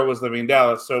Aunt Carol was living in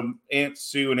Dallas. So Aunt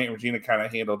Sue and Aunt Regina kind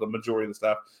of handled the majority of the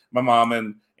stuff. My mom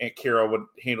and Aunt Carol would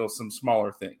handle some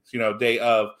smaller things, day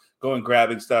of going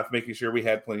grabbing stuff, making sure we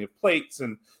had plenty of plates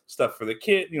and stuff for the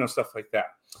kid, stuff like that.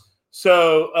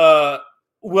 So,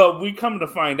 we come to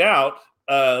find out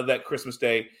that Christmas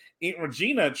Day, Aunt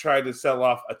Regina tried to sell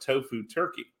off a tofu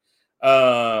turkey.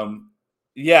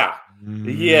 Yeah.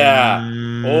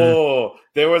 Oh,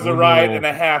 there was a riot and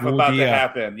a half about to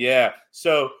happen. Yeah.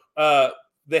 So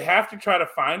they have to try to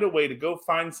find a way to go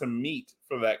find some meat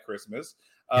for that Christmas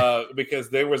because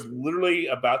there was literally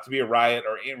about to be a riot,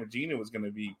 or Aunt Regina was going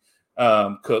to be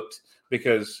cooked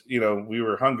because, we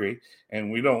were hungry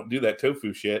and we don't do that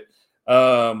tofu shit.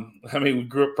 We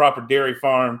grew up proper dairy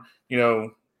farm,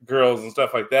 girls and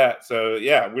stuff like that. So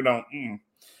yeah, we don't.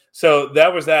 So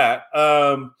that was that.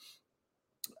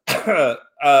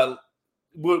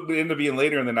 Would end up being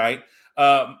later in the night.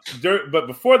 But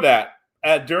before that,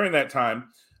 during that time,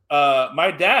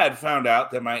 my dad found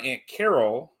out that my Aunt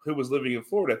Carol, who was living in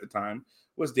Florida at the time,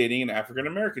 was dating an African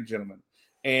American gentleman,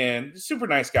 and super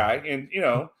nice guy, and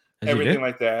everything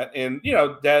like that. And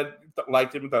Dad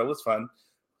liked him and thought it was fun.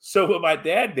 So what my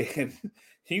dad did,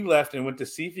 he left and went to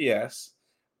CVS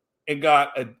and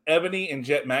got an Ebony and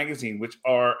Jet magazine, which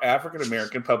are African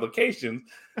American publications,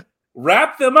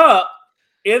 wrapped them up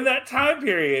in that time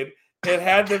period,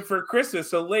 had them for Christmas.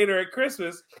 So later at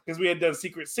Christmas, because we had done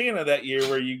Secret Santa that year,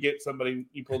 where you get somebody,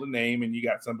 you pulled a name, and you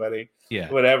got somebody, Yeah.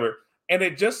 whatever. And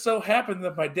it just so happened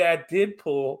that my dad did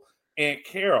pull Aunt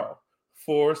Carol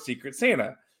for Secret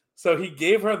Santa, so he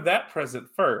gave her that present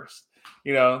first.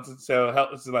 So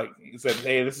help. It's like he said,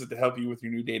 "Hey, this is to help you with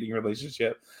your new dating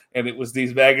relationship," and it was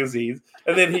these magazines.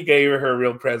 And then he gave her a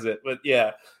real present. But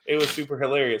yeah, it was super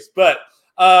hilarious. But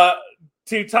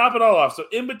to top it all off, so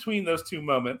in between those two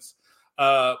moments,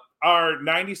 our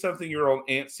 90-something-year-old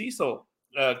Aunt Cecil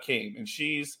came, and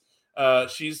she's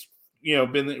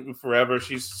been there forever.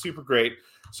 She's super great.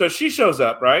 So she shows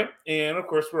up, right? And of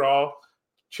course, we're all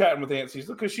chatting with Aunt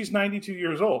Cecil because she's 92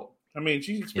 years old. I mean,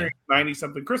 she's experienced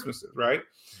 90-something Christmases, right?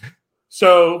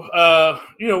 So,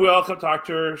 we all come talk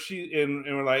to her. And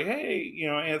we're like, hey,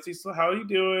 Aunt Cecil, how are you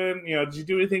doing? Did you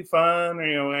do anything fun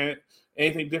or,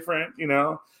 anything different,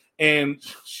 And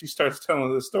she starts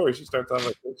telling the story. She starts talking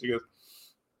like this. She goes,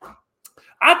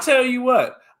 I tell you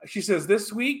what, she says,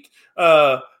 this week,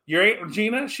 your Aunt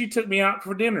Regina, she took me out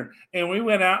for dinner, and we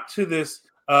went out to this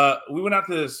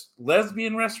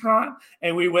lesbian restaurant,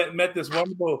 and we went and met this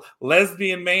wonderful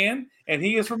lesbian man, and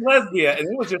he is from Lesbia, and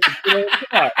it was just a good old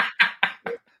time.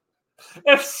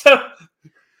 And so,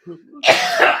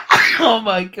 Oh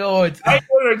my God! I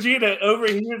know Regina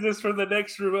overhears this from the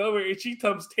next room over, and she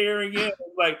comes tearing in,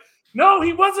 like, no,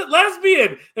 he wasn't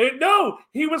lesbian. No,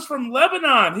 he was from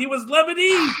Lebanon. He was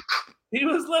Lebanese. He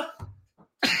was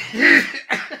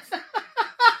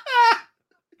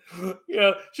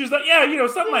she's like,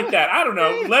 something like that. I don't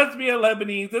know. Lesbian,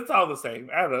 Lebanese, it's all the same.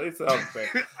 I don't know. It's all the same.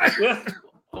 Yeah.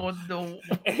 Oh no!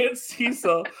 And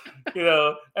Cecil,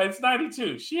 and it's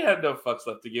 92. She had no fucks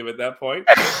left to give at that point.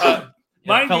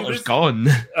 Mind you, Filter's gone.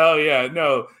 Oh yeah,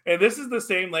 no. And this is the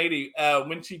same lady.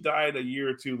 When she died a year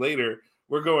or two later,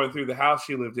 we're going through the house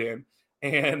she lived in,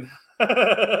 and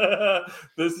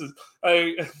this is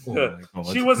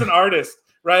she was an artist.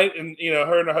 Right. And,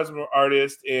 her and her husband were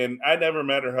artists, and I never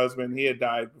met her husband. He had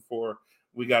died before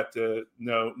we got to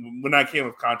know, when I came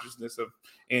of consciousness of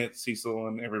Aunt Cecil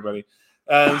and everybody.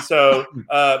 And so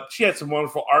she had some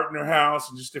wonderful art in her house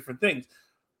and just different things.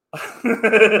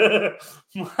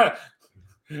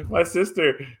 My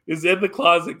sister is in the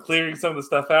closet clearing some of the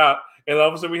stuff out. And all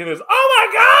of a sudden we hear this, oh my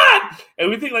God. And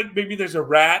we think like maybe there's a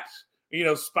rat,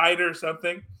 spider or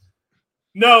something.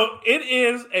 No, it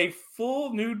is a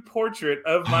full nude portrait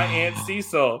of my Aunt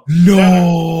Cecil.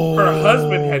 No, that her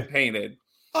husband had painted.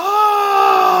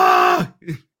 Oh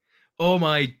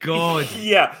my God!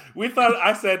 Yeah,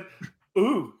 I said,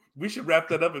 "Ooh, we should wrap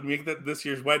that up and make that this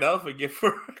year's white elephant gift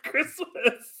for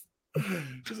Christmas."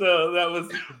 So that was,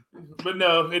 but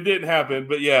no, it didn't happen.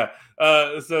 But yeah,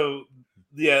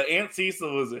 Aunt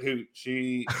Cecil was a hoot.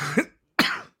 She,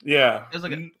 yeah, it was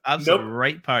like an absolute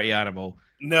right party animal.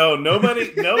 No, and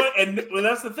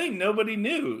that's the thing. Nobody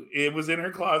knew it was in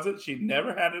her closet. She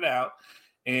never had it out,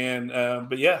 and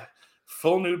but yeah,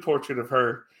 full nude portrait of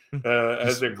her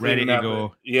as they're ready to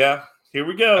go. Yeah, here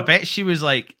we go. I bet she was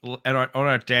like on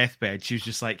her deathbed. She was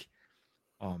just like,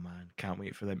 "Oh man, can't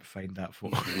wait for them to find that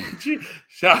photo." she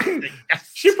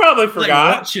probably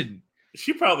forgot. Like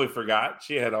she probably forgot.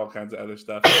 She had all kinds of other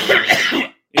stuff.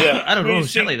 Yeah, I don't know.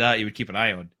 Shit like that, you would keep an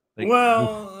eye on. Like,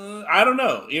 I don't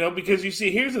know, because you see,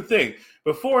 here's the thing.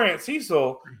 Before Aunt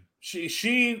Cecil,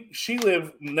 she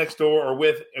lived next door or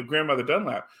with a Grandmother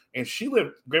Dunlap, and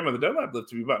Grandmother Dunlap lived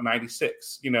to be about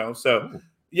 96. So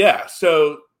yeah,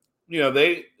 so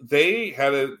they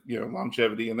had a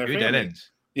longevity in their family.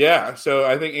 Yeah, so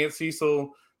I think Aunt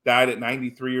Cecil died at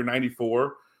 93 or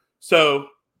 94. So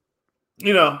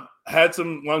had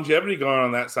some longevity going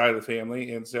on that side of the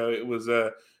family, and so it was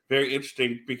very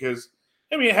interesting because.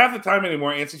 I mean, half the time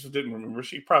anymore, Aunt Cecil didn't remember.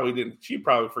 She probably didn't. She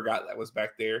probably forgot that was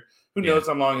back there. Who knows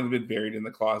how long it's been buried in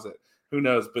the closet? Who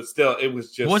knows? But still, it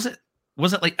was just.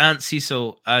 Was it like Aunt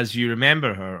Cecil as you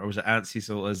remember her, or was it Aunt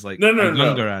Cecil as like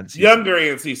younger Aunt Cecil? Younger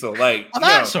Aunt Cecil, like. Oh,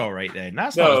 that's all right then.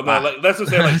 That's like, that's what I'm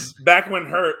saying. Like back when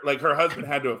her husband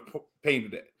had to have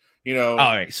painted it. All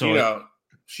right, so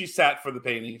she sat for the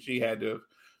painting. She had to,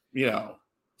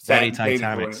 very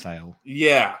Titanic style.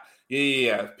 Yeah.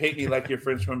 Yeah, paint me like your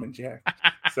Frenchwoman, Jack.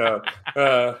 So,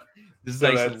 this is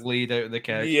nice laid out in the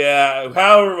couch. Yeah,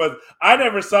 however, I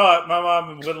never saw it. My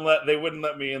mom wouldn't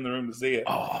let me in the room to see it.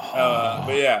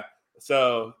 But yeah,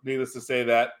 so needless to say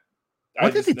that.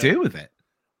 What did they do with it?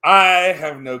 I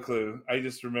have no clue. I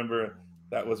just remember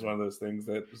that was one of those things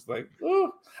that was like,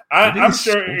 oh, I'm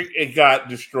sure it got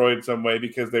destroyed some way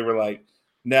because they were like,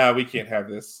 no, we can't have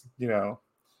this,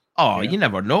 Oh, you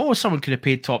never know. Someone could have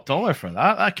paid top dollar for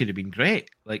that. That could have been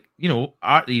great. Like,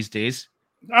 art these days.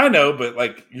 I know, but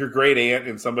like your great aunt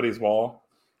in somebody's wall,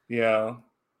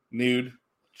 nude.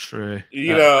 True.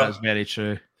 You know, that's very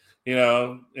true.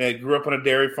 I grew up on a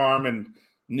dairy farm in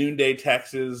Noonday,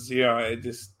 Texas.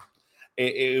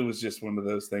 It was just one of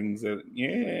those things that,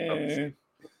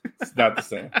 it's not the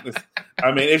same.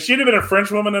 If she'd have been a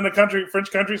French woman in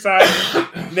French countryside,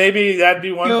 maybe that'd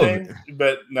be one thing.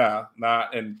 But no,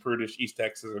 not in prudish East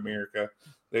Texas, America.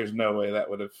 There's no way that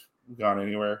would have gone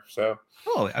anywhere. So,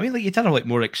 you tend to like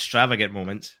more extravagant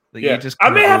moments. Like, yeah, you just I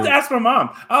may have to ask my mom.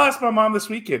 I'll ask my mom this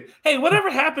weekend. Hey,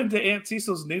 whatever happened to Aunt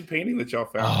Cecil's nude painting that y'all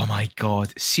found? Oh my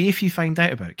God! See if you find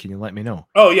out about it. Can you let me know?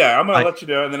 Oh yeah, I'm gonna let you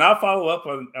know, and then I'll follow up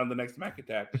on the next Mac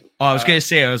Attack. Oh, I was gonna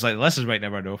say, I was like, listeners might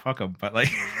never know. Fuck them, but like,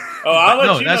 I'll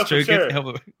let you know. That's true. For sure.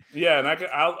 Help. Yeah, and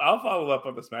I'll follow up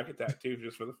on the Smack Attack too,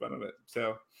 just for the fun of it.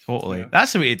 So totally,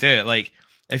 that's the way to do it. Like,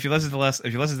 if you listen to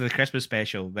the Christmas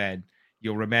special, then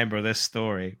you'll remember this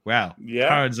story. Well,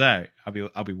 turns out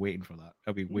I'll be waiting for that.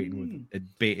 I'll be waiting with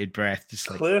bated breath, just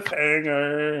like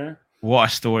cliffhanger. What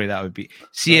a story that would be.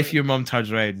 See if your mum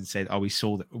turns around and said, "Oh, we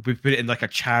sold it. We put it in like a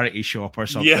charity shop or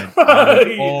something." Yeah.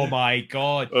 Oh my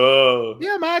God. Oh.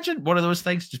 Yeah, imagine one of those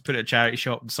things. Just put it in a charity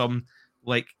shop and some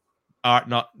like art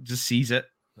nut just sees it.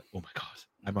 Like, oh my God,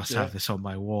 I must have this on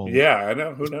my wall. Yeah, I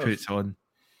know. Who knows? Put it on.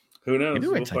 Who knows? Maybe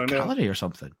it went to a gallery or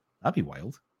something. That'd be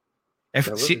wild.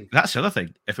 That's the other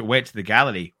thing. If it went to the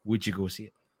gallery, would you go see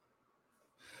it?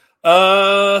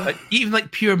 Even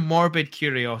like pure morbid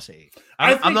curiosity.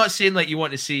 I'm not saying like you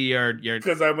want to see your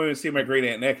because I'm going to see my great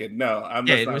aunt naked. No, I'm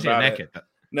not not about naked. It.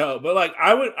 No, but like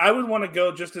I would want to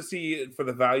go just to see it for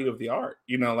the value of the art.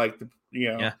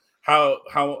 How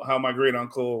my great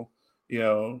uncle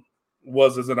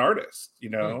was as an artist.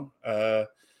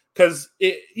 Because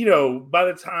by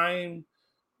the time.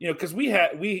 Because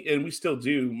we still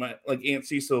do. Like Aunt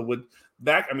Cecil would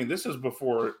back. I mean, this is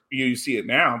before you see it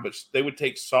now, but they would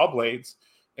take saw blades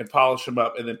and polish them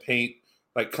up and then paint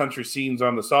like country scenes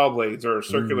on the saw blades or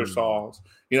circular saws,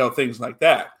 things like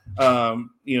that.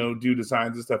 Do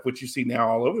designs and stuff, which you see now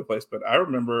all over the place. But I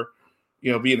remember,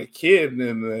 being a kid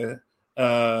in the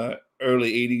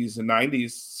early 80s and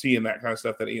 90s, seeing that kind of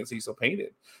stuff that Aunt Cecil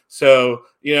painted. So,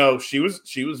 she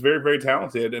was very, very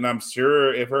talented. And I'm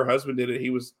sure if her husband did it, he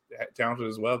was talented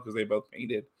as well because they both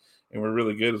painted and were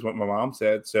really good is what my mom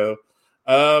said. So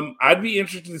I'd be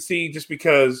interested to see just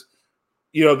because,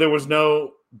 there was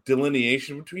no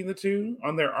delineation between the two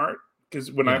on their art. Because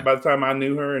by the time I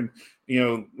knew her and,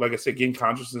 like I said, gained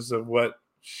consciousness of what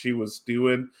she was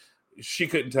doing, she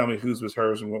couldn't tell me whose was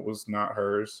hers and what was not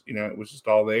hers. It was just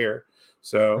all there.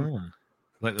 So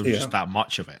like there was just that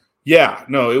much of it. Yeah,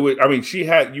 no, it was. I mean,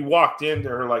 you walked into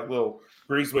her like little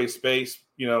breezeway space.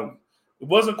 It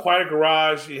wasn't quite a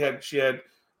garage. She had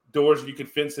doors you could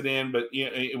fence it in, but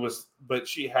but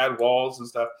she had walls and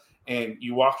stuff. And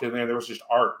you walked in there was just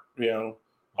art,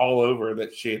 all over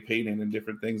that she had painted and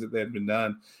different things that had been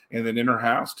done. And then in her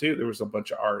house too, there was a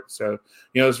bunch of art. So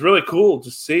it's really cool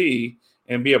to see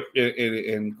and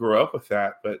and grow up with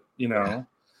that. But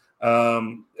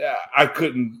I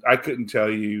couldn't tell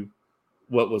you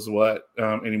what was what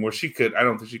anymore. I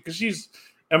don't think because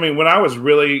when I was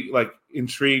really like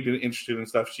intrigued and interested in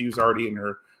stuff, she was already in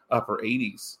her upper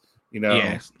 80s,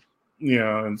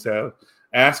 and so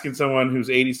asking someone who's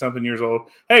 80 something years old,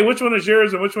 hey, which one is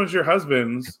yours and which one's your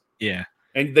husband's? Yeah.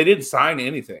 And they didn't sign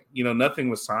anything, nothing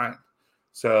was signed.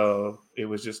 So it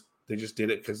was just, they just did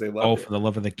it because they loved it. For the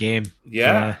love of the game.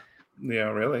 Yeah,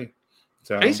 really.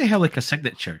 So crazy how like a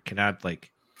signature can add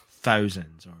like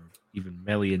thousands or even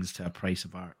millions to a price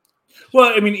of art.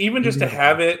 Well, even just to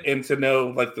have it and to know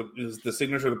like the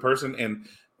signature of the person and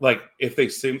like if they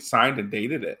signed and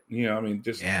dated it,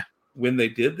 when they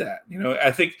did that,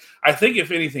 I think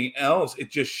if anything else, it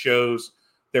just shows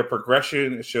their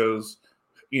progression. It shows,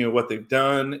 what they've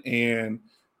done and,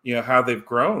 how they've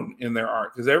grown in their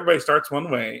art because everybody starts one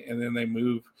way and then they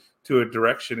move to a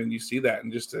direction and you see that.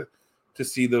 And just to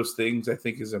see those things, I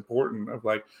think is important of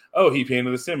like, oh, he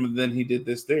painted this in and then he did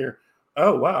this there.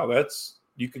 Oh, wow.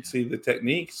 You could see the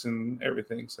techniques and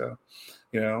everything. So,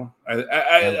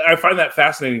 I find that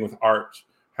fascinating with art,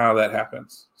 how that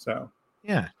happens. So,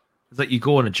 yeah. It's like you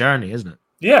go on a journey, isn't it?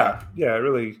 Yeah, it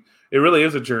really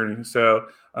is a journey. So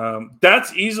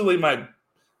that's easily my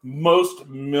most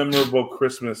memorable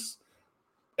Christmas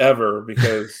ever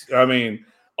because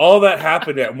all that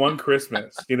happened at one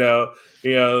Christmas.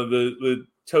 The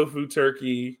tofu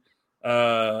turkey,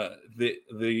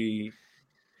 the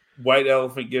white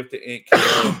elephant gift to Aunt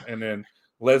Carol, and then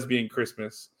lesbian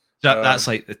Christmas. That's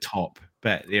like the top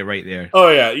bit there, right there. Oh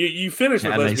yeah, you finished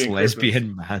with lesbian. Nice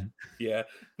lesbian man. Yeah,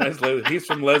 nice. He's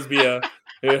from Lesbia.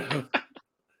 Yeah.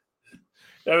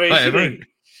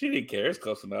 She didn't care. It's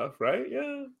close enough, right?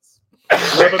 Yeah.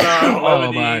 Lebanon,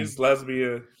 Oh, man. Lebanese,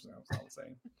 lesbian. It's all the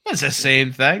same. It's the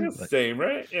same thing. It's the same,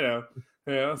 right?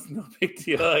 It's no big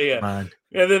deal. Yeah. Man.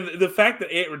 And then the fact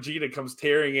that Aunt Regina comes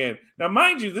tearing in. Now,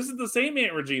 mind you, this is the same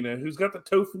Aunt Regina who's got the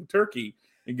tofu turkey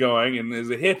going and is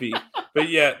a hippie. But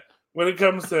yet, when it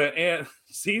comes to Aunt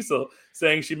Cecil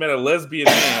saying she met a lesbian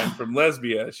man from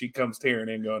Lesbia, she comes tearing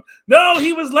in going, no,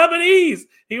 he was Lebanese.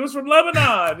 He was from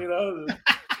Lebanon,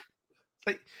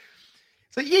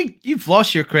 It's like you've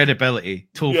lost your credibility,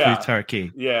 tofu Yeah.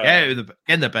 turkey. Yeah. Get out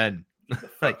in the bin.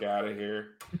 Fuck out of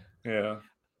here. Yeah.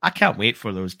 I can't wait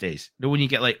for those days. You know, when you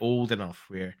get like old enough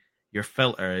where your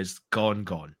filter is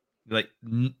gone. Like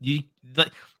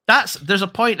there's a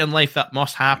point in life that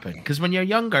must happen, because when you're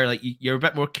younger, like you're a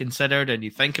bit more considered and you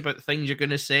think about the things you're going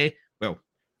to say. Well,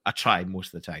 I try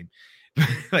most of the time.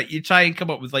 Like you try and come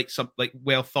up with like some like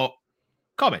well thought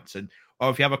comments, or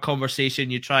if you have a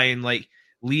conversation, you try and like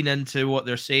lean into what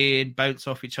they're saying, bounce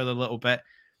off each other a little bit.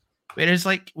 Whereas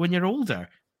like when you're older,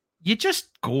 you just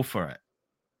go for it.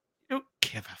 You don't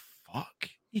give a fuck.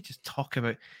 You just talk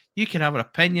about. You can have an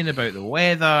opinion about the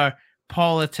weather,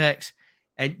 politics,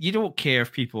 and you don't care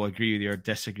if people agree with you or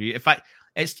disagree. In fact,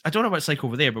 I don't know what it's like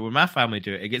over there, but when my family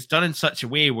do it, it gets done in such a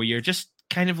way where you're just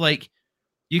kind of like,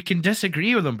 you can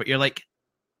disagree with them, but you're like,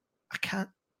 I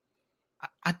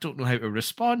don't know how to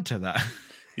respond to that.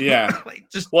 Yeah. Like,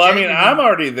 just Well, I mean, genuinely- I'm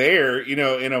already there,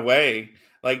 in a way.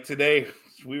 Like today,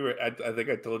 I think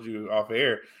I told you off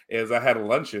air, is I had a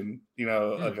luncheon,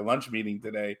 like a lunch meeting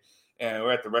today. And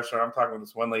we're at the restaurant. I'm talking with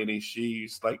this one lady. She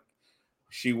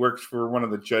works for one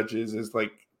of the judges as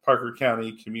like Parker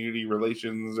County Community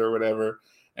Relations or whatever,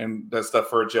 and does stuff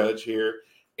for a judge here.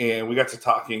 And we got to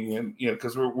talking, and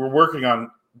because we're working on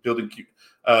building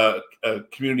a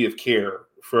community of care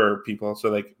for people, so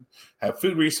they can have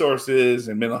food resources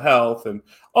and mental health and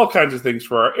all kinds of things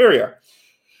for our area.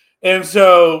 And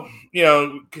so,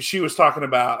 because she was talking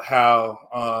about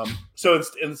how, so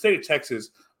in the state of Texas,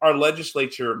 our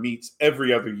legislature meets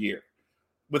every other year,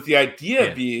 with the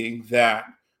idea being that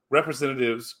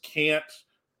representatives can't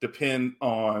depend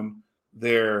on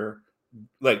their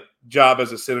like job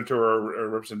as a senator or a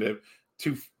representative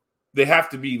they have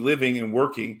to be living and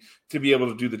working to be able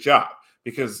to do the job,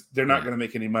 because they're not going to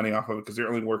make any money off of it because they're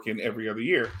only working every other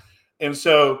year. And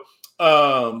so,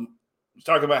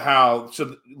 talk about how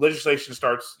the legislation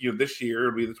starts, this year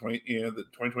it'll be the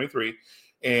 2023,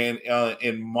 and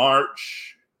in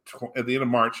March, at the end of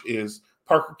March is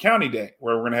Parker County Day,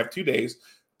 where we're going to have 2 days.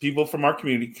 People from our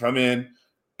community come in,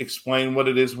 explain what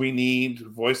it is we need,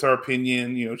 voice our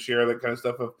opinion, share that kind of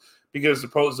stuff. Because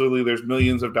supposedly there's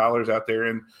millions of dollars out there,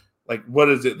 and like, what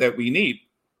is it that we need?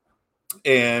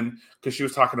 And because she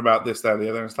was talking about this, that, and the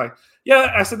other, and it's like,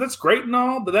 yeah, I said, that's great and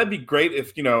all, but that'd be great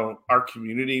if, our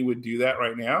community would do that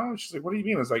right now. And she's like, what do you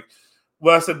mean? It's like,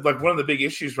 well, I said, like, one of the big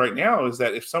issues right now is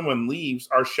that if someone leaves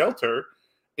our shelter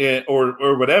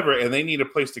or whatever, and they need a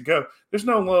place to go, there's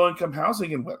no low-income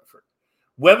housing in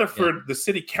Weatherford. The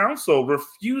city council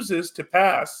refuses to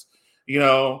pass,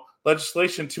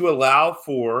 legislation to allow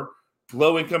for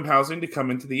low-income housing to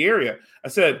come into the area. I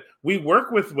said, we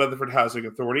work with Weatherford Housing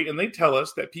Authority, and they tell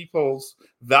us that people's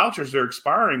vouchers are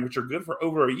expiring, which are good for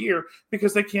over a year,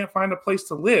 because they can't find a place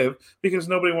to live because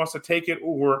nobody wants to take it,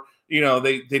 or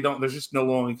they don't. There's just no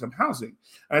low-income housing.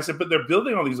 And I said, but they're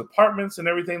building all these apartments and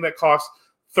everything that cost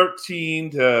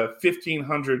 $1,300 to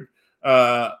 $1,500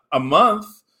 a month,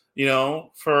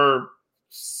 for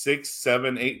 600,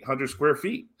 700, 800 square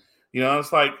feet.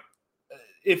 It's like,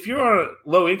 if you're on a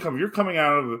low income, you're coming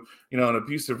out of an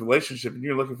abusive relationship, and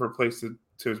you're looking for a place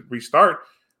to restart.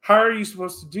 How are you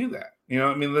supposed to do that?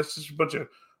 That's just a bunch of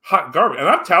hot garbage. And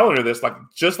I'm telling her this,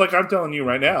 just like I'm telling you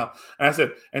right now. And I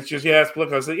said, and she goes, yeah, it's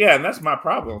political. I said, yeah, and that's my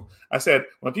problem. I said,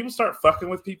 when people start fucking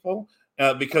with people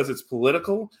because it's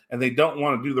political and they don't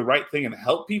want to do the right thing and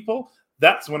help people,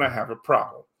 that's when I have a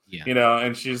problem. Yeah.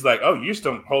 And she's like, oh, you just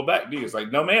don't hold back, do you? It's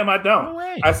like, no, ma'am, I don't. No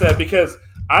way. I said, because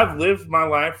I've lived my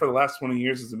life for the last 20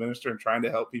 years as a minister and trying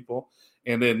to help people.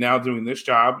 And then now doing this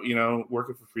job,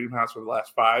 working for Freedom House for the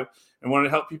last 5, and wanting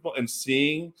to help people, and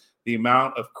seeing the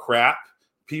amount of crap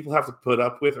people have to put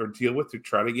up with or deal with to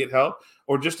try to get help,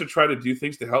 or just to try to do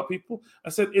things to help people. I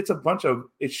said,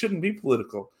 it shouldn't be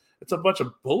political. It's a bunch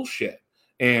of bullshit.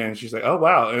 And she's like, oh,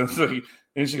 wow.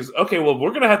 And she goes, okay, well, we're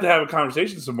going to have a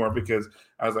conversation some more, because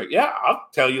I was like, yeah, I'll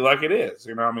tell you like it is.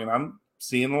 I'm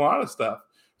seeing a lot of stuff.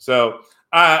 So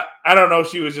I don't know if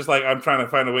she was just like, I'm trying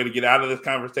to find a way to get out of this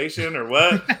conversation or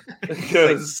what.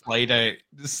 Because slide out.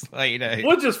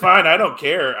 which is fine. I don't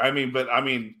care. But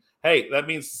hey, that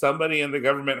means somebody in the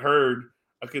government heard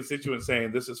a constituent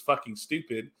saying this is fucking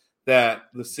stupid, that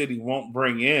the city won't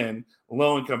bring in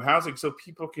low-income housing so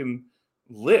people can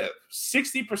live.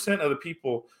 60% of the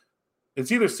people,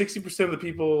 it's either 60% of the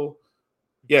people,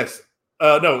 yes,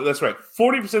 no, that's right.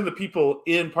 40% of the people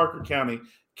in Parker County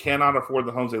cannot afford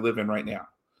the homes they live in right now.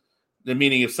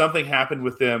 Meaning if something happened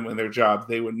with them and their job,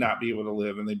 they would not be able to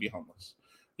live and they'd be homeless.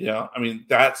 I mean,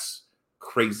 that's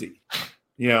crazy.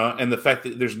 And the fact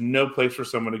that there's no place for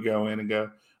someone to go in and go,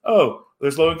 oh,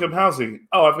 there's low income housing.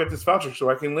 Oh, I've got this voucher so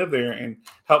I can live there and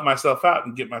help myself out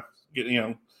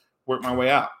and work my way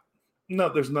out. No,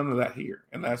 there's none of that here.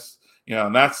 And that's,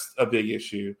 and that's a big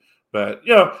issue. But,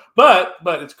 but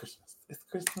it's Christmas. It's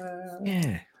Christmas.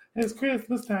 Yeah. It's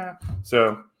Christmas time.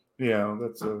 So,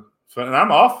 that's a fun. And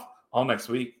I'm off all next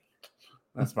week.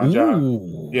 That's my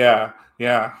job.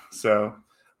 Yeah. So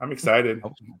I'm excited.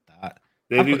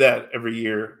 They do that every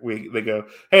year. They go,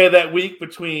 hey, that week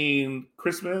between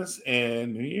Christmas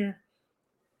and New Year,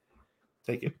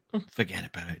 take it. Forget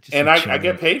about it. Just and I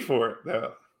get paid for it,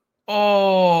 though.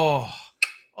 Oh,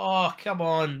 come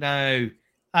on now.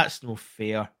 That's no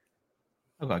fair.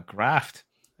 I got a graft.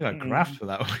 For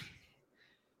that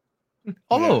one.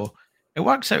 Although, it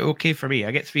works out okay for me.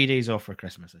 I get 3 days off for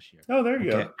Christmas this year. Oh, there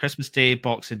you go. Christmas Day,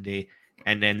 Boxing Day,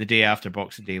 and then the day after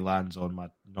Boxing Day lands on my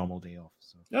normal day off.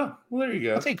 So. Oh, well, there you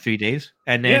go. I'll take 3 days,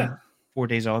 and then 4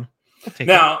 days on.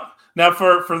 Now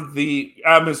for the,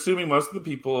 I'm assuming most of the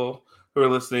people who are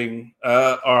listening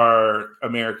are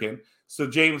American. So,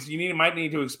 James, might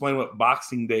need to explain what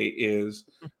Boxing Day is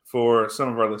for some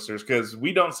of our listeners, because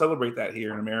we don't celebrate that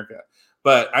here in America.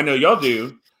 But I know y'all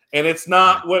do, and it's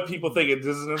not what people think. It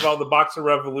doesn't involve the Boxer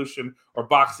Revolution or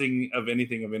boxing of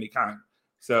anything of any kind.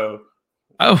 So,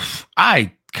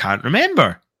 I can't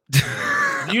remember. Do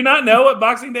you not know what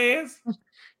Boxing Day is?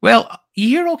 Well, you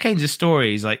hear all kinds of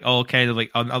stories, like all kind of like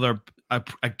another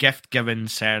a gift given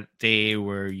day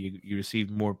where you received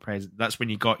more presents. That's when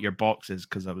you got your boxes,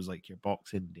 because that was like your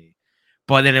Boxing Day.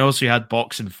 But then also you had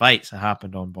boxing fights that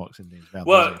happened on Boxing Day as well.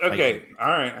 Well, okay, all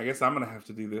right. I guess I'm gonna have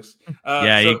to do this.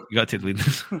 You got to lead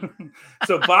this.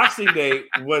 So Boxing Day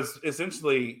was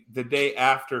essentially the day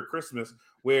after Christmas,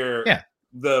 where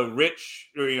the rich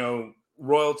or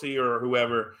royalty or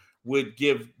whoever would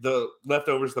give the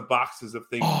leftovers, the boxes of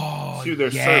things to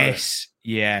their servants.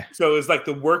 Yeah. So it's like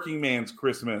the working man's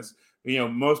Christmas.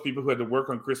 Most people who had to work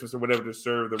on Christmas or whatever to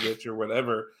serve the rich or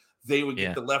whatever, they would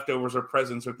get the leftovers or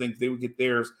presents or things. They would get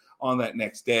theirs on that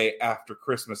next day after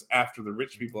Christmas, after the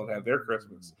rich people had their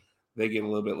Christmas. They get a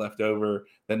little bit left over.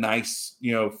 The nice,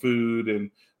 food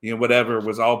and, whatever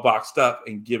was all boxed up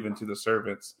and given to the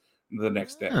servants the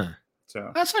next day. Huh. So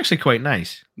that's actually quite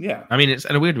nice. Yeah. I mean, it's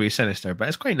in a weird way sinister, but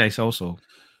it's quite nice also.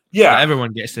 Yeah.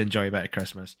 Everyone gets to enjoy a bit of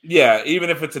Christmas. Yeah. Even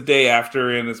if it's a day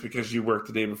after and it's because you worked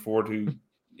the day before and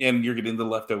you're getting the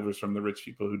leftovers from the rich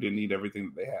people who didn't eat everything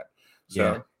that they had.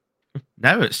 So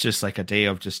now it's just like a day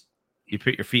of just, you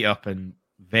put your feet up and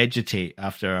vegetate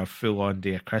after a full on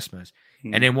day of Christmas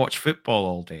and then watch football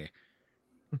all day.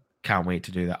 Can't wait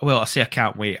to do that. Well, I say I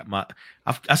can't wait.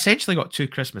 I've essentially got 2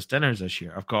 Christmas dinners this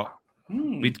year. I've got,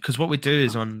 because what we do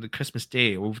is on the Christmas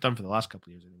Day, we've done for the last couple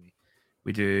of years anyway,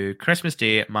 we do Christmas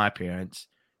Day at my parents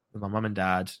with my mum and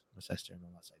dad, my sister, and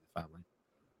all that side of the family.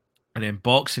 And then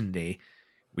Boxing Day,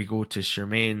 we go to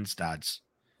Charmaine's dad's.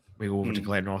 We go over to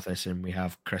Glenrothes and we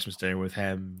have Christmas dinner with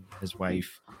him, his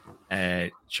wife,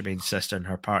 Charmaine's sister, and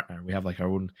her partner. We have like our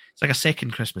own, it's like a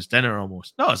second Christmas dinner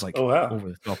almost. No, it's like over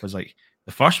the top as like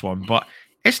the first one, but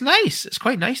it's nice. It's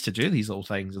quite nice to do these little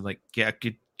things and like get a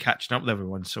good catching up with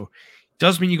everyone. So it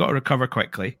does mean you got to recover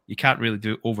quickly. You can't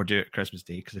really overdo it Christmas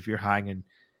Day, because if you're hanging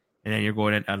and then you're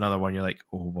going into another one, you're like,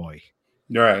 oh boy,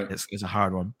 right? It's a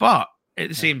hard one, but at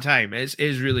the same time, it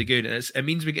is really good. It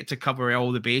means we get to cover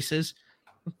all the bases.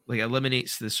 Like,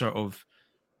 eliminates the sort of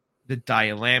the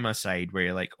dilemma side where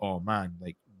you're like, oh man,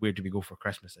 like, where do we go for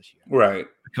Christmas this year? Right.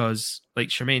 Because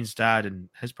like Charmaine's dad and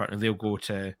his partner, they'll go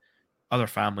to other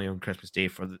family on Christmas Day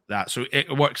for that. So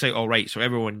it works out all right. So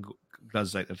everyone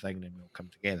does like their thing and then we'll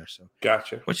come together. So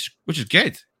gotcha. Which is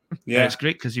good. Yeah. It's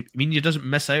great because you doesn't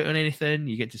miss out on anything.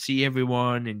 You get to see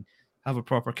everyone and have a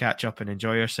proper catch up and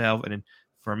enjoy yourself. And then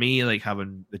for me, like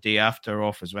having the day after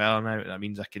off as well now, that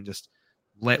means I can just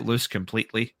let loose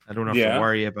completely. I don't have to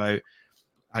worry about,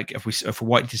 like, if we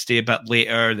wanted to stay a bit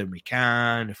later, then we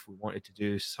can. If we wanted to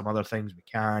do some other things, we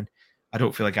can. I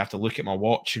don't feel like I have to look at my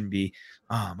watch and be,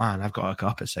 oh man, I've got to go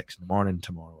up at 6 a.m.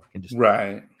 tomorrow. I can just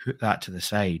put that to the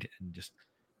side and just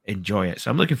enjoy it. So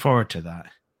I'm looking forward to that.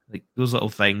 Like those little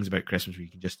things about Christmas where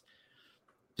you can just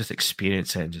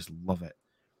experience it and just love it.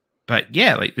 But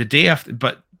yeah, like the day after,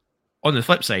 but on the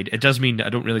flip side, it does mean that I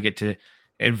don't really get to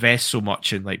invest so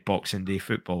much in like Boxing Day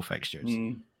football fixtures.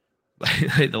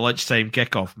 Like the lunchtime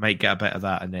kickoff might get a bit of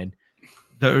that, and then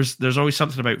there's always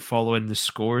something about following the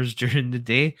scores during the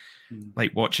day, Mm.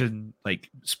 like watching like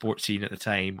Sports Scene at the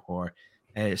time or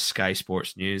Sky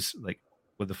Sports News, like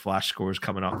with the flash scores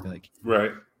coming up. Like,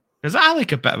 Right. because I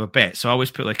like a bit of a bet, so I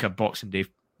always put like a Boxing Day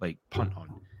like punt on,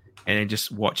 and then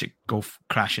just watch it go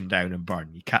crashing down and burn.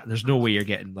 You can't. There's no way you're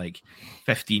getting like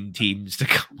 15 teams to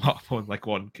come up on like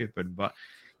one coupon, but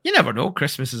you never know.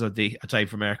 Christmas is a time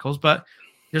for miracles, but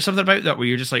there's something about that where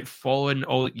you're just like following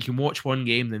all. You can watch one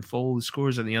game, then follow the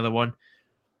scores in the other one,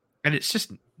 and it's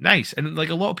just nice. And like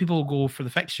a lot of people go for the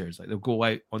fixtures, like they'll go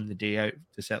out on the day out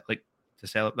to sell.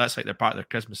 That's like they're part of their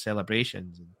Christmas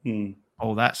celebrations and Hmm.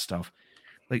 all that stuff.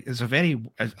 Like it's a very,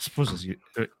 I suppose, as you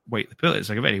wait to put it, it's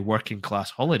like a very working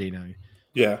class holiday now,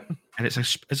 Yeah. and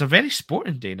it's a very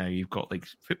sporting day now. You've got like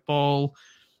football,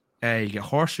 you get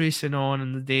horse racing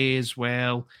on the day as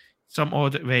well, some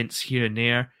odd events here and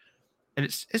there, and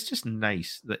it's just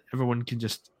nice that everyone can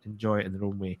just enjoy it in their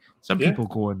own way. Some Yeah. people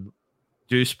go and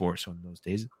do sports on those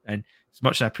days, and as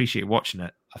much as I appreciate watching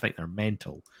it, I think they're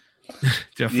mental.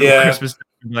 To a full Yeah. Christmas,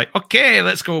 like okay,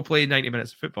 let's go play 90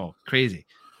 minutes of football. Crazy.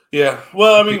 Yeah.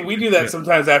 Well, I mean, we do that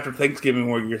sometimes after Thanksgiving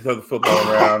where you throw the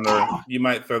football around, or you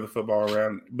might throw the football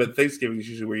around. But Thanksgiving is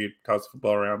usually where you toss the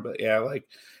football around. But yeah, like,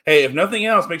 hey, if nothing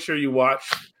else, make sure you watch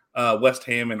West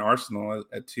Ham and Arsenal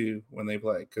at 2 when they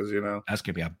play, because That's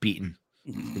gonna be a beating.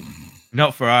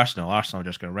 Not for Arsenal. Arsenal are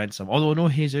just gonna rent some. Although no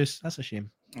Jesus, that's a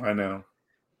shame. I know.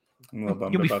 I'm a little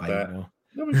bummed You'll be about fine. that. Though.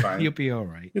 You'll be fine. You'll be all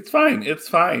right. It's fine. It's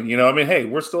fine. I mean, hey,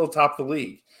 we're still top of the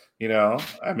league.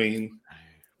 I mean,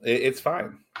 it's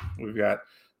fine. We've got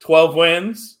 12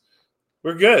 wins.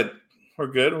 We're good. We're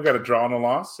good. We got a draw and a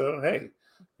loss. So hey,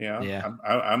 Yeah.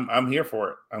 I'm here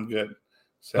for it. I'm good.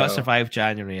 So Got to survive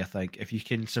January, I think. If you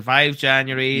can survive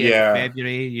January Yeah. and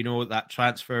February, that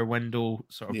transfer window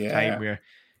sort of Yeah. time where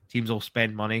teams will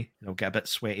spend money, get a bit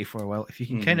sweaty for a while. If you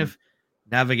can kind Mhm. of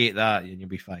navigate that, then you'll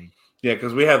be fine. yeah,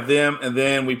 because we have them, and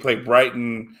then we play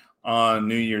Brighton on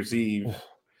New Year's Eve.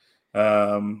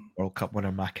 World Cup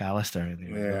winner McAllister.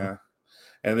 Yeah.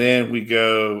 And then we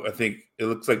go, I think it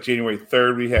looks like January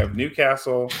 3rd, we have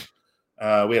Newcastle.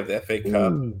 We have the FA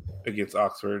Cup against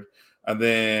Oxford. And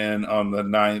then on the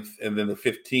 9th and then the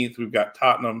 15th, we've got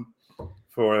Tottenham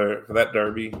for that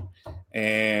derby.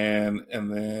 And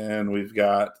then we've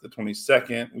got the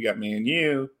 22nd, we got Man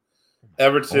U.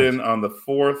 Everton on the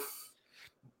 4th.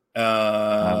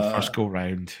 First go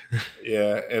round.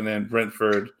 Yeah. And then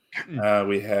Brentford,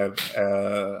 we have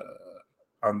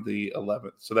on the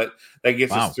 11th. So that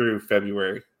gets Wow. us through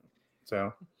February.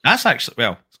 So That's actually,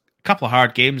 a couple of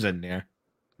hard games in there.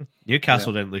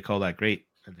 Newcastle didn't look all that great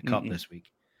in the cup Mm-mm. this week.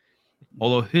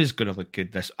 Although who's going to look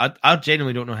good this? I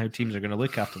genuinely don't know how teams are going to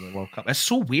look after the World Cup. It's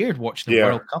so weird watching the Yeah.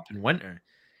 World Cup in winter,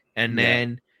 and Yeah.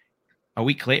 then a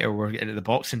week later we're getting to the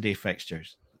Boxing Day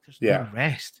fixtures. There's Yeah. no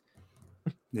rest.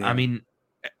 yeah. I mean,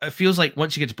 it feels like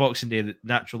once you get to Boxing Day, the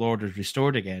natural order is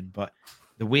restored again. But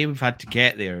the way we've had to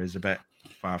get there is a bit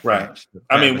far fetched.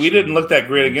 I mean, we didn't look that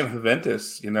great against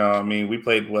Juventus. I mean, we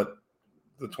played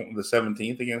the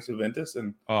 17th against Juventus,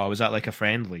 and Oh, was that like a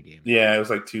friendly game? yeah, it was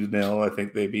like 2-0. I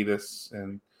think they beat us,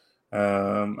 and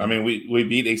I mean, we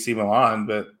beat AC Milan,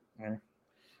 but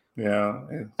yeah,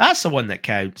 That's the one that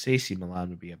counts. AC Milan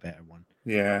would be a better one.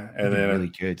 yeah, They'd and be then really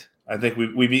good. I think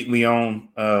we beat Lyon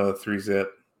 3-0.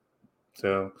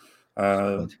 So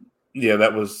Solid. yeah,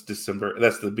 that was December.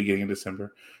 That's the beginning of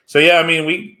December. So yeah, I mean,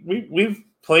 we've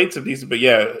played some decent, but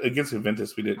yeah, against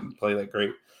Juventus we didn't play that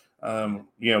great.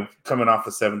 Coming off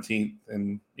the 17th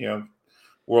and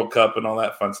World Cup and all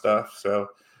that fun stuff. So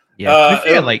Yeah, to be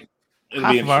fair, it'll- like it'll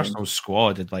half be of interesting. Arsenal's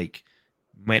squad had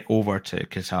went over to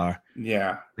Qatar.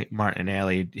 Yeah, Like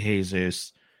Martinelli,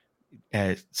 Jesus,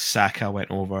 Saka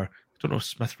went over. I don't know if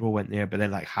Smith Rowe went there, but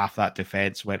then half that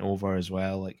defense went over as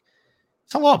well. Like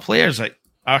it's a lot of players that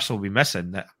Arsenal will be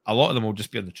missing. That a lot of them will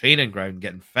just be on the training ground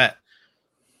getting fit.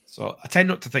 So I tend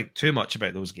not to think too much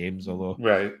about those games, although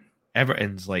right.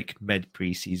 Everton's mid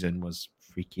preseason was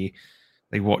freaky.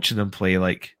 Like watching them play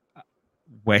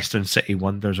Western City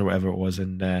Wonders or whatever it was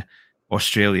in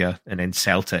Australia, and then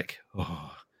Celtic.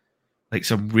 Oh,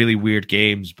 some really weird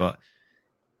games, but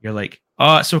you're like,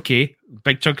 oh, it's okay.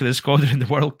 Big chunk of the squad are in the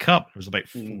World Cup. There was about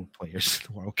 4 players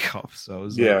in the World Cup, so it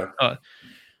was Yeah.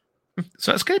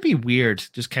 so it's going to be weird,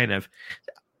 just kind of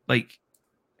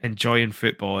enjoying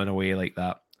football in a way like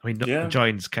that. I mean, Yeah.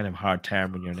 enjoying's kind of a hard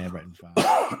term when you're an Everton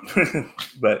fan.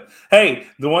 But hey,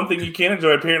 the one thing you can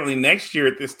enjoy apparently next year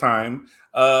at this time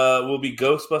will be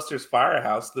Ghostbusters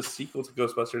Firehouse, the sequel to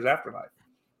Ghostbusters Afterlife.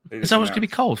 They Is just that what's going to be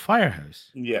announced. called? Firehouse?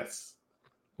 Yes.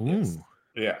 Ooh. Yes.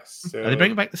 Yes. So, Are they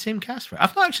bringing back the same cast for it?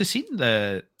 I've not actually seen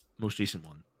the most recent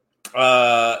one.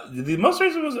 The most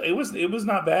recent was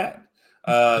not bad.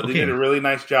 They Okay. did a really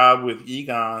nice job with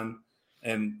Egon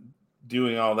and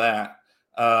doing all that.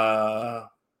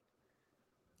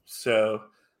 So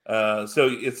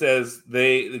it says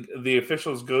the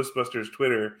officials Ghostbusters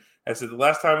Twitter has said the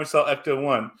last time we saw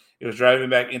Ecto-1, it was driving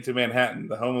back into Manhattan,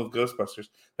 the home of Ghostbusters.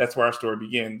 That's where our story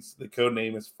begins. The code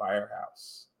name is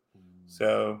Firehouse.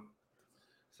 So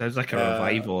Sounds like a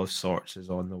revival of sorts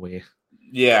is on the way.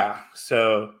 yeah.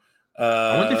 So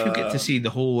I wonder if you get to see the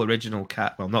whole original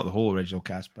cast. Well, not the whole original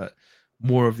cast, but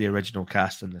more of the original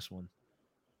cast in this one.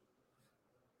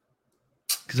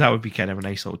 Because that would be kind of a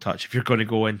nice little touch if you're going to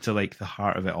go into like the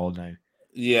heart of it all now.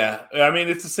 Yeah, I mean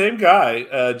it's the same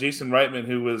guy, Jason Reitman,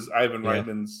 who was Ivan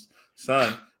Reitman's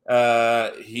son.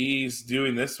 He's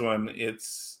doing this one.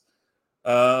 It's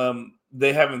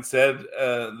they haven't said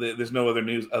there's no other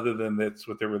news other than that's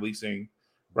what they're releasing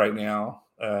right now.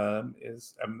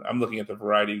 I'm looking at the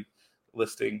Variety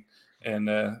listing, and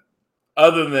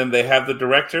other than they have the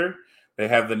director, they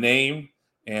have the name,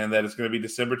 and that it's going to be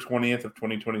December 20th of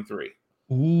 2023.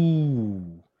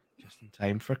 Ooh, just in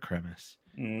time for Christmas.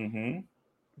 Mm-hmm.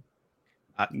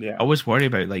 I always worry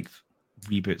about like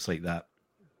reboots like that.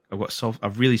 I've got a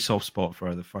really soft spot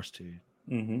for the first two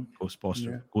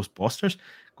Ghostbusters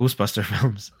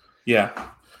films. Yeah.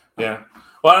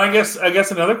 Well, I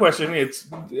guess another question. It's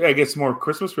more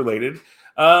Christmas related.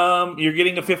 You're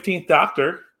getting a 15th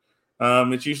Doctor.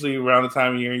 It's usually around the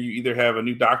time of year you either have a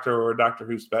new Doctor or a Doctor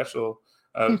Who special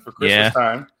for Christmas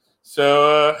time.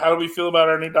 So, how do we feel about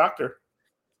our new Doctor?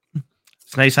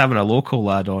 It's nice having a local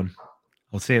lad on.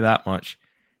 I'll say that much.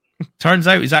 Turns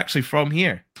out he's actually from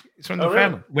here. He's from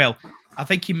Dunfermline. Really? Well, I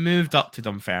think he moved up to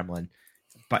Dunfermline,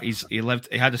 but he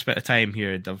had a bit of time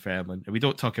here in Dunfermline. And we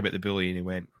don't talk about the bullying he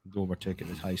overtook at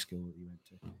his high school that he went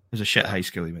to. It was a shit high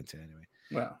school he went to anyway.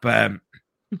 Wow. But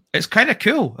it's kind of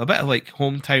cool. A bit of like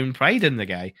hometown pride in the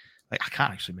guy. Like I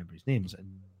can't actually remember his name.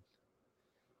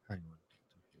 Hang on.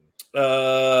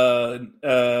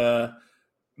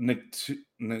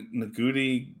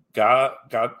 Nagudi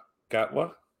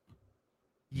Gatwa?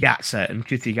 Yatsa and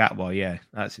Kuti Gatwa, yeah,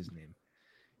 that's his name.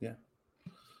 Yeah.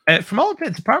 From all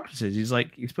intents and purposes, he's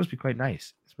supposed to be quite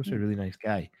nice. He's supposed to be a really nice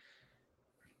guy.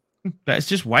 But it's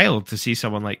just wild to see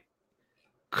someone like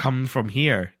come from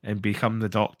here and become the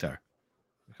Doctor.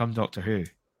 Become Doctor Who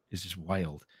is just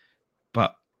wild.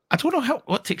 But I don't know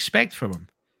what to expect from him.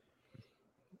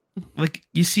 Like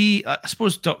you see, I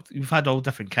suppose you've had all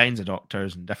different kinds of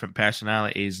doctors and different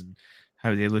personalities and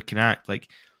how they look and act. Like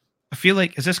I feel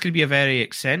like, is this going to be a very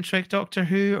eccentric Doctor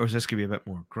Who, or is this going to be a bit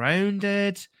more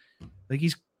grounded? Like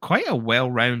he's quite a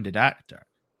well-rounded actor.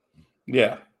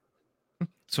 Yeah.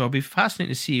 So it'll be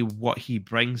fascinating to see what he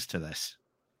brings to this.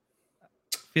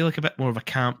 I feel like a bit more of a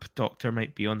camp Doctor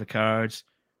might be on the cards,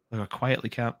 like a quietly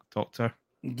camp Doctor.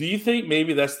 Do you think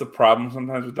maybe that's the problem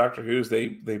sometimes with Doctor Who is they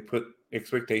put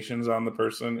expectations on the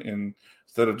person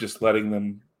instead of just letting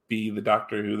them be the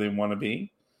Doctor who they want to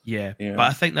be? Yeah, but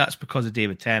I think that's because of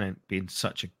David Tennant being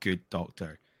such a good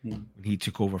Doctor when he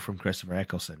took over from Christopher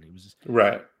Eccleston. He was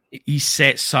right. He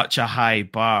set such a high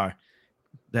bar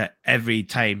that every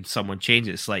time someone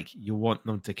changes, it's like you want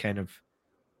them to kind of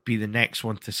be the next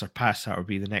one to surpass that or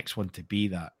be the next one to be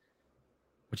that,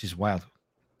 which is wild.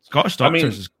 Scottish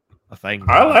Doctors is a thing.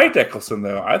 I liked Eccleston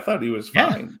though. I thought he was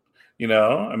fine.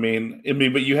 Yeah.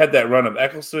 But you had that run of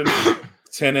Eccleston,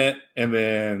 Tennant, and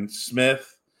then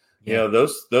Smith. Yeah.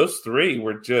 Those three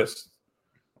were just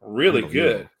really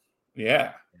good.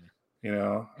 Yeah.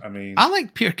 I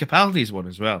like Peter Capaldi's one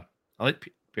as well. I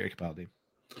like Peter Capaldi.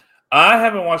 I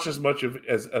haven't watched as much of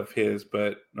his,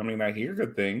 but I hear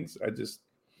good things. It's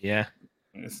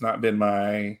not been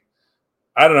my.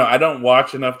 I don't know. I don't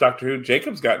watch enough Doctor Who.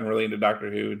 Jacob's gotten really into Doctor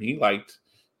Who, and he liked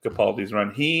Capaldi's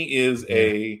run. He is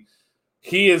I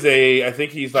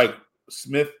think he's like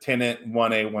Smith, Tennant,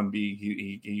 1A, 1B.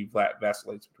 He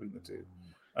vacillates between the two,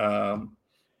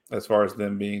 as far as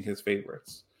them being his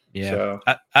favorites. Yeah, so,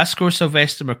 I score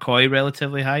Sylvester McCoy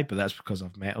relatively high, but that's because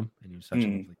I've met him and he was such a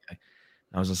lovely guy.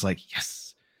 And I was just like,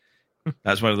 yes,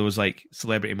 that's one of those like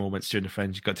celebrity moments during the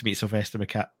Fringe. Got to meet Sylvester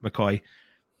McCoy,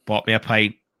 bought me a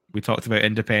pint. We talked about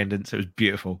independence. It was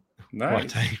beautiful. Nice. What a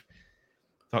time.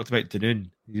 Talked about Danoon.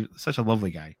 He was such a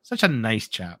lovely guy, such a nice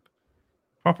chap,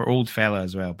 proper old fella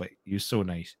as well. But he was so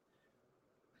nice.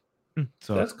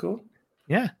 So that's cool.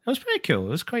 Yeah, it was pretty cool.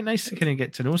 It was quite nice to kind of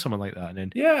get to know someone like that. And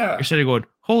then you're sort of going,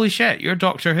 holy shit, you're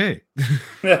Doctor Who.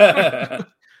 What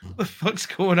the fuck's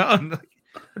going on?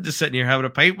 I'm just sitting here having a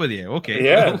pint with you. Okay.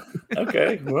 Yeah.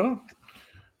 Okay. Well,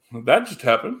 that just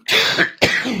happened.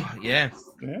 Yeah.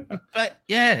 But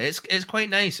yeah, it's quite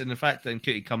nice. And the fact that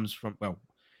Ncuti comes from, well,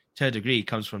 to a degree,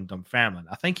 comes from Dunfermline.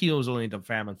 I think he was only in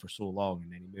Dunfermline for so long,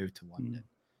 and then he moved to London.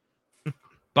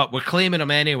 But we're claiming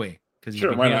him anyway because he's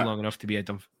Sure, been why here not? long enough to be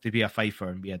a Fifer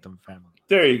and be a Dunfermline.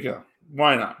 There you go.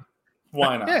 Why not?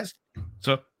 Why not? Yes.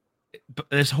 So but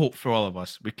there's hope for all of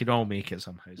us. We can all make it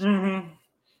somehow. Mm-hmm.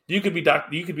 You could be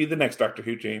You could be the next Doctor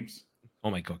Who, James. Oh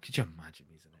my god, could you imagine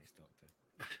he's the next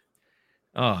Doctor?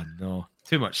 Oh no,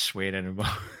 too much swearing anymore.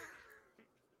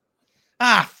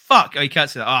 Fuck! Oh, you can't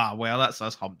say that. Well, that's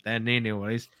us humped then. No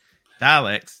worries.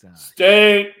 Daleks.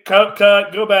 Stay. Cut.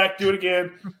 Go back. Do it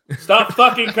again. Stop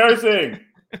fucking cursing.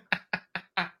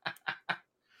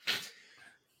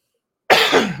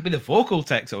 I mean, the vocal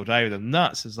text will drive them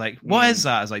nuts. It's like, what is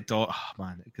that? It's like, oh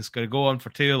man, it's going to go on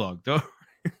for too long. Don't.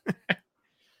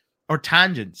 Or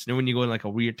tangents. You know, when you go on like a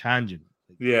weird tangent.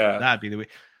 Yeah. That'd be the way.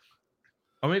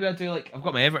 Or maybe I'd do like, I've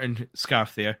got my Everton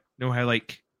scarf there. You know how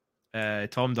like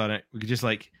Tom done it? We could just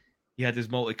like, he had his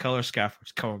multicolour scarf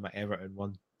which covered my Everton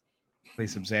one. Play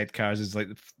some Z cars as like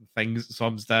the things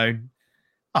thumbs down.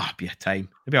 It'd be a time.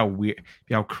 It'd be a weird,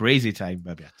 be a crazy time,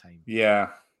 but it'd be a time. Yeah.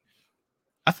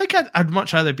 I think I'd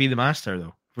much rather be the master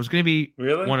though. If it was going to be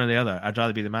Really? one or the other, I'd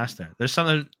rather be the master. There's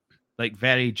something like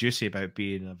very juicy about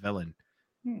being a villain,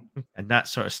 and that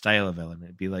sort of style of villain.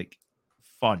 It'd be like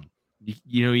fun.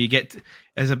 You know, you get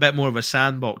as a bit more of a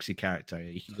sandboxy character.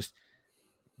 You can just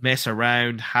mess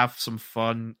around, have some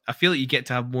fun. I feel like you get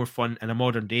to have more fun in a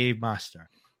modern day master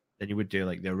than you would do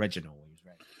like the original.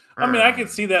 I mean, I can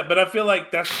see that, but I feel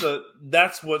like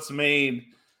that's what's made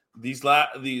this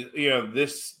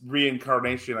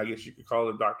reincarnation, I guess you could call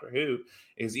it, Doctor Who,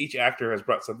 is each actor has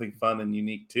brought something fun and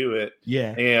unique to it.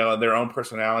 Yeah, you know, their own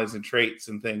personalities and traits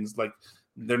and things. Like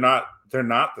they're not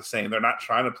the same. They're not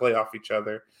trying to play off each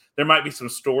other. There might be some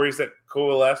stories that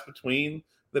coalesce between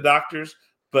the doctors,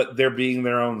 but they're being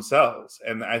their own selves,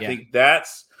 and I think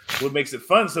that's what makes it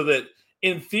fun. So that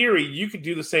in theory, you could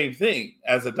do the same thing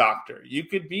as a doctor. You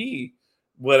could be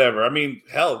whatever. I mean,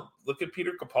 hell, look at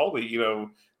Peter Capaldi. You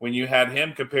know, when you had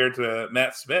him compared to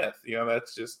Matt Smith, you know,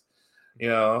 that's just, you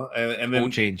know, and then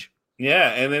won't change. Yeah,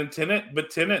 and then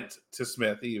Tennant to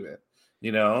Smith, even,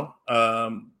 you know,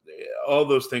 all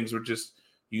those things were just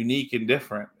unique and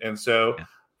different. And so,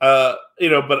 you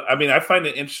know, but I mean, I find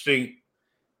it interesting.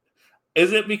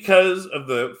 Is it because of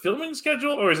the filming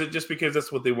schedule, or is it just because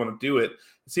that's what they want to do? It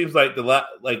seems like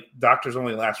doctors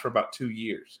only last for about 2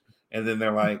 years, and then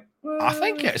they're like, I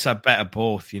think it's a bit of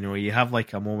both. You know, you have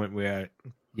like a moment where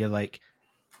you're like,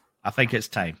 I think it's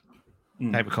time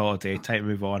to call it a day, time to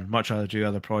move on. Much rather do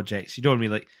other projects. You don't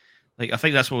really like. I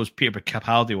think that's what was Peter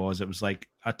Capaldi was. It was like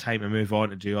a time to move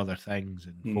on to do other things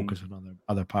and focus on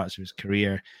other parts of his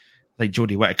career. Like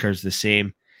Jodie Whittaker's the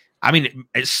same. I mean,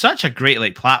 it's such a great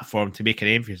like platform to make a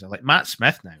name for yourself. Like Matt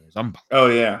Smith now is unbelievable. Oh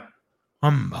yeah,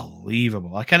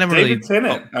 unbelievable. I can never David really.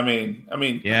 Tennant. I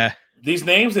mean, yeah. These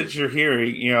names that you're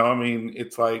hearing, you know, I mean,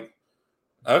 it's like,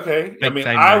 okay. Big I mean,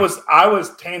 time I now. was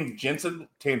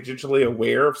tangentially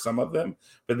aware of some of them,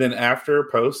 but then after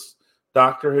post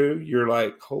Doctor Who, you're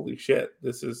like, holy shit,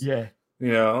 this is, you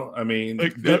know, I mean,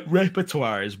 like that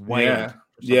repertoire is wild.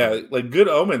 Yeah, like Good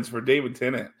Omens for David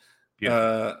Tennant.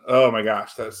 Oh my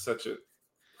gosh, that's such a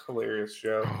hilarious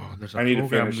show. I need to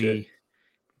finish it.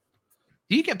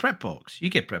 Do you get prep box? You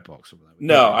get prep box over there?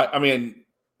 No, I mean,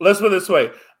 let's put it this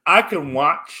way: I can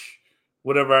watch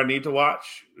whatever I need to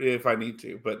watch if I need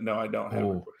to, but no, I don't have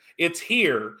it. It's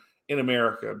here in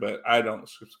America, but I don't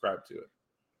subscribe to it.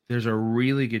 There's a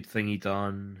really good thing he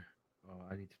done. Oh,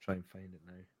 I need to try and find it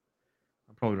now.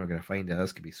 I'm probably not going to find it.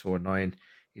 That's going to be so annoying.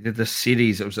 He did this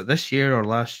series. It was this year or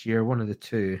last year, one of the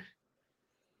two.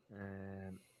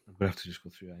 I'm going to have to just go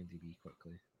through IMDb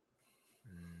quickly.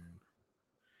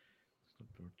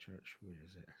 Church, where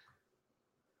is it?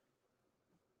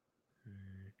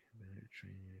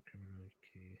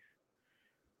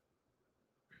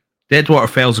 Deadwater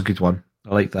Fell's a good one.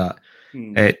 I like that.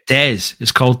 Des.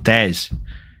 It's called Des.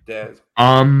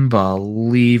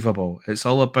 Unbelievable. It's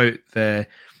all about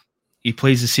he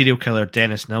plays the serial killer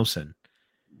Dennis Nelson.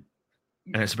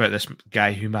 And it's about this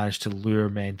guy who managed to lure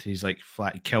men to his like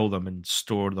flat, kill them and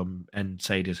store them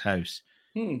inside his house.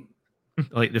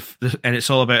 Like and it's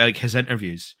all about like his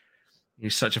interviews.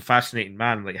 He's such a fascinating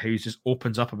man, like how he just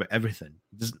opens up about everything.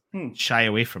 He doesn't shy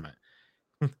away from it.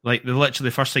 Like literally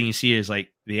the first thing you see is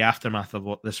like the aftermath of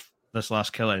what this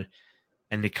last killing,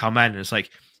 and they come in and it's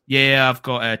like, yeah, I've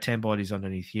got 10 bodies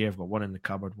underneath here. I've got one in the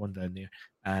cupboard, one down there,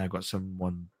 and I've got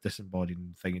someone disembodied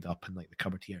and thinged up in like the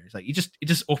cupboard here. It's like he just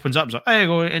opens up. He's like, I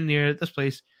go in there, this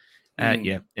place,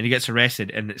 yeah, and he gets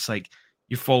arrested, and it's like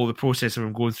you follow the process of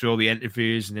him going through all the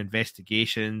interviews and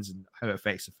investigations and how it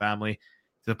affects the family.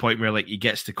 the point where like he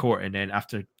gets to court and then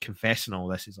after confessing all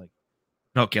this, he's like,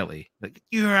 not guilty. Like,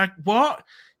 you're a what?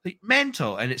 Like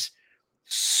mental, and it's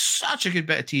such a good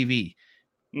bit of TV.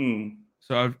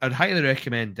 So I'd highly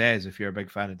recommend Des if you're a big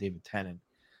fan of David Tennant.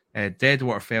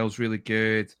 Deadwater Fell's really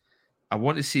good. I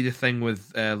want to see the thing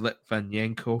with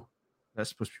Litvinenko. That's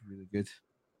supposed to be really good.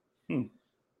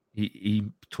 He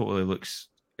totally looks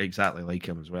exactly like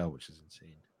him as well, which is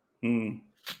insane.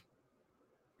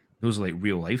 Those are like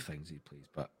real life things he plays,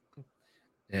 but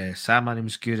Sandman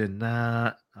was good in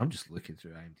that. I'm just looking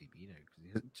through IMDb now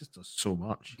because he just does so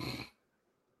much.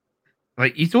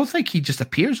 Like, you don't think he just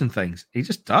appears in things. He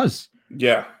just does.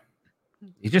 Yeah.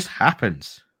 He just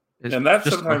happens. And that's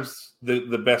sometimes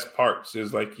the best parts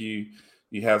is like you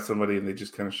have somebody and they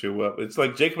just kind of show up. It's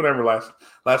like Jake, whenever last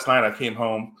night I came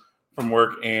home from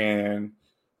work and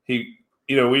he,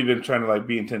 we've been trying to like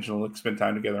be intentional, like spend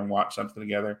time together and watch something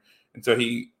together. And so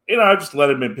he, I just let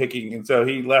him in picking. And so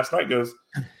he last night goes,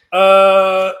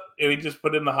 and he just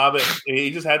put in The Hobbit. And he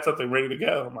just had something ready to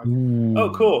go. I'm like,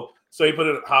 oh, cool. So he put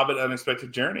in Hobbit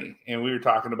Unexpected Journey. And we were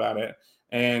talking about it.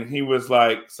 And he was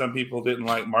like, some people didn't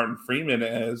like Martin Freeman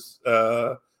as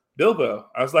Bilbo.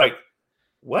 I was like,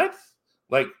 what?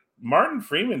 Like, Martin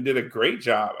Freeman did a great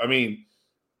job. I mean,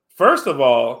 first of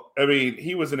all,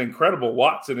 he was an incredible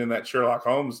Watson in that Sherlock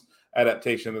Holmes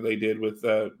adaptation that they did with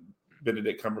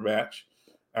Benedict Cumberbatch.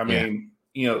 I mean,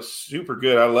 super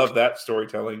good. I love that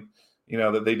storytelling,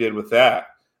 that they did with that.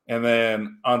 And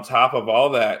then on top of all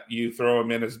that, you throw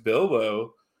him in as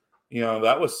Bilbo,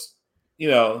 that was,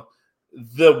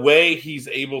 the way he's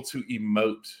able to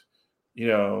emote,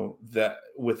 that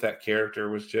with that character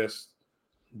was just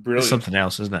brilliant. It's something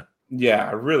else, isn't it? Yeah,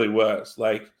 it really was.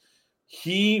 Like,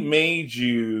 he made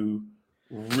you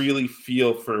really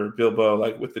feel for Bilbo,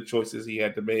 like with the choices he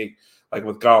had to make, like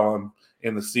with Gollum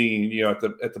in the scene, at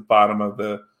the bottom of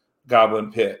the Goblin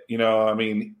Pit.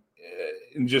 And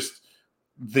just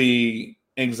the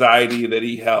anxiety that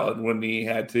he held when he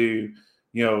had to,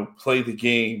 play the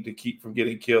game to keep from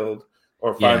getting killed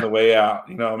or find the way out.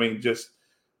 It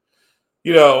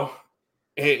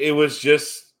was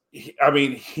just,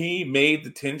 he made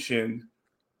the tension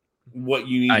what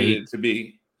you needed it to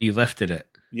be. He lifted it.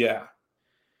 Yeah.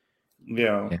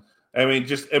 There's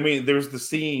the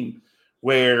scene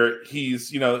where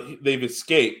he's, they've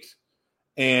escaped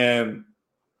and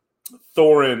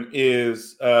Thorin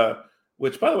is,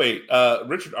 which by the way,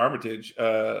 Richard Armitage,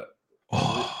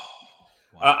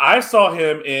 I saw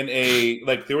him in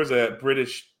there was a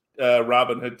British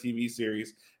Robin Hood TV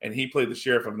series and he played the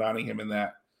Sheriff of Nottingham in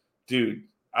that. Dude,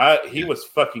 he was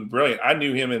fucking brilliant. I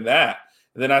knew him in that.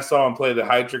 And then I saw him play the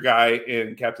Hydra guy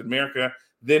in Captain America.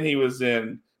 Then he was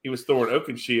Thorin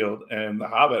Oakenshield and The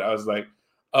Hobbit. I was like,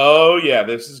 oh yeah,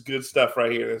 this is good stuff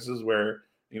right here. This is where,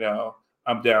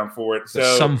 I'm down for it.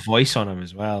 There's some voice on him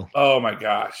as well. Oh my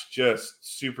gosh, just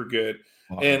super good.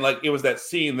 Wow. And like, it was that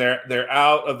scene they're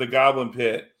out of the Goblin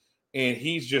Pit and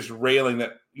he's just railing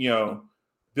that,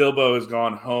 Bilbo has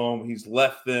gone home. He's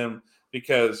left them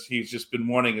because he's just been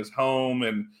wanting his home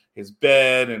and his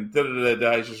bed and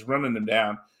da-da-da-da. He's just running them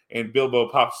down. And Bilbo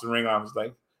pops the ring off. He's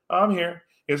like, oh, I'm here.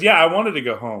 He goes, yeah, I wanted to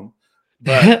go home.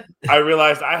 But I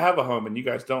realized I have a home and you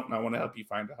guys don't, and I want to help you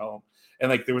find a home. And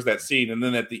like, there was that scene. And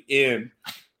then at the end,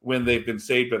 when they've been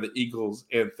saved by the eagles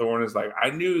and Thorin is like, I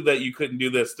knew that you couldn't do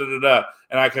this, da-da-da.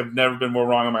 And I have never been more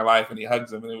wrong in my life. And he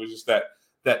hugs him. And it was just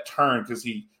that turn because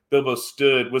Bilbo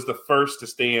was the first to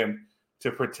stand to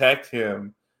protect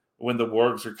him when the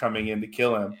wargs are coming in to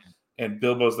kill him. And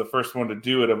Bilbo's the first one to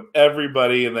do it. Of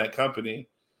everybody in that company,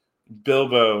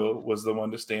 Bilbo was the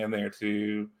one to stand there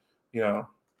to,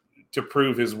 to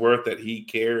prove his worth, that he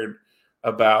cared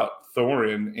about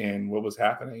Thorin and what was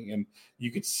happening. And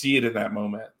you could see it in that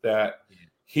moment that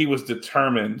he was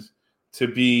determined to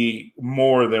be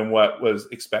more than what was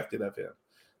expected of him,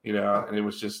 and it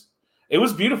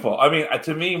was beautiful.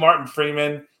 To me, Martin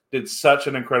Freeman did such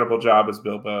an incredible job as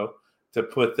Bilbo to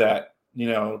put that,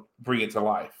 bring it to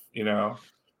life,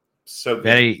 so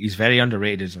good. He's very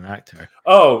underrated as an actor.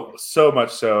 Oh, so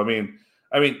much so.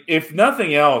 If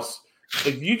nothing else,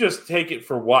 if you just take it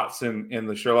for Watson in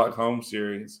the Sherlock Holmes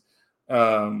series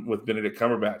with Benedict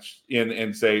Cumberbatch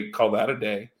and say, call that a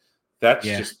day,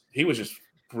 he was just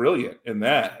brilliant in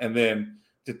that. And then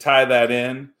to tie that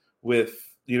in with,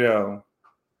 Wakanda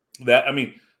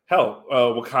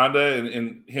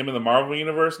and him in the Marvel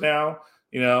universe now,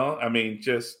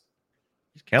 just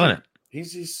he's killing it.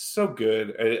 He's so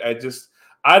good.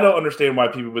 I don't understand why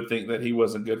people would think that he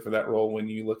wasn't good for that role when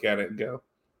you look at it and go.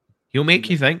 He'll make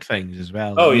you think things as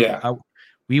well. Oh yeah.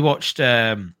 We watched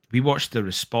The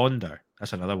Responder.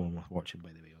 That's another one worth watching, by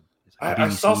the way. I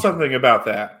saw something about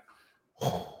that.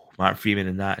 Martin Freeman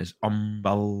in that is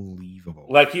unbelievable.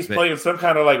 Like he's But- playing some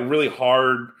kind of like really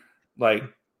hard like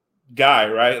guy,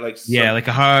 right? Like yeah, like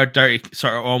a hard, dirty,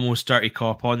 sort of almost dirty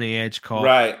cop, on the edge cop,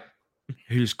 right.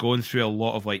 who's going through a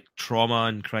lot of like trauma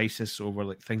and crisis over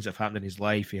like things that have happened in his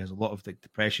life. He has a lot of like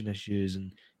depression issues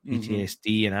and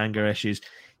PTSD and anger issues,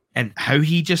 and how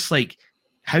he just like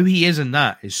how he is in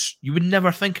that is you would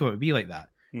never think it would be like that.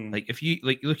 Mm. Like if you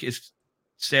like look at his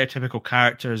stereotypical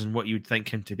characters and what you would think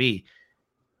him to be,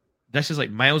 this is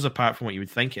like miles apart from what you would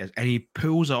think it is, and he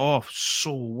pulls it off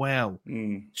so well,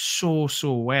 Mm. so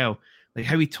well. Like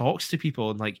how he talks to people,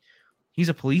 and like he's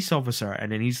a police officer,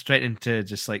 and then he's threatening to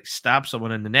just like stab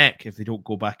someone in the neck if they don't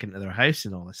go back into their house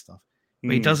and all this stuff.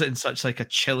 But he Mm. does it in such like a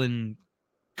chilling,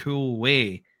 cool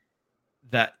way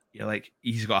that you're like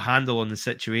he's got a handle on the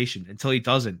situation until he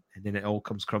doesn't, and then it all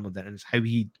comes crumbling down. And it's how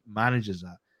he manages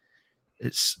that.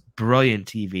 It's brilliant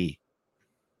TV,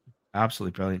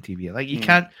 absolutely brilliant TV. Like you Mm.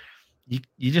 can't,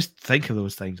 you just think of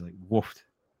those things like woofed.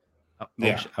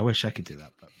 Yeah. I wish I could do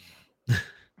that, but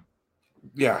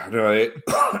Yeah, no,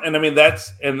 and I mean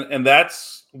that's and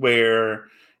that's where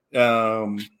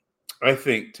I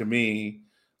think to me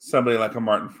somebody like a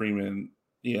Martin Freeman,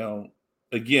 you know,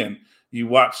 again, you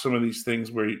watch some of these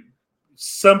things where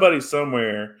somebody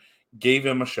somewhere gave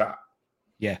him a shot,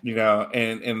 yeah, you know,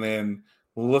 and then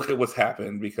look at what's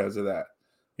happened because of that.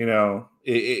 You know,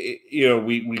 you know,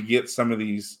 we get some of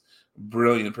these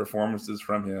brilliant performances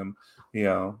from him, you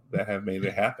know, that have made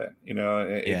it happen. You know,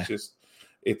 it's just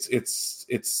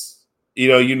it's you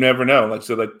know, you never know. Like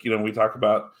so, like you know, we talk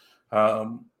about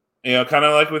you know, kind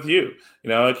of like with you, you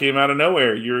know, it came out of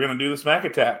nowhere. You were going to do the smack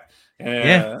attack,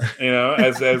 and you know,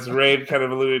 as Ray kind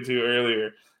of alluded to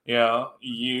earlier, you know,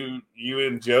 you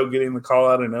and Joe getting the call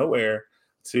out of nowhere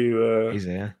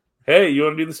to hey, you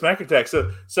want to do the smack attack?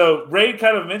 So Ray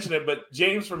kind of mentioned it, but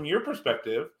James, from your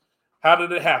perspective, how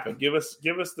did it happen? Give us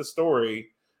the story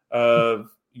of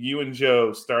you and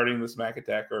Joe starting the smack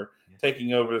attack or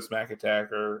taking over the smack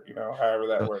attack, or you know, however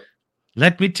that worked.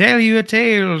 Let me tell you a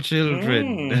tale,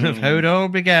 children, of how it all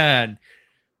began.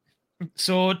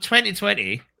 So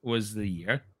 2020 was the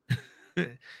year.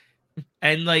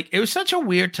 And like it was such a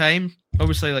weird time.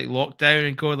 Obviously, like lockdown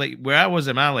and going like where I was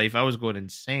in my life, I was going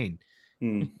insane.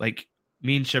 Like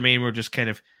me and Charmaine were just kind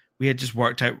of we had just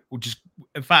worked out just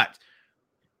in fact,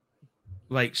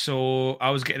 like so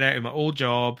I was getting out of my old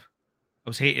job, I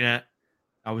was hating it,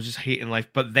 I was just hating life,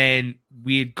 but then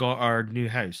we had got our new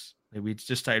house. Like we'd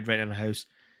just started renting a house.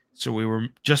 So we were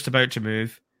just about to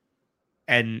move,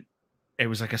 and it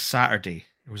was like a Saturday.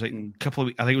 It was like a couple of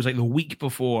weeks, I think it was like the week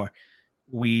before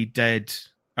we did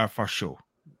our first show.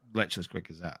 Literally as quick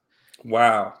as that.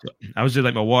 Wow. So I was doing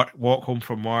like my walk home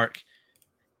from work,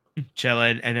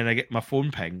 chilling, and then I get my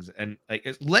phone pings, and like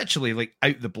it's literally like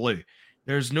out the blue.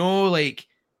 There's no like,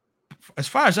 as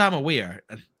far as I'm aware,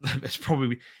 and it's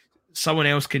probably someone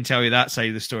else can tell you that side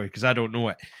of the story because I don't know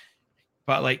it.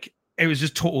 But like it was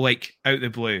just total like out the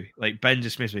blue. Like Ben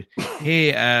just messaged me,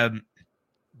 hey,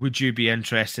 would you be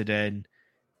interested in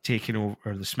taking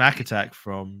over the smack attack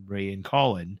from Ray and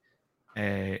Colin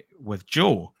with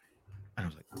Joe? And I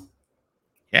was like,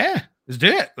 yeah, let's do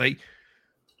it. Like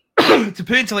to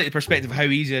put into like the perspective of how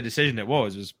easy a decision it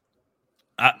was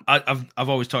I've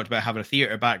always talked about having a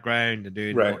theater background and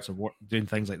doing lots of work, doing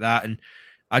things like that, and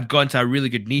I'd gone to a really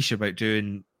good niche about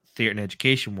doing theater and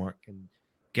education work and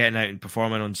getting out and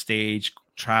performing on stage,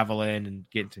 traveling and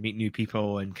getting to meet new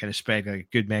people and kind of spread like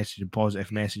a good message and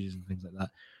positive messages and things like that.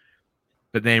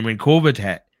 But then when COVID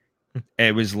hit,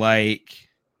 it was like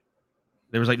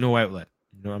there was like no outlet.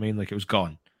 You know what I mean? Like it was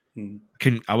gone.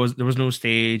 There was no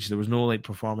stage, there was no like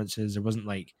performances, there wasn't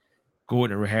like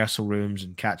going to rehearsal rooms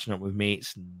and catching up with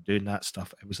mates and doing that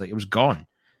stuff. It was like it was gone.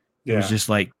 It was just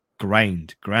like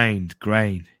grind,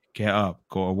 get up,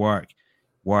 go to work,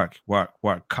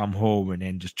 come home, and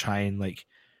then just try and like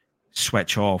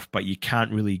switch off. But you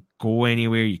can't really go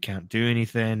anywhere, you can't do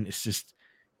anything. It's just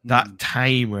that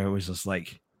time where it was just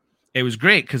like it was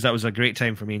great because that was a great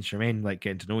time for me and Charmaine, like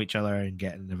getting to know each other and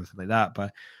getting everything like that.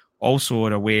 But also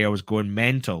in a way I was going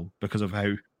mental because of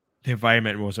how the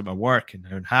environment was at my work and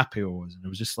how unhappy I was. And it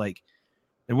was just like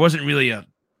there wasn't an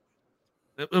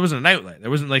outlet. There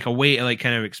wasn't like a way to like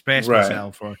kind of express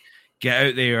myself or get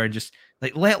out there and just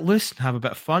like let loose and have a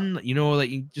bit of fun. You know, like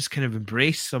you just kind of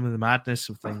embrace some of the madness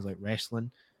of things like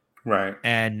wrestling. Right.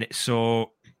 And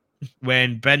so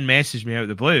when Ben messaged me out of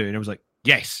the blue and I was like,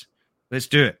 yes, let's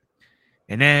do it.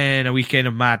 And then a weekend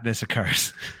of madness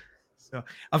occurs. So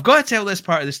I've got to tell this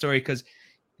part of the story because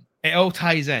it all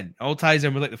ties in. It all ties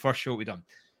in with like the first show we done.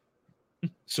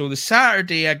 So the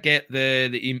Saturday, I get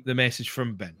the message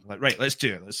from Ben, like, right, let's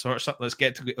do it. Let's sort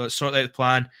out the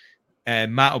plan.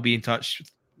 Matt will be in touch.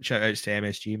 Shout outs to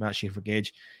MSG, Matt Schaefer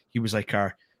Gage. He was like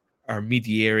our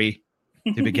mediary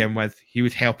to begin with. He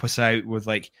would help us out with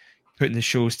like putting the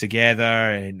shows together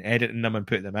and editing them and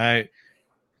putting them out.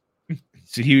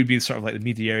 So he would be sort of like the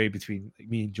mediary between like,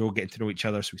 me and Joe getting to know each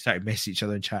other. So we started messaging each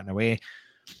other and chatting away.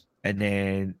 And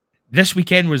then this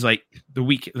weekend was like the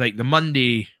week, like the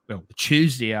Monday, well, the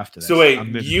Tuesday after this. So wait,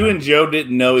 you and Joe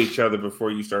didn't know each other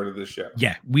before you started this show?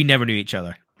 Yeah, we never knew each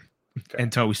other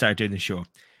until we started doing the show.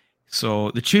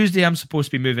 So the Tuesday, I'm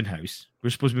supposed to be moving house. We're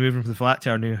supposed to be moving from the flat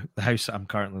to the house that I'm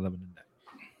currently living in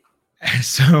now.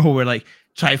 So we're like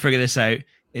trying to figure this out.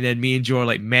 And then me and Joe are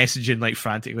like messaging like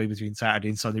frantically between Saturday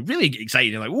and Sunday, really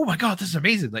excited. Like, oh my God, this is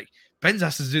amazing. Like, Ben's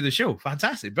asked us to do the show.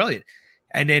 Fantastic, brilliant.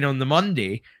 And then on the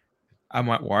Monday, I'm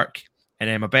at work, and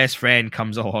then my best friend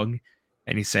comes along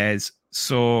and he says,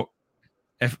 so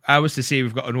if I was to say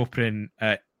we've got an opening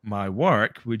at my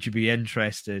work, would you be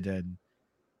interested in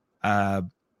it? I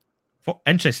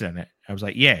was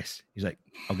like, yes. He's like,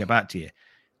 I'll get back to you.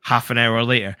 Half an hour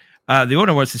later, the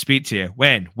owner wants to speak to you.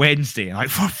 When? Wednesday. I'm like,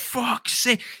 for fuck's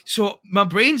sake. So my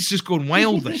brain's just going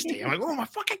wild this day. I'm like, oh my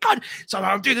fucking God. So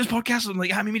I'm doing this podcast. I'm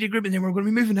like, Hammy Media Group, and then we're going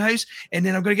to be moving house, and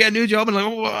then I'm going to get a new job, and like,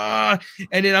 oh,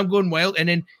 and then I'm going wild. And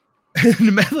then in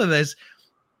the middle of this,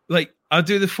 like, I'll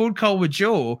do the phone call with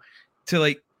Joe to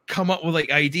like come up with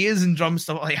like ideas and drum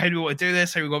stuff. Like, how do we want to do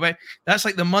this? How do we go about it? That's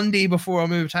like the Monday before I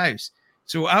moved house.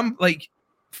 So I'm like,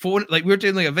 we're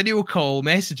doing like a video call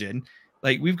messaging.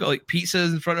 Like, we've got like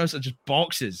pizzas in front of us and just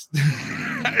boxes.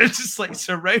 It's just like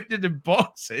surrounded in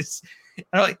boxes. And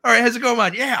I'm like, all right, how's it going,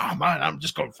 man? Yeah, oh, man, I'm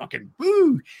just going fucking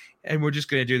woo. And we're just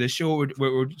going to do the show.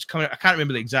 We're just coming. I can't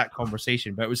remember the exact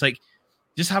conversation, but it was like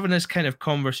just having this kind of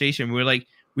conversation. We're like,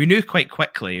 we knew quite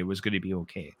quickly it was going to be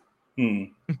okay.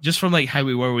 Just from like how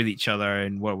we were with each other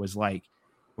and what it was like.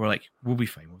 We're like, we'll be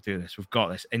fine. We'll do this. We've got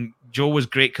this. And Joe was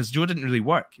great because Joe didn't really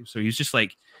work. So he was just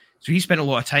like, so he spent a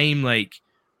lot of time like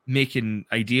making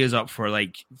ideas up for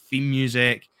like theme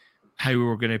music, how we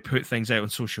were going to put things out on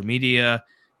social media,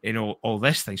 you know, all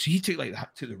this thing. So he took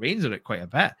the reins on it quite a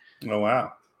bit. Oh,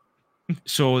 wow.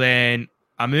 So then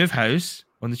I move house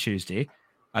on the Tuesday.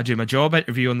 I do my job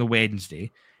interview on the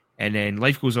Wednesday, and then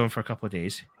life goes on for a couple of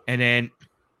days. And then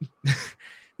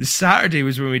the Saturday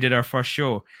was when we did our first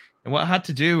show. And what I had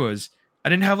to do was I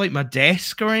didn't have like my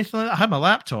desk or anything like that. I had my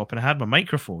laptop and I had my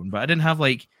microphone, but I didn't have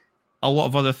like a lot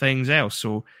of other things else.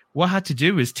 So what I had to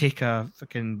do was take a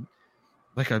fucking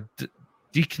like a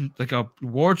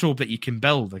wardrobe that you can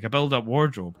build, like a build-up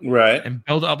wardrobe, right, and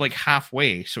build it up like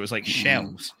halfway, so it's like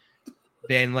shelves.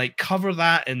 Then like cover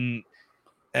that in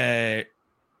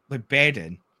like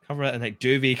bedding, cover it in like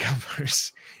duvet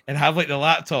covers, and have like the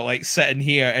laptop like sitting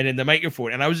here and in the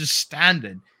microphone. And I was just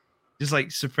standing, just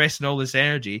like suppressing all this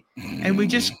energy, and we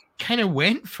just kind of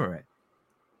went for it.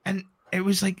 And it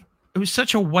was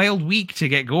such a wild week to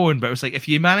get going, but it was like if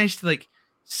you managed to like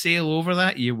sail over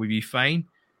that, you would be fine.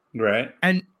 Right.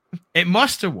 And it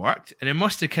must have worked, and it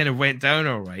must have kind of went down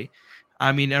all right.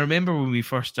 I mean, I remember when we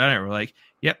first done it, we're like,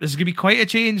 yep, this is going to be quite a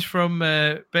change from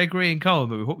Big Ray and Colin,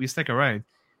 but we hope you stick around.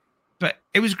 But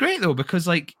it was great, though, because,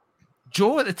 like,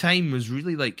 Joe at the time was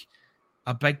really, like,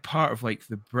 a big part of, like,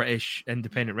 the British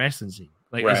independent wrestling scene,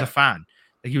 like, as a fan.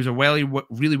 Like, he was a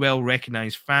really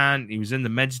well-recognized fan. He was in the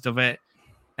midst of it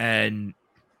and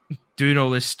doing all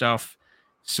this stuff.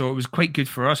 So it was quite good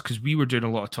for us because we were doing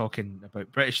a lot of talking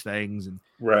about British things. And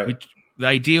the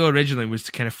idea originally was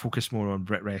to kind of focus more on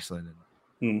Brit wrestling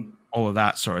and all of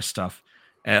that sort of stuff.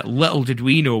 Little did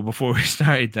we know before we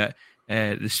started that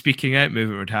the speaking out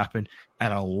movement would happen,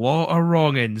 and a lot of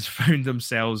wrongins found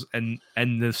themselves in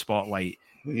the spotlight.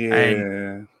 Yeah.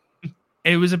 And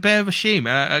it was a bit of a shame.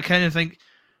 I kind of think,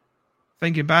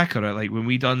 thinking back on it, like when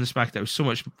we done the SmackDown, it was so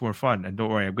much more fun. And don't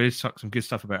worry, I'm going to talk some good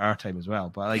stuff about our time as well.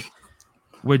 But like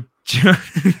with Joe,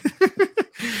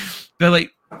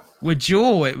 with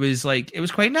Joe, it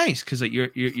was quite nice because like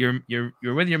you're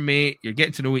with your mate, you're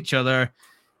getting to know each other,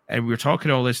 and we were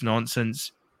talking all this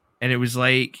nonsense, and it was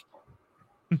like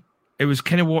it was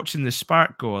kind of watching the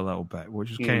spark go a little bit, which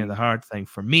was kind of the hard thing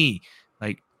for me.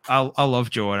 Like I love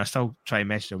Joe, and I still try and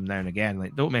message him now and again.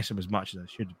 Like don't mess him as much as I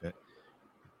should, but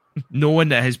knowing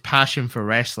that his passion for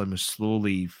wrestling was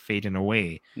slowly fading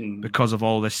away because of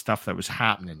all this stuff that was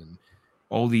happening and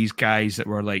all these guys that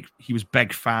were like he was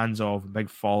big fans of and big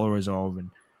followers of,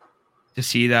 and to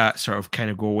see that sort of kind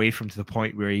of go away from to the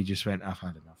point where he just went, I've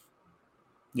had enough.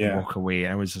 Yeah, walk away.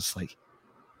 And I was just like,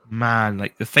 man,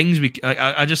 like the things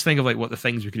I just think of like what the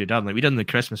things we could have done. Like we done the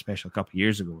Christmas special a couple of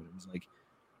years ago, and it was like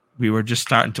we were just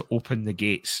starting to open the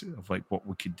gates of like what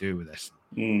we could do with this.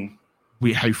 Mm.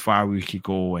 How far we could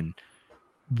go and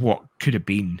what could have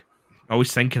been. I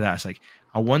always think of that. It's like,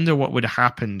 I wonder what would have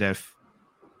happened if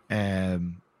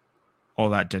all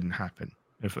that didn't happen.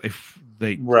 If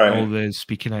like Right. all the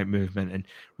speaking out movement, and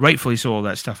rightfully so, all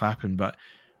that stuff happened, but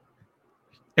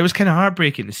it was kind of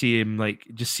heartbreaking to see him like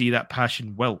just see that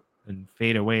passion wilt and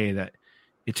fade away. That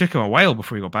it took him a while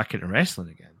before he got back into wrestling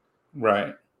again.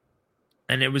 Right.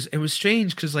 And it was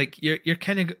strange because like you're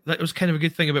kind of, that was kind of a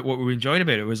good thing about what we enjoyed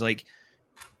about it. It was like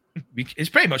it's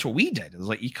pretty much what we did. It was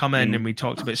like you come in and we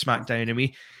talked about SmackDown, and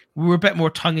we were a bit more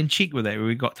tongue in cheek with it.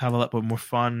 We got to have a little bit more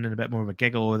fun and a bit more of a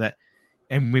giggle with it,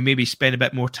 and we maybe spend a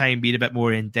bit more time being a bit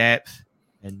more in depth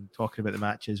and talking about the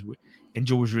matches. And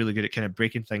Joe was really good at kind of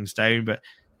breaking things down, but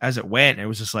as it went, it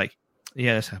was just like,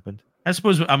 yeah, this happened. I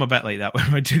suppose I'm a bit like that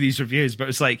when I do these reviews, but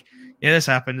it's like, yeah, this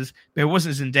happened, but it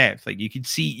wasn't as in depth. Like you could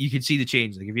see the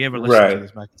change. Like if you ever listened to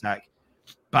this Smack Attack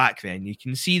back then, you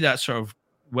can see that sort of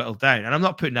whittled down. And I'm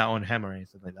not putting that on him or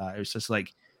anything like that. It was just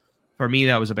like, for me,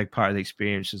 that was a big part of the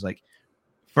experience. Is like,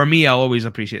 for me, I always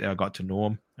appreciate that I got to know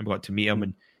him and got to meet him,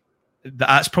 and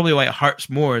that's probably why it hurts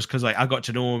more. Is because like I got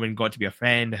to know him and got to be a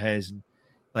friend of his, and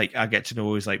like I get to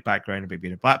know his like background about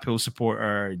being a Blackpool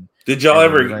supporter. And Did y'all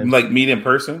ever like meet in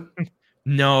person?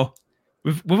 No,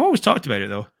 we've always talked about it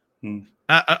though.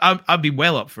 I'd be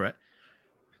well up for it,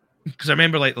 because I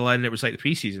remember like the line, it was like the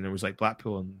preseason, there was like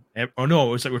Blackpool and it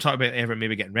was like we're talking about Everton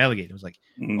maybe getting relegated. It was like,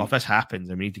 well, if this happens,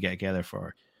 then we need to get together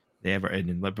for the Everton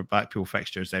and Blackpool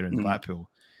fixtures down in Blackpool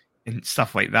and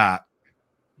stuff like that.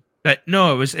 But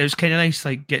no, it was kind of nice,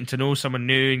 like getting to know someone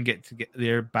new and get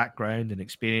their background and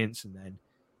experience, and then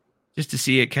just to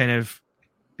see it kind of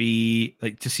be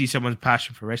like, to see someone's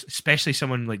passion for wrestling, especially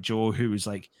someone like Joe, who was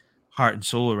like heart and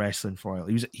soul of wrestling for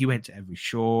it. He went to every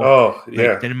show. Oh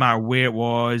yeah, didn't matter where it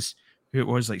was, who it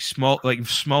was, like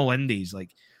small indies,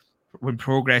 like when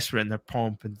Progress were in their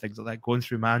pomp and things like that, going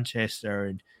through Manchester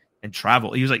and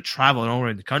travel. He was like traveling all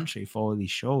around the country for all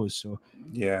these shows. So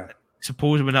yeah,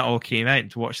 suppose when that all came out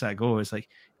and to watch that go, it's like,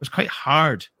 it was quite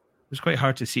hard. It was quite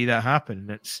hard to see that happen.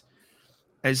 And it's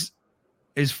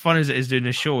as fun as it is doing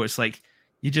the show, it's like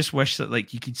you just wish that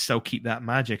like you could still keep that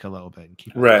magic a little bit and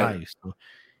keep it alive. So,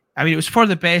 I mean, it was for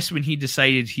the best when he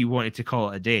decided he wanted to call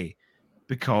it a day,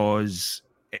 because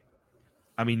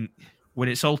when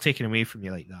it's all taken away from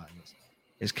you like that,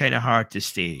 it's kind of hard to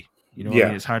stay. You know, what I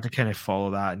mean? It's hard to kind of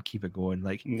follow that and keep it going.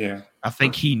 Like, I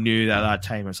think he knew that at that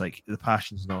time, it's like the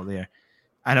passion's not there,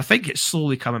 and I think it's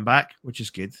slowly coming back, which is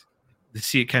good. To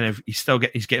see it kind of, he's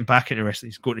getting back into wrestling.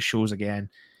 He's going to shows again.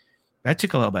 That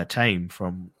took a little bit of time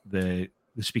from the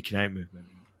speaking out movement.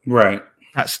 Right.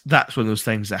 That's one of those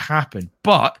things that happen.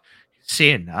 But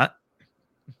saying that,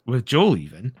 with Joel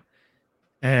even,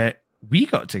 we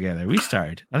got together. We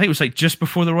started. I think it was like just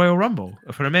before the Royal Rumble,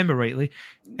 if I remember rightly,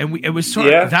 and it was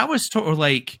sort of, that was sort of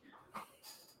like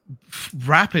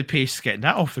rapid pace getting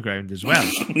that off the ground as well.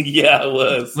 Yeah, it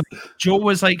was. Like, Joe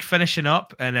was like finishing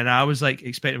up, and then I was like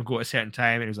expecting him to go at a certain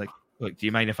time, and he was like, "Look, do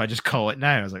you mind if I just call it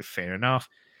now?" I was like, "Fair enough."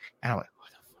 And I'm like, "What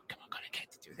the fuck am I going to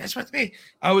get to do this with me?"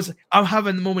 I'm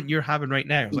having the moment you're having right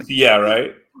now. I was like, "Yeah,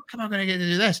 right. How am I going to get to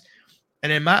do this?"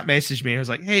 And then Matt messaged me. I was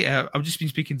like, "Hey, I've just been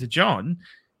speaking to John.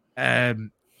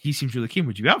 He seems really keen.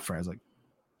 Would you be up for it?" I was like,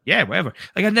 "Yeah, whatever."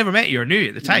 Like, I'd never met you or knew you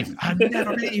at the time. I'd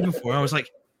never met you before. I was like,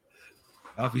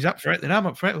 well, if he's up for it, then I'm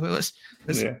up for it. Well, let's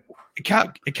it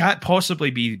can't possibly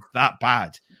be that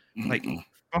bad. Like,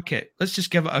 fuck it. Let's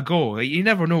just give it a go. Like, you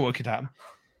never know what could happen.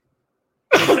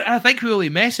 I think we only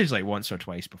messaged like once or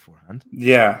twice beforehand.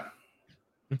 Yeah.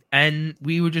 And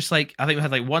we were just like, I think we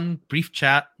had like one brief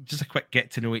chat, just a quick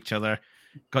get to know each other,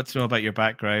 got to know about your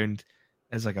background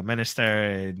as like a minister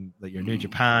and like your New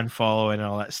Japan following and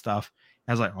all that stuff.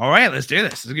 I was like, all right, let's do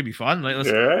this. This is gonna be fun. Like, let's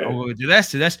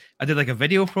do this. I did like a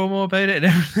video promo about it and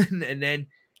everything, and then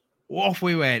off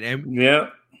we went. And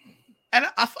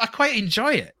I quite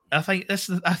enjoy it. I think that's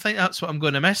what I'm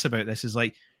going to miss about this. Is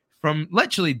like from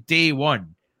literally day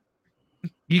one,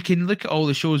 you can look at all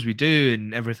the shows we do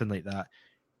and everything like that.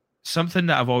 Something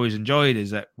that I've always enjoyed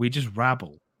is that we just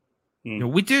rabble. You know,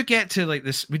 we do get to like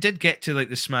this. We did get to like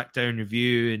the SmackDown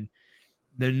review and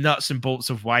the nuts and bolts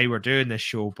of why we're doing this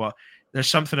show, but there's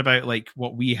something about like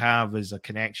what we have as a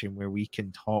connection where we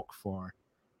can talk for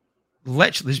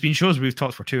literally. There's been shows we've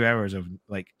talked for 2 hours of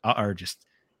like utter just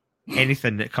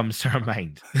anything that comes to our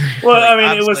mind. Well, like, I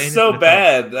mean, it was so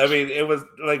bad. I mean, it was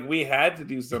like we had to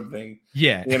do something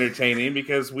entertaining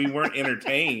because we weren't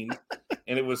entertained,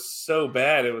 and it was so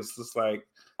bad. It was just like,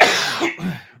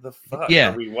 the fuck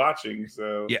are we watching?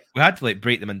 So we had to like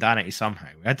break the mundanity somehow.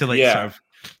 We had to like sort of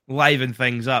liven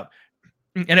things up.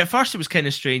 And at first it was kind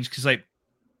of strange because like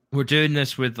we're doing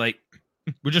this with like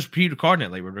we're just pre-recording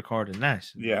it, like we're recording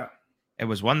this. Yeah. It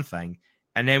was one thing,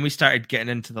 and then we started getting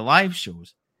into the live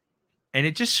shows, and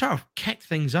it just sort of kicked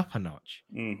things up a notch.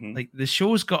 Mm-hmm. Like the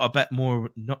shows got a bit more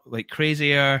not like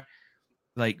crazier.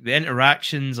 Like the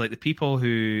interactions, like the people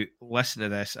who listen to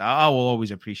this, I will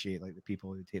always appreciate like the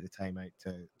people who take the time out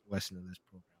to listen to this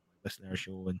program, listen to our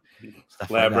show and stuff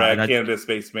Lab like Rat, that. Canada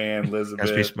Spaceman, Elizabeth,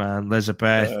 Spaceman,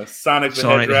 Elizabeth, Sonic the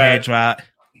Sonic the Head Rat. Head Rat,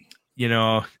 you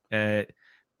know,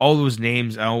 all those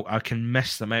names, I can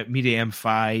miss them out. Media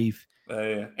M5,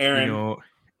 Yeah. Aaron. you know,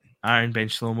 Aaron Ben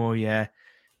Shlomo, yeah,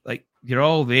 like you're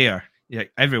all there, yeah,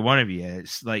 every one of you.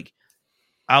 It's like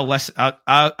I'll listen.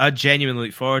 I genuinely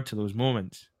look forward to those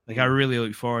moments. Like I really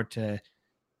look forward to.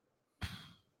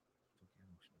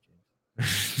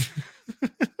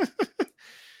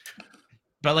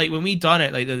 But like when we done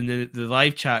it, like the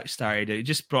live chat started, it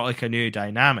just brought like a new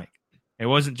dynamic. It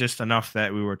wasn't just enough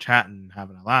that we were chatting and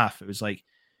having a laugh. It was like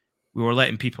we were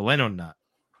letting people in on that,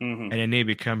 Mm-hmm. and then they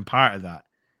become part of that.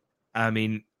 I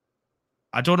mean,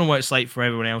 I don't know what it's like for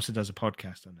everyone else who does a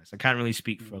podcast on this. I can't really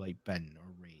speak for like Ben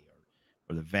or Ray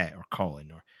or the Vet or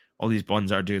Colin or all these ones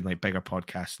that are doing like bigger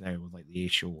podcasts now with like the A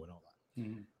Show and all that.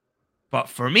 Mm-hmm. But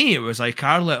for me, it was like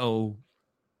our little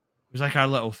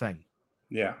thing.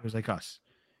 Yeah. It was like us,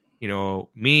 you know,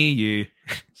 me, you.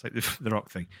 It's like the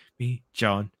Rock thing. Me,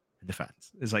 John, and the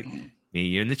fans. It's like me,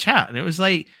 you, and the chat, and it was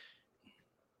like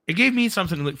it gave me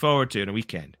something to look forward to in a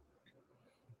weekend.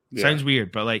 Yeah. Sounds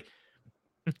weird, but like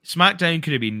SmackDown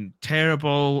could have been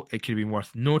terrible. It could have been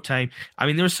worth no time. I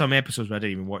mean, there were some episodes where I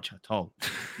didn't even watch at all.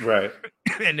 Right.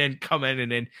 And then come in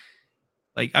and then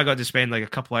like I got to spend like a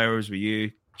couple hours with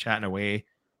you chatting away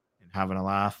and having a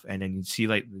laugh, and then you'd see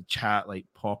like the chat like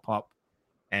pop up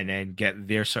and then get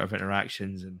their sort of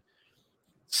interactions, and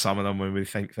some of them when we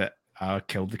think that I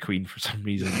killed the Queen for some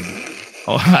reason and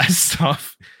all that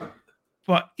stuff.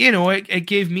 But you know, it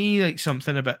gave me like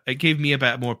something about it gave me a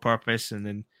bit more purpose and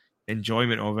then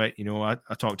enjoyment of it. You know, I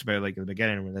talked about like at the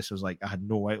beginning when this was like I had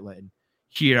no outlet, and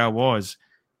here I was.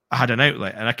 I had an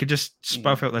outlet, and I could just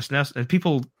spout out this, and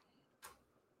people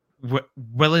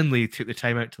willingly took the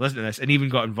time out to listen to this, and even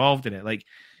got involved in it. Like,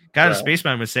 Gareth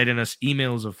Spaceman was sending us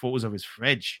emails of photos of his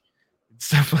fridge and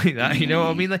stuff like that. You know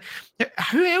what I mean? Like,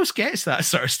 who else gets that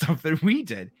sort of stuff that we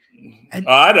did? And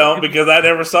I don't, because I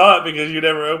never saw it because you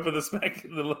never opened the Smack.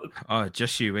 Oh,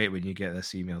 just you wait when you get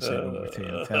this email sent over to you.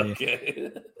 I'll tell you.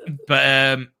 Okay.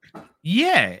 But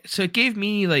yeah, so it gave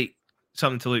me like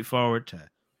something to look forward to,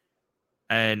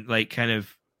 and like kind of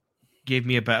gave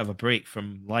me a bit of a break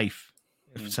from life.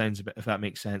 If it sounds a bit, if that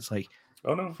makes sense. Like,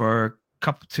 Oh no. for a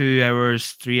couple 2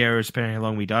 hours, 3 hours, depending how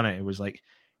long we done it, it was like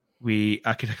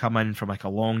I could come in from like a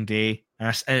long day,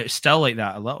 and it's still like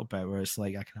that a little bit, where it's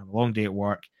like I can have a long day at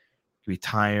work, it can be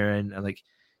tiring, and like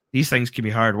these things can be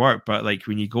hard work, but like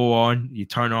when you go on, you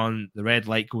turn on, the red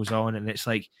light goes on, and it's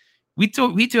like we do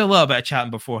a little bit of chatting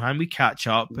beforehand, we catch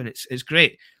up, and it's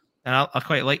great. And I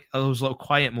quite like those little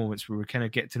quiet moments where we kind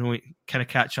of get to know, kind of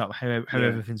catch up how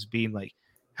everything's been, like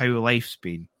how life's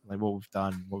been, like what we've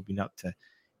done, what we've been up to.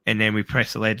 And then we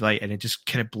press the red light and it just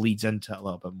kind of bleeds into it a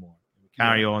little bit more. We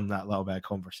carry on that little bit of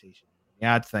conversation. We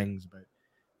add things about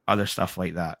other stuff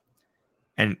like that.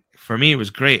 And for me, it was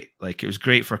great. Like, it was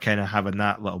great for kind of having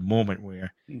that little moment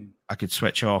where I could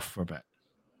switch off for a bit.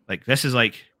 Like, this is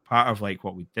like part of like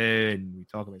what we do, and we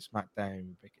talk about SmackDown,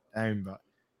 we break it down, but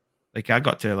like I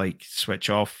got to like switch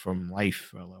off from life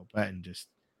for a little bit and just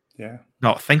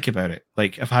not think about it.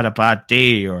 Like, if I had a bad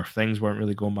day or if things weren't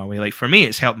really going my way, like for me,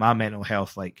 it's helped my mental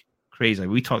health like crazy.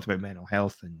 We talked about mental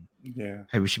health and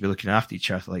how we should be looking after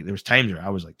each other. Like, there was times where I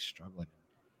was like struggling.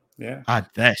 Yeah. I had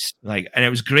this, like, and it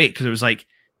was great because it was like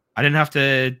I didn't have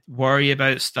to worry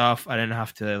about stuff. I didn't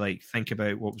have to like think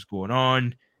about what was going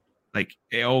on. Like,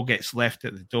 it all gets left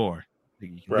at the door.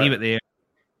 Like, you can leave it there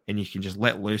and you can just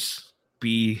let loose,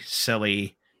 be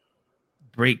silly,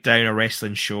 break down a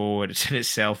wrestling show, and it's in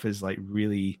itself is like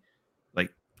really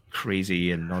like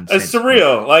crazy and nonsense. It's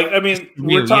surreal. Like, I mean,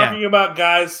 we're surreal, talking about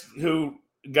guys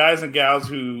and gals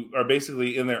who are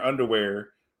basically in their underwear,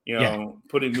 you know,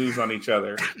 putting moves on each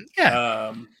other.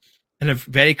 In a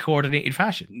very coordinated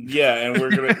fashion. Yeah, and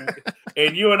we're gonna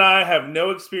and you and I have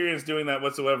no experience doing that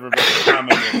whatsoever, but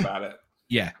commenting about it.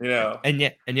 Yeah. You know. And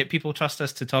yet people trust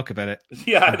us to talk about it.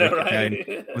 Yeah, I know,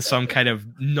 right? With some kind of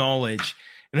knowledge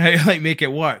and how to like make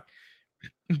it work.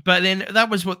 But then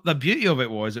that was what the beauty of it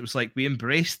was. It was like we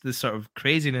embraced the sort of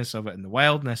craziness of it and the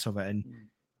wildness of it, and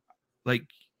like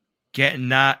getting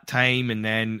that time, and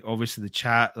then obviously the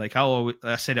chat. Like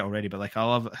I said it already, but like I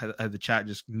love how the chat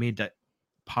just made that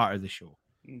part of the show.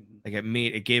 Like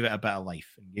it gave it a bit of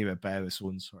life and gave it a bit of its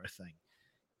own sort of thing.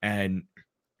 And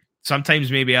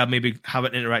sometimes maybe I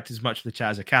haven't interacted as much with the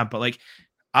chat as I can, but like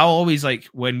I'll always like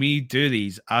when we do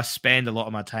these, I spend a lot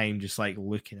of my time just like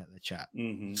looking at the chat.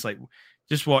 It's like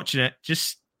just watching it,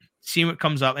 just seeing what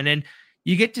comes up, and then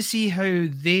you get to see how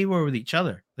they were with each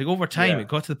other. Like over time, it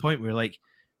got to the point where like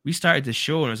we started the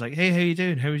show and it was like, hey, how you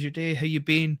doing? How was your day? How you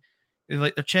been?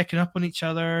 They're checking up on each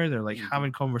other. They're like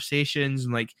having conversations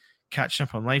and like catching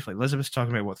up on life. Like Elizabeth's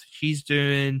talking about what she's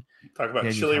doing. Talk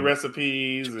about chili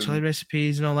recipes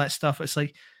and all that stuff. It's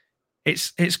like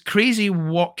it's crazy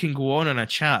what can go on in a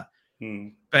chat.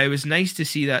 But it was nice to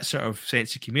see that sort of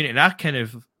sense of community.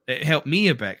 And it helped me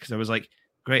a bit because I was like,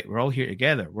 great, we're all here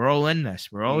together. We're all in this.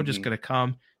 We're all just gonna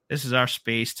come. This is our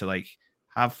space to like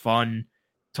have fun,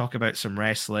 talk about some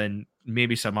wrestling,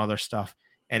 maybe some other stuff.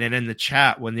 And then in the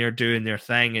chat, when they're doing their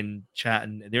thing and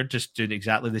chatting, they're just doing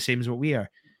exactly the same as what we are.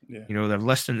 Yeah. You know, they're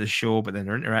listening to the show, but then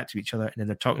they're interacting with each other, and then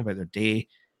they're talking about their day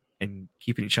and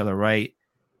keeping each other right.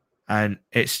 And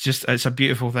it's a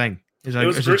beautiful thing. It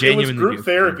was group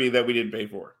therapy that we didn't pay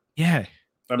for. Yeah.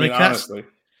 I mean, honestly. It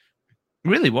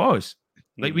really was.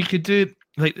 Like we could do,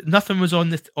 like nothing was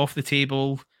off the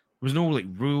table. There was no like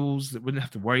rules that wouldn't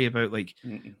have to worry about like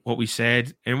what we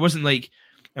said. And it wasn't like,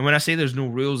 and when I say there's no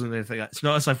rules and anything, it's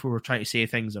not as if we were trying to say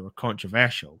things that were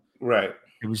controversial. Right.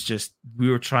 It was just, we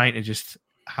were trying to just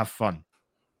have fun.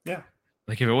 Yeah.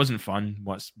 Like if it wasn't fun,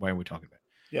 why are we talking about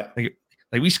it? Yeah.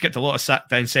 Like we skipped a lot of sat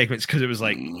down segments because it was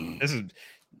like, this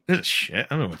is shit.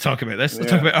 I don't want to talk about this.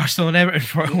 Let's talk about Arsenal and Everton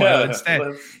for a while instead.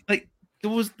 Like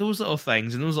those little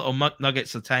things and those little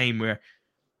nuggets of time where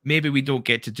maybe we don't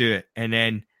get to do it. And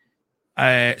then,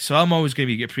 so I'm always going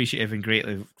to be appreciative and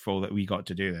grateful that we got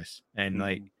to do this. And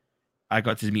like, I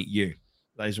got to meet you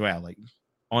as well. Like,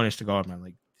 honest to God, man,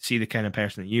 like see the kind of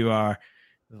person that you are,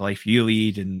 the life you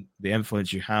lead and the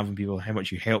influence you have on people, how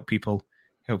much you help people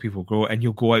grow, and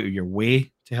you'll go out of your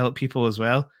way to help people as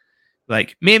well.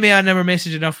 Like maybe I never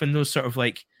message enough in those sort of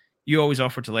like, you always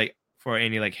offer to like for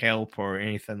any like help or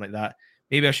anything like that.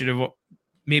 Maybe I could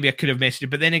have messaged,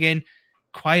 but then again,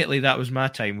 quietly, that was my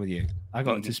time with you. I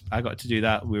got to do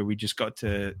that where we just got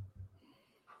to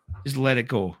just let it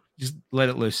go, just let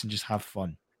it loose and just have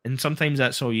fun. And sometimes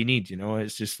that's all you need, you know.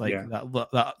 It's just like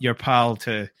that your pal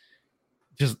to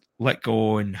just let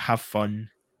go and have fun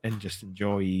and just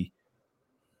enjoy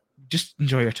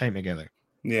your time together.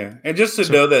 Yeah, and just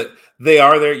to know that they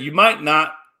are there. You might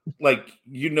not like,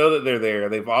 you know that they're there.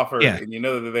 They've offered, and you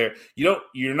know that they're there.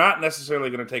 You're not necessarily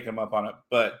going to take them up on it,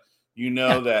 but you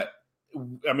know that.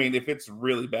 I mean, if it's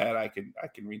really bad, I can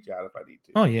reach out if I need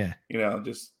to. Oh yeah,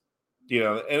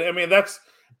 and I mean that's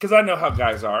because I know how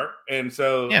guys are, and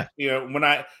so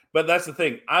but that's the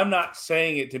thing. I'm not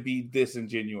saying it to be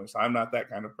disingenuous. I'm not that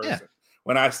kind of person. Yeah.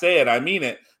 When I say it, I mean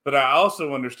it. But I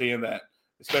also understand that,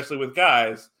 especially with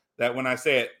guys, that when I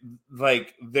say it,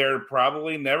 like they're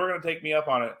probably never going to take me up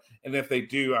on it, and if they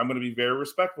do, I'm going to be very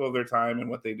respectful of their time and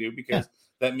what they do because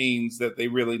that means that they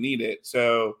really need it.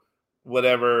 So.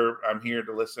 Whatever, I'm here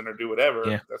to listen or do whatever.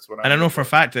 Yeah. That's what I know for a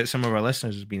fact that some of our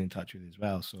listeners has been in touch with as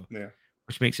well. So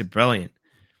which makes it brilliant.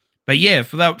 But yeah,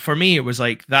 for me, it was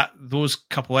like that. Those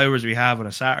couple hours we have on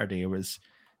a Saturday, it was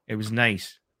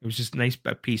nice. It was just a nice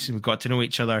bit of peace, and we got to know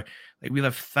each other. Like we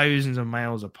live thousands of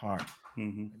miles apart,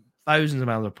 and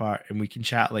we can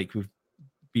chat like we've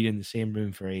been in the same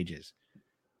room for ages.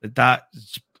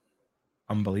 That's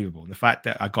unbelievable. And the fact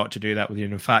that I got to do that with you,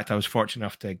 and in fact I was fortunate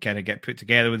enough to kind of get put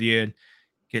together with you and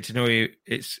get to know you,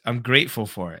 I'm grateful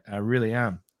for it. I really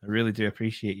am. I really do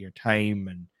appreciate your time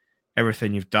and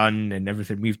everything you've done and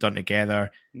everything we've done together.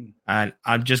 And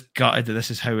I'm just gutted that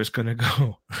this is how it's going to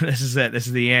go. This is it. This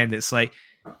is the end. It's like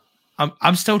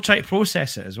I'm still trying to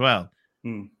process it as well.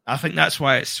 I think that's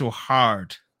why it's so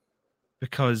hard,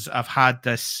 because I've had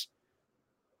this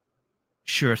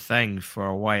sure thing for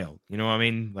a while. You know what I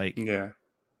mean? Like,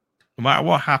 no matter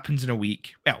what happens in a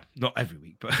week, well, not every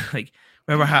week, but like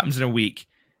whatever happens in a week,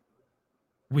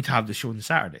 we'd have the show on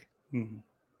Saturday.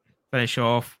 Finish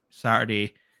off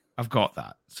Saturday. I've got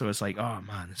that. So it's like, oh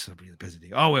man, this is a really busy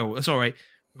day. Oh well, it's all right.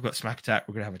 We've got Smack Attack.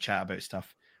 We're gonna have a chat about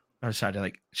stuff on Saturday.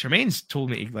 Like Charmaine's told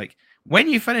me, like, when are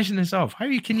you finishing this off? How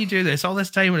can you do this all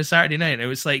this time on a Saturday night? And it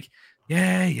was like,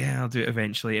 yeah, I'll do it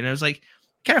eventually. And I was like,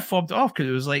 kind of fobbed it off because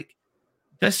it was like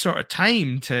this sort of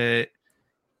time to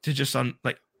just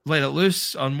let it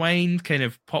loose, unwind, kind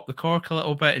of pop the cork a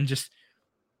little bit, and just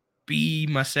be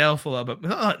myself a little bit.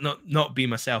 Not be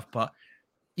myself, but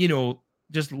you know,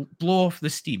 just blow off the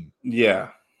steam. Yeah,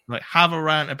 like have a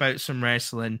rant about some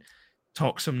wrestling,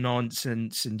 talk some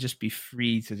nonsense, and just be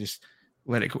free to just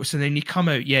let it go. So then you come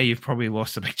out, you've probably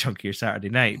lost a big chunk of your Saturday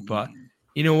night, but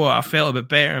you know what? I felt a bit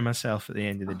better in myself at the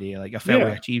end of the day. Like I felt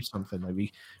we achieved something. Like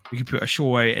we could put a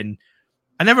show out, and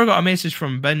I never got a message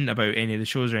from Ben about any of the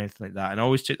shows or anything like that, and I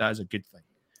always took that as a good thing.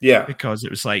 Yeah, because it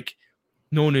was like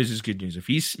no news is good news. If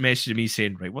he's messaging me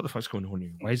saying, right, what the fuck's going on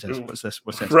here? Why is this? What's this?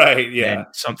 What's this? right, yeah, then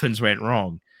something's went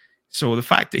wrong. So the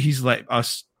fact that he's let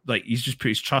us, like, he's just put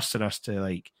his trust in us to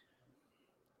like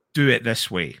do it this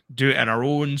way, do it in our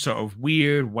own sort of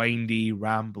weird, windy,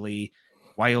 rambly,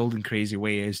 wild and crazy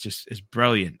way is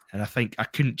brilliant. And I think I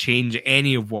couldn't change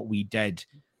any of what we did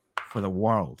for the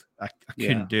world. I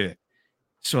couldn't do it.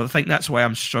 So I think that's why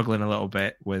I'm struggling a little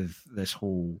bit with this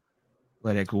whole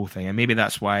Let It Go thing. And maybe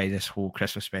that's why this whole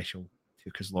Christmas special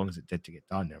took as long as it did to get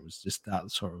done. It was just that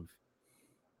sort of,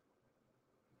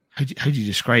 how do you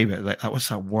describe it? Like, what's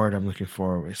that word I'm looking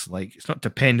for? It's like, it's not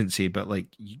dependency, but like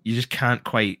you just can't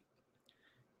quite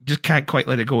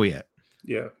let it go yet.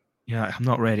 Yeah. Yeah, I'm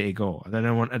not ready to go. I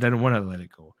didn't want to let it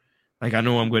go. Like, I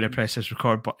know I'm going to press this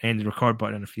end the record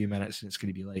button in a few minutes, and it's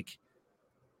going to be like,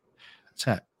 that's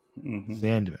it. Mm-hmm. The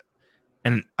end of it.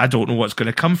 And I don't know what's going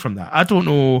to come from that. I don't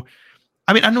know.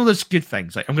 I mean, I know there's good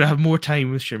things. Like, I'm going to have more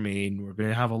time with Charmaine. We're going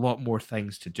to have a lot more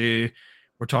things to do.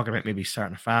 We're talking about maybe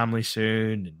starting a family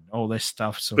soon and all this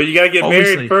stuff. So, but you got to get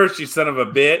married first, you son of a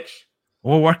bitch.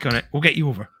 We'll work on it. We'll get you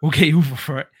over. We'll get you over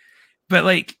for it. But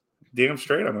like, damn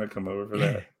straight, I'm going to come over for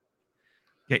that.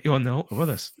 Get you on the altar with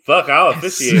us. Fuck, I'll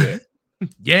officiate it.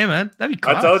 Yeah, man, that'd be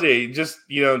class. I told you,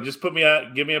 just put me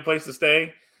out, give me a place to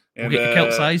stay, and we'll get your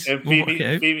kilt size and feed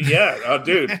me. Yeah, oh,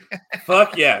 dude,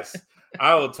 fuck yes,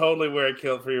 I will totally wear a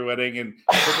kilt for your wedding, and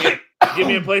give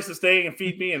me a place to stay and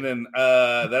feed me, and then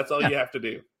that's all you have to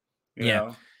do. You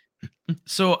know?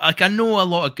 So, like, I know a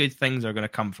lot of good things are going to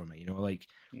come from it. You know, like,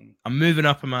 I'm moving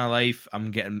up in my life.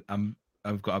 I've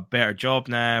got a better job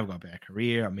now. I've got a better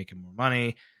career. I'm making more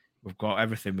money. We've got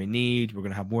everything we need. We're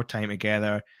going to have more time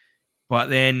together.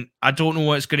 But then I don't know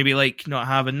what it's going to be like not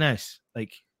having this.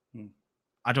 Like,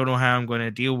 I don't know how I'm going to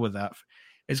deal with that.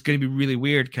 It's going to be really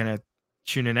weird kind of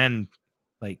tuning in,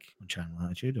 like, on Channel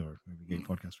Attitude or wherever you get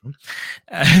your podcast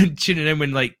from, tuning in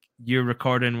when, like, you're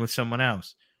recording with someone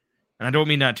else. And I don't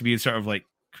mean that to be sort of, like,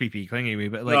 creepy, clingy way,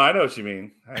 but, like... No, I know what you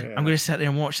mean. I'm going to sit there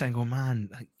and watch that and go, man,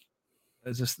 like,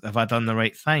 have I done the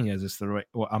right thing? Is this the right...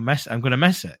 Well, I'm going to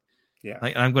miss it. Yeah,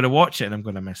 like, and I'm going to watch it and I'm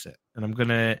going to miss it, and I'm going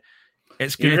to.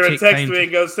 It's going to take text time me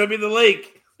and go, send me the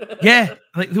link. Yeah,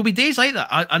 like there'll be days like that.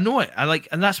 I know it.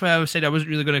 And that's why I said I wasn't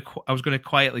really going to. I was going to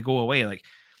quietly go away. Like,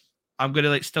 I'm going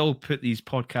to like still put these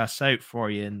podcasts out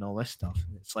for you and all this stuff.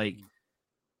 And it's like,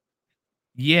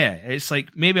 yeah, it's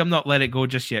like maybe I'm not let it go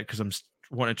just yet because I'm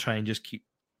want to try and just keep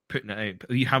putting it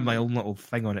out. You have my own little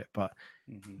thing on it, but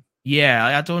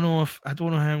yeah, I don't know how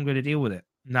I'm going to deal with it.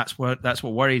 And that's what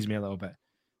worries me a little bit.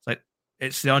 It's like,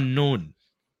 it's the unknown.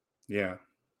 Yeah.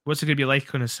 What's it going to be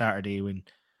like on a Saturday when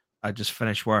I just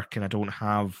finish work and I don't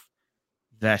have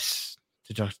this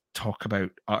to just talk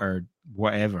about utter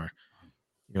whatever?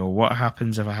 You know, what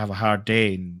happens if I have a hard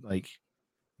day and like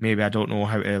maybe I don't know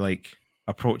how to like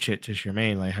approach it to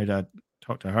Charmaine? Like, how do I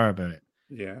talk to her about it?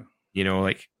 Yeah. You know,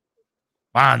 like,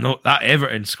 wow, no, that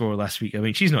Everton score last week. I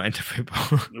mean, she's not into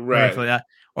football, right? Like that,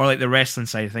 or like the wrestling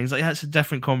side of things. Like, that's a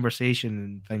different conversation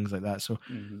and things like that. So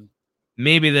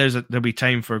maybe there'll be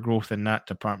time for growth in that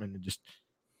department and just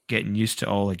getting used to it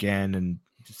all again and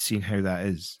just seeing how that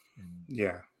is.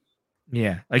 Yeah,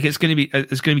 like it's gonna be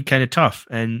kind of tough,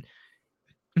 and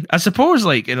I suppose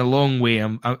like in a long way,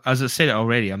 I'm as I said it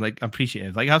already, I'm like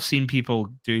appreciative. Like, I've seen people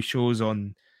do shows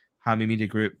on Hammy Media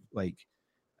Group, like,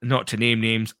 not to name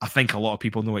names, I think a lot of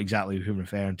people know exactly who I'm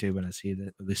referring to when I say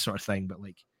this sort of thing, but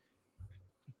like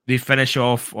they finish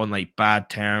off on like bad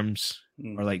terms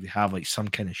or like they have like some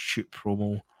kind of shoot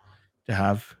promo to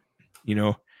have, you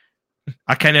know.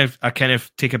 I kind of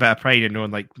take a bit of pride in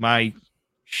knowing like my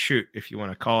shoot, if you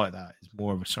want to call it that, is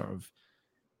more of a sort of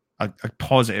a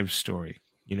positive story,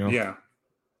 you know. Yeah.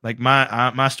 Like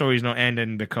my story is not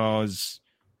ending because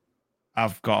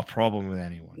I've got a problem with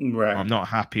anyone. Right. Or I'm not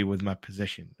happy with my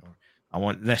position, or I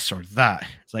want this or that.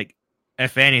 It's like,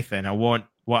 if anything, I want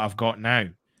what I've got now.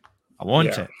 I want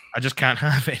it. I just can't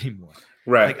have it anymore.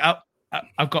 Right. Like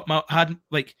I've got had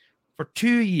for 2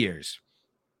 years,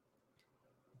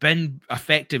 Ben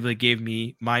effectively gave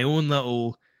me my own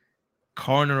little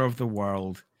corner of the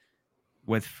world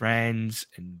with friends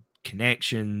and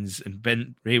connections.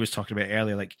 And Ray was talking about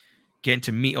earlier, like getting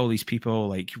to meet all these people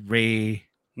like Ray,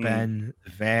 Ben, the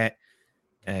vet,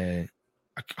 I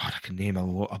can name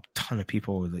a ton of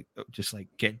people, like just like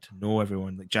getting to know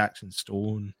everyone, like Jackson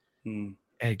Stone,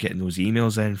 getting those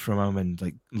emails in from him and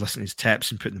like listening to his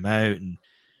tips and putting them out and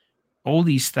all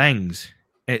these things.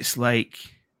 It's like,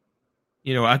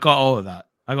 you know, I got all of that.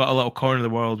 I got a little corner of the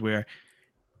world where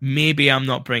maybe I'm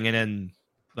not bringing in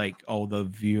like all the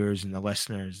viewers and the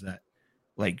listeners that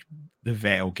like the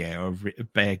vet will get, or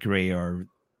Gray or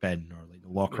Ben, or like the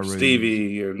locker room,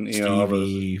 Stevie, or all those.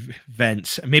 Stevie,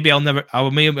 Vince. Maybe I'll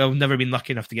never been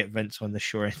lucky enough to get Vince on the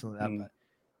show or anything like that. But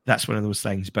that's one of those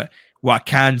things. But what I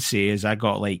can say is I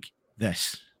got like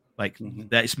this, like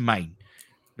that's mine.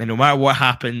 And no matter what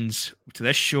happens to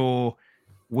this show,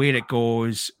 where it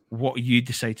goes, what you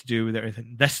decide to do with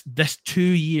everything, this 2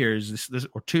 years, this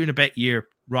or 2 and a bit year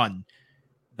run,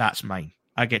 that's mine.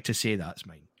 I get to say that's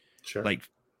mine. Sure. Like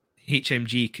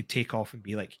HMG could take off and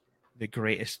be like the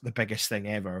greatest, the biggest thing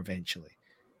ever eventually.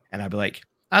 And I'd be like,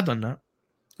 I've done that.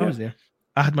 I was there.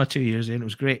 I had my 2 years in. It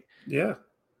was great. Yeah.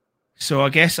 So I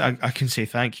guess I can say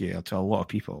thank you to a lot of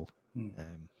people.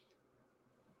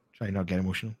 Try not to get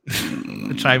emotional.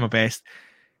 I try my best.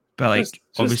 But like, just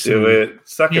obviously, do it.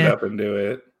 Suck it up and do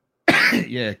it.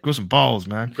 Yeah, grow some balls,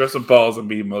 man. Grow some balls and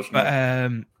be emotional.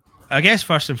 But I guess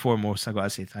first and foremost, I got to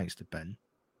say thanks to Ben.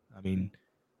 I mean,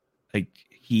 like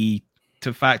the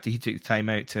fact that he took the time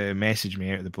out to message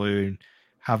me out of the blue and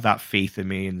have that faith in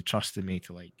me and the trust in me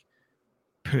to like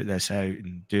put this out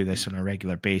and do this on a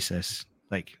regular basis.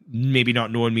 Like maybe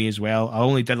not knowing me as well. I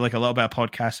only did like a little bit of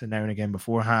podcasting now and again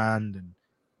beforehand and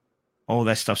all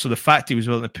this stuff. So the fact he was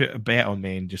willing to put a bet on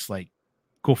me and just like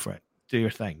go for it, do your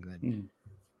thing, then,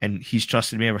 and he's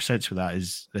trusted me ever since with that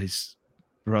is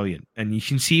brilliant. And you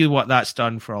can see what that's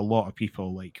done for a lot of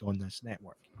people like on this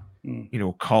network. You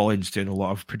know, Colin's doing a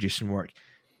lot of producing work.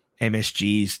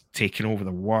 MSG's taking over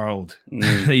the world.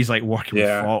 He's like working with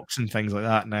Fox and things like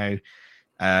that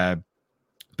now.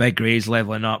 Big Gray's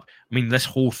leveling up. I mean, this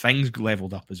whole thing's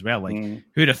leveled up as well. Like,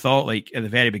 who'd have thought, like, at the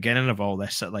very beginning of all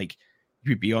this, that like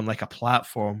you'd be on like a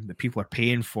platform that people are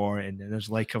paying for, and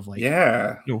there's like you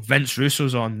know, Vince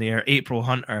Russo's on there, April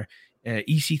Hunter,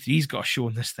 EC3's got a show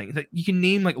on this thing. Like, you can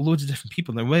name like loads of different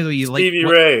people. Now, whether you Stevie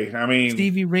like Ray, I mean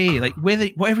Stevie Ray, like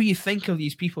whatever you think of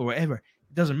these people, whatever,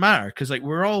 it doesn't matter because like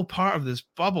we're all part of this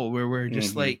bubble where we're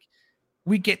just like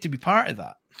we get to be part of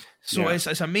that. So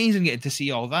it's amazing getting to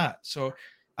see all that. So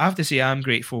I have to say I'm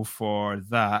grateful for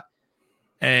that.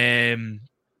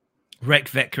 Rick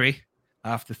Vickery, I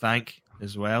have to thank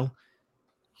as well.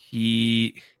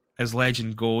 He, as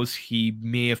legend goes, he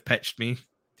may have pitched me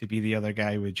to be the other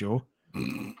guy with Joe.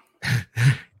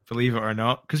 Believe it or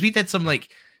not, because we did some like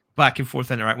back and forth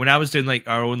interact when I was doing like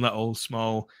our own little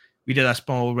small. We did a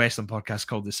small wrestling podcast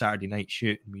called the Saturday Night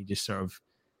Shoot, and we just sort of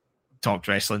talked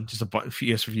wrestling, just a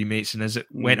few mates. And as it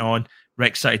went on,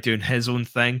 Rick started doing his own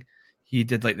thing. He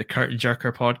did like the Curtain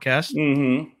Jerker podcast,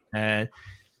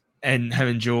 and him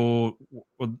and Joe,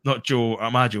 well, not Joe,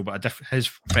 my Joe, but his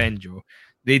friend Joe.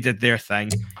 They did their thing,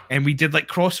 and we did like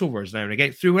crossovers now and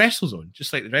again through WrestleZone,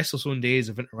 just like the WrestleZone days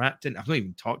of interacting. I've not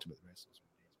even talked about the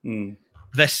WrestleZone days.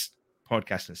 This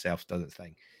podcast itself does its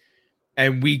thing,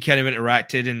 and we kind of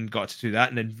interacted and got to do that.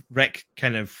 And then Rick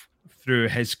kind of, through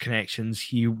his connections,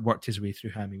 he worked his way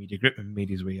through Hammy Media Group and made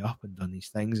his way up and done these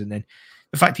things. And then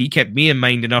the fact that he kept me in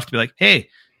mind enough to be like, hey,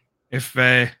 if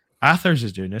Athers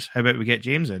is doing this, how about we get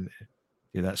James in to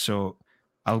do that? So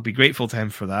I'll be grateful to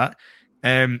him for that.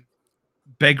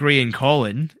 Big Ray and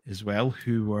Colin as well,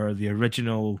 who were the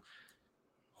original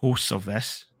hosts of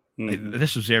this. Like,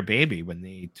 this was their baby when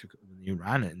they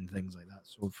ran it and things like that.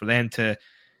 So for them to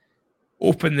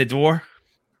open the door,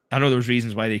 I know there was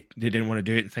reasons why they didn't want to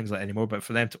do it and things like that anymore, but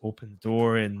for them to open the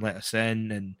door and let us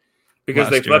in, and because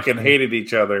they fucking hated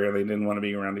each other and they didn't want to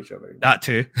be around each other. That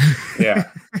too.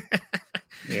 Yeah.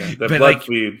 The but blood like,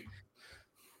 feud.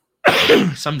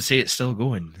 Some say it's still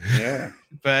going. Yeah.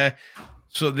 But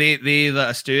so they let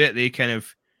us do it. They kind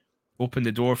of opened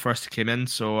the door for us to come in.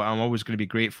 So I'm always going to be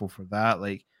grateful for that.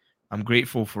 Like, I'm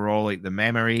grateful for all like the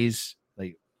memories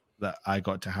like that I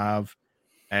got to have.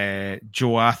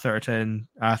 Joe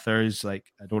Athers,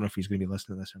 like, I don't know if he's going to be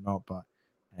listening to this or not, but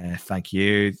thank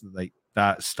you. Like,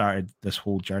 that started this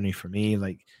whole journey for me.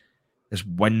 Like, this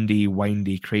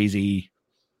windy, crazy,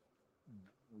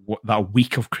 that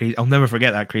week of crazy. I'll never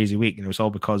forget that crazy week. And it was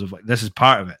all because of like, this is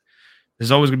part of it. This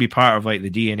is always going to be part of like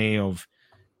the DNA of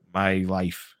my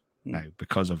life now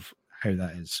because of how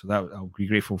that is. So that I'll be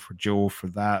grateful for Joe for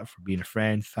that, for being a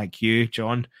friend. Thank you,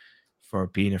 John, for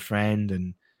being a friend.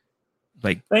 And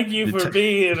like, thank you for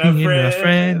being a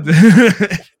friend.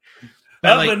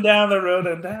 Up like, and down the road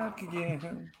and back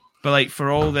again. But like,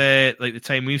 for all the like the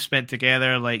time we've spent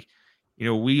together, like, you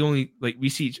know, we only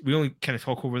kind of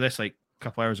talk over this like a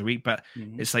couple hours a week, but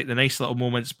it's like the nice little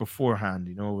moments beforehand,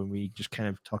 you know, when we just kind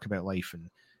of talk about life and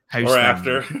house or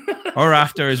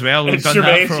after as well. We've done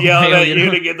that for a yelling while, at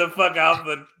you to get the fuck out of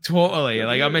the totally.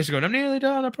 Like, I'm just going, I'm nearly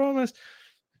done, I promise.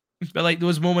 But like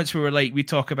those moments where like we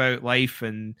talk about life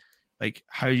and like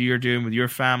how you're doing with your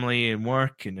family and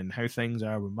work and how things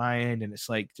are with my end, and it's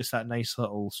like just that nice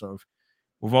little sort of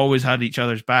we've always had each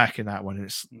other's back in that one. And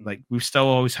it's like we've still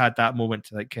always had that moment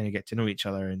to like kind of get to know each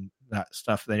other and that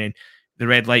stuff. Then the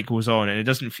red light goes on and it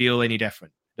doesn't feel any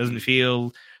different. It doesn't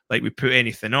feel like we put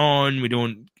anything on. We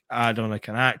don't add on like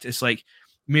an act. It's like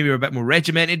maybe we're a bit more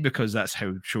regimented because that's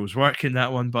how shows work in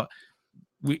that one, but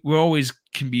we always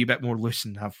can be a bit more loose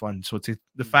and have fun. So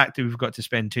the fact that we've got to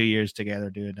spend 2 years together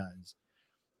doing that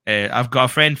is, I've got a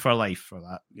friend for life for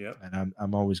that. Yeah, and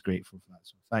I'm always grateful for that.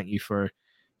 So thank you for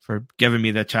giving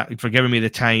me the chat, for giving me the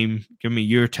time, giving me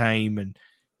your time and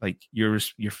like your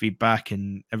feedback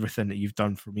and everything that you've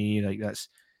done for me. Like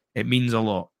it means a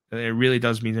lot. It really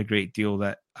does mean a great deal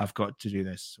that I've got to do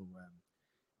this. So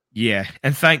yeah,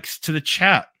 and thanks to the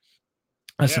chat.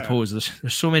 I suppose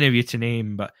there's so many of you to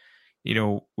name, but you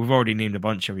know, we've already named a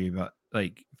bunch of you, but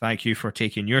like, thank you for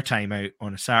taking your time out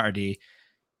on a Saturday,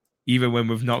 even when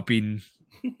we've not been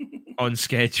on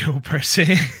schedule per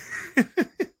se.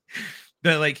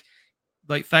 But like,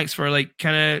 thanks for like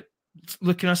kind of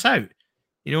looking us out.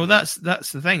 You know, that's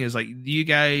the thing is like you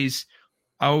guys.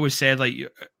 I always said like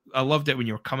I loved it when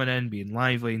you were coming in, being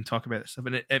lively and talking about this stuff,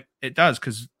 and it does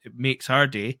because it makes our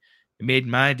day. It made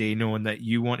my day knowing that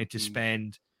you wanted to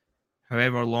spend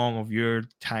however long of your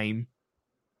time.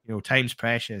 You know, time's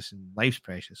precious and life's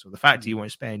precious. So the fact that you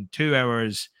want to spend 2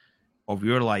 hours of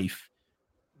your life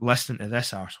listening to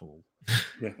this arsehole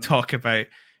talk about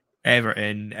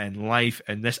Everton and life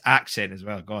and this accent as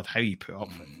well. God, how you put up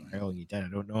with it? How long you did, I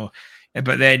don't know.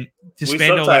 But then to we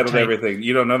spend all that subtitled time, everything.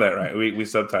 You don't know that, right? We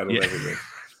subtitled everything.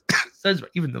 Sounds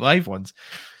even the live ones.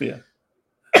 Yeah.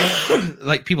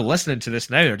 Like people listening to this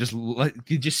now are just like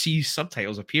you just see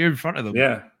subtitles appear in front of them.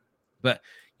 Yeah. But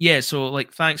yeah, so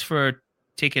like thanks for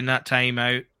taking that time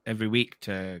out every week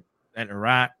to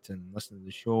interact and listen to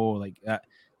the show. Like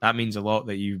that means a lot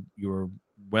that you were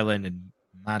willing and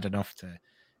mad enough to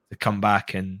come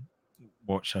back and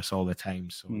watch us all the time.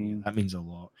 So that means a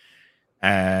lot.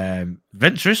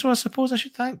 Vince Russo, I suppose I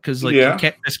should thank, because like you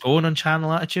kept this going on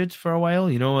Channel Attitude for a while.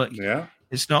 You know, like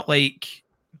it's not like,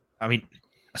 I mean,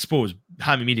 I suppose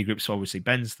Hammy Media Group's obviously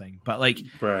Ben's thing, but like,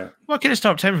 what could have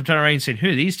stopped him from turning around and saying, "Who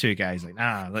are these two guys?"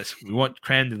 Like, we want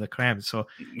creme de la creme. So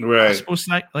I suppose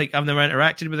like I've never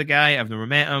interacted with the guy, I've never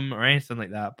met him or anything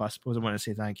like that. But I suppose I want to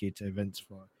say thank you to Vince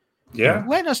for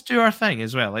letting us do our thing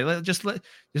as well. Like just let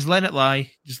it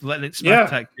lie, just letting it Smack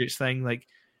Attack do its thing. Like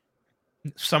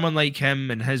someone like him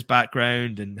and his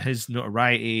background and his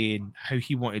notoriety and how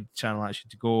he wanted Channel Action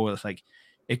to go, it's like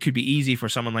it could be easy for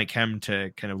someone like him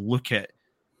to kind of look at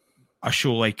a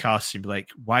show like us and be like,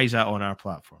 why is that on our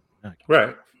platform?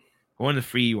 Right. Go on the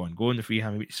free one, go on the free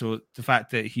Hammy. So the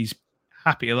fact that he's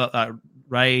happy to let that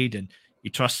ride and he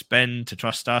trusts Ben to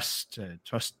trust us, to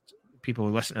trust people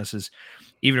who listen to us, is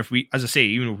even if we, as I say,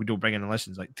 even if we don't bring in the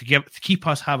listens, like to keep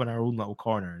us having our own little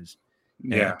corners,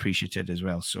 appreciated as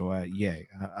well. So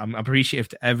I'm appreciative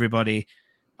to everybody.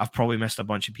 I've probably missed a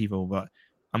bunch of people, but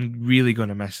I'm really going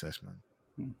to miss this,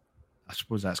 man. I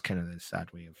suppose that's kind of the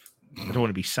sad way of. I don't want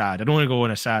to be sad. I don't want to go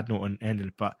on a sad note and end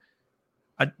it, but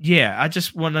I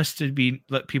just want us to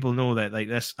let people know that like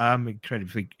this, I'm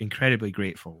incredibly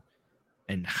grateful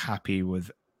and happy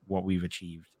with what we've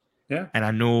achieved. Yeah. And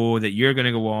I know that you're going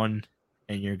to go on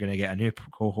and you're going to get a new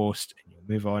co-host and you'll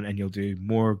move on and you'll do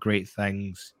more great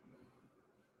things.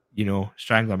 You know,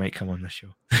 Strangler might come on the show.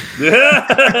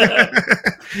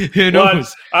 Who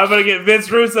knows? I'm going to get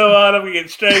Vince Russo on. I'm going to get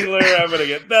Strangler. I'm going to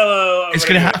get Bello. It's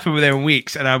going to happen within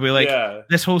weeks. And I'll be like,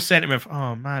 this whole sentiment of,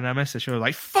 oh, man, I missed the show.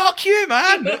 Like, fuck you,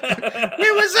 man.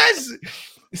 Where was this?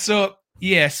 So,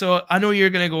 yeah. So I know you're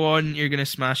going to go on. You're going to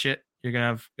smash it. You're going to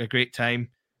have a great time.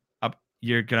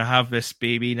 You're going to have this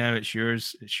baby now. It's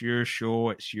yours. It's your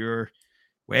show. It's your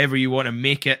whatever you want to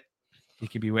make it. It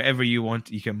can be whatever you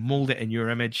want. You can mold it in your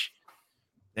image.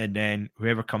 And then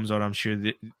whoever comes on, I'm sure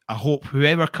that I hope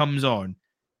whoever comes on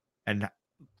and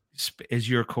is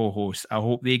your co-host, I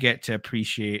hope they get to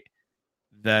appreciate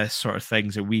the sort of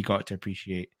things that we got to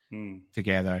appreciate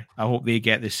together. I hope they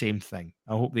get the same thing.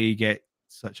 I hope they get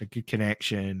such a good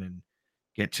connection and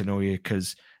get to know you,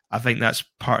 because I think that's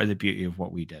part of the beauty of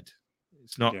what we did.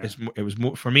 It's not. It was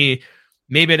more for me.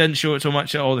 Maybe I didn't show it so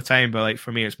much all the time, but like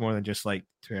for me, it's more than just like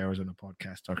 2 hours on a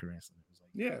podcast talking wrestling. It was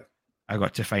like, I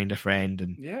got to find a friend,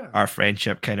 and our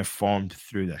friendship kind of formed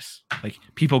through this. Like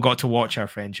people got to watch our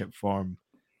friendship form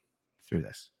through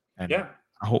this, and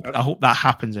I hope that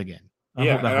happens again. I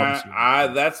hope that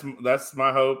happens that's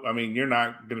my hope. I mean, you're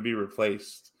not going to be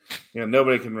replaced. You know,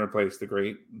 nobody can replace the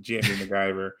great Jimmy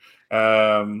MacGyver.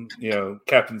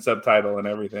 Captain Subtitle and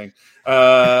everything.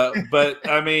 But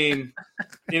I mean,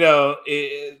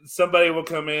 somebody will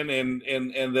come in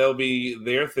and they'll be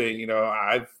their thing.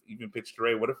 I've even pitched to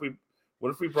Ray, what if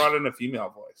we brought in a female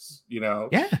voice,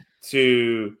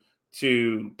 to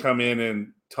come in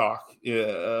and talk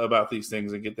about these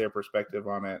things and get their perspective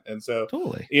on it. And so,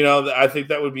 Totally. I think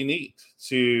that would be neat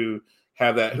to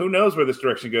have that. Who knows where this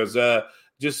direction goes?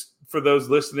 Just for those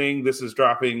listening, this is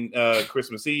dropping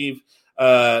Christmas Eve.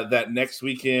 That next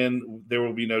weekend, there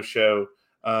will be no show.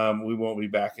 We won't be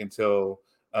back until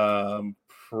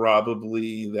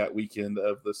probably that weekend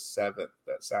of the 7th,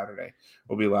 that Saturday.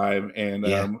 We'll be live. And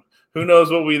who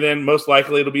knows what we then, most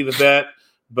likely it'll be the vet,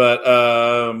 but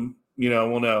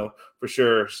we'll know for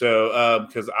sure. So,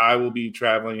 because I will be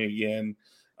traveling again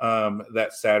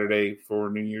that Saturday for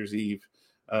New Year's Eve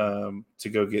to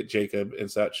go get Jacob and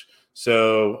such.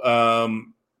 So,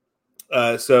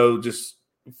 so just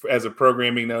as a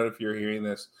programming note, if you're hearing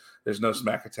this, there's no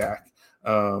Smack Attack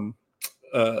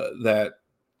that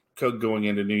going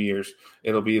into New Year's.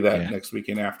 It'll be that next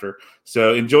weekend after.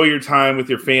 So enjoy your time with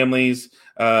your families.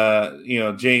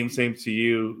 James, same to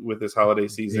you with this holiday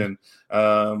season.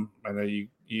 I know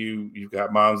you've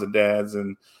got moms and dads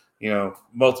and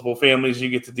multiple families. You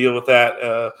get to deal with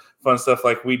that fun stuff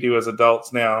like we do as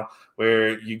adults now,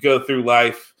 where you go through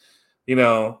life,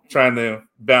 trying to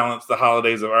balance the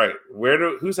holidays of, all right,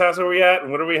 whose house are we at,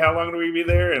 and how long do we be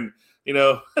there, and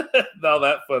all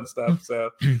that fun stuff.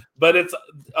 So, but it's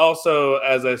also,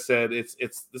 as I said,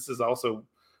 this is also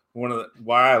one of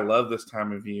why I love this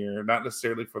time of year, not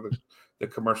necessarily for the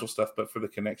commercial stuff, but for the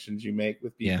connections you make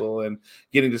with people and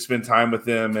getting to spend time with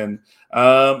them. And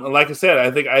like I said,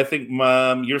 I think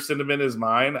your sentiment is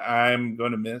mine. I'm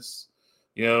going to miss,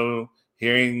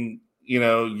 hearing,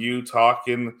 you talk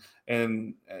and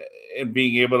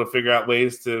being able to figure out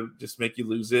ways to just make you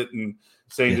lose it and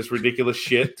saying just ridiculous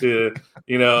shit to,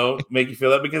 make you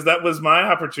feel that, because that was my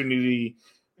opportunity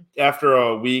after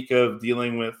a week of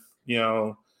dealing with,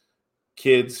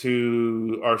 kids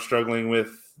who are struggling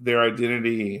with their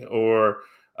identity, or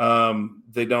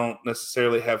they don't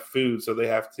necessarily have food. So they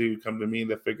have to come to me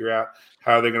to figure out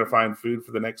how they're going to find food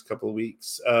for the next couple of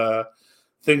weeks.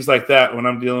 Things like that. When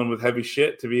I'm dealing with heavy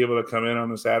shit, to be able to come in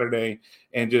on a Saturday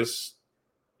and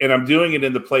I'm doing it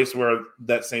in the place where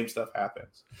that same stuff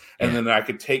happens. And then I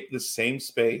could take the same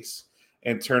space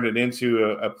and turn it into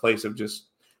a place of just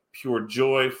pure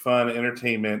joy, fun,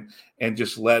 entertainment, and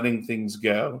just letting things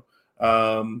go.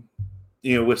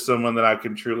 With someone that I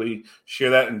can truly share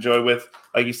that and joy with,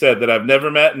 like you said, that I've never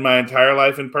met in my entire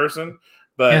life in person,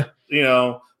 but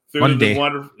through one day.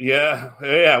 One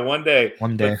day.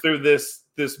 But through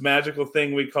this magical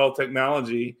thing we call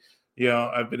technology,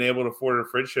 I've been able to forge a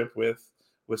friendship with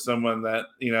someone that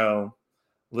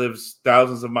lives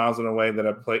thousands of miles away, that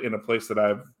I play in a place that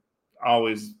I've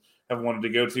always have wanted to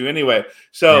go to anyway.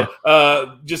 So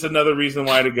just another reason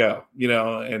why to go,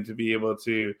 and to be able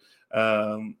to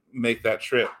make that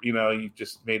trip. You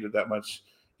just made it that much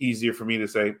easier for me to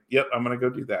say, yep, I'm going to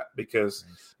go do that, because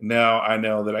now I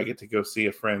know that I get to go see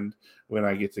a friend when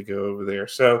I get to go over there.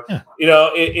 So,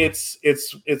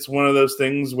 it's one of those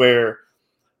things where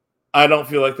I don't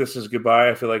feel like this is goodbye.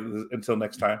 I feel like until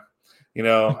next time,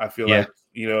 I feel like,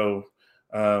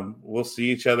 we'll see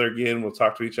each other again. We'll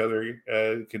talk to each other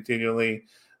continually.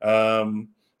 Hell,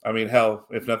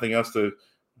 if nothing else,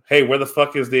 hey, where the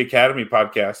fuck is the Academy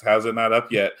podcast? How's it not up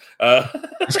yet?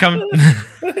 It's coming.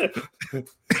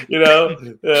 To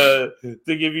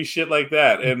give you shit like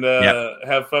that and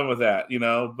have fun with that,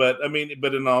 but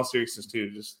in all seriousness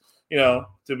too, just,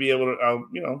 to be able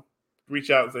to, reach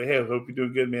out and say, hey, I hope you're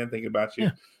doing good, man. Thinking about you,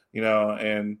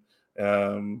 and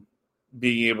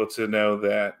being able to know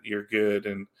that you're good.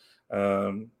 And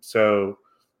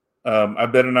I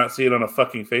better not see it on a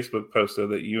fucking Facebook post though,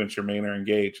 that you and Tremaine are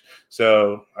engaged.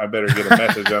 So I better get a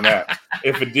message on that.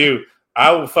 If it do,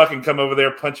 I will fucking come over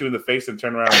there, punch you in the face, and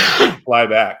turn around and fly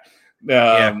back.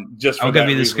 Just for I'll give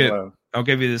you the scoop. Alone. I'll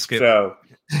give you the scoop. So,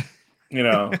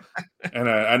 and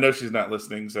I know she's not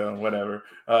listening, so whatever.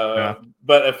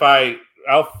 But if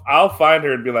I'll find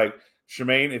her and be like,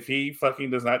 Tremaine, if he fucking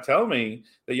does not tell me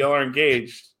that y'all are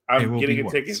engaged, I'm getting a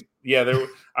ticket. Yeah,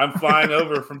 I'm flying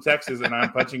over from Texas and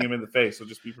I'm punching him in the face. So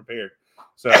just be prepared.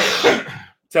 So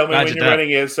tell me when your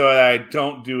wedding is, so I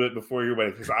don't do it before your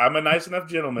wedding, because I'm a nice enough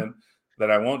gentleman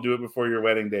that I won't do it before your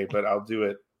wedding day, but I'll do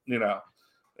it. I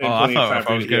thought if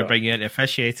I was going to bring you in to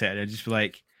officiate it, I'd just be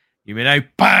like, you mean I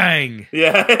bang?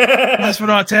 Yeah, that's for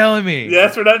not telling me. Yeah,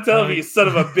 that's for not telling me, you son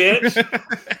of a bitch.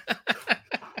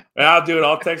 And I'll do it.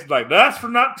 I'll text like, that's for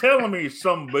not telling me, you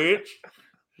son of a bitch.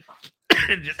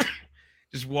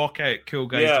 Just walk out, cool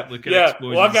guys. Yeah, Don't look at yeah.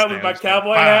 explosions. Walk out with my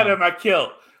cowboy hat and my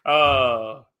kilt.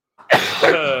 What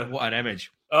an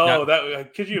image! Oh,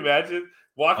 that could you imagine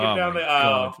walking Oh down my the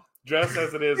aisle, God. dressed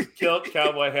as it is, kilt,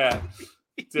 cowboy hat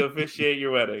to officiate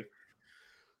your wedding?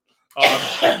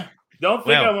 Don't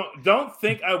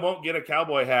think I won't get a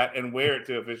cowboy hat and wear it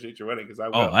to officiate your wedding because I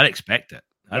will. Oh, I'd expect it.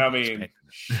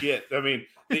 Shit. I mean,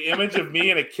 the image of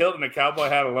me in a kilt and a cowboy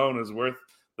hat alone is worth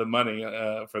the money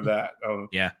for that.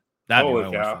 Yeah, that'd be holy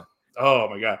well cow! worth it. Oh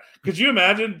my god! Could you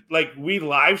imagine? Like we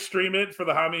live stream it for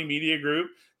the Hami Media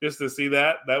Group just to see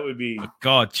that. That would be.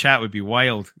 God, chat would be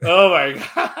wild. Oh my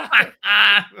god!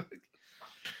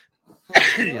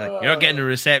 You're like, you're not getting a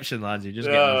reception, lads. You're just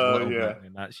getting this little yeah. bit,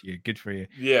 and that's you. Good for you.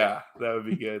 Yeah, that would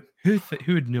be good. Who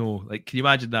would know? Like, can you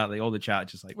imagine that? Like, all the chat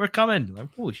just like, we're coming.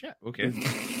 Like, holy shit. Okay.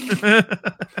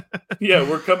 Yeah,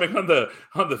 we're coming on the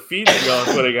feed that y'all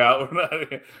are putting out.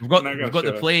 We've got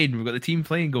the plane. We've got the team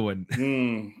plane going.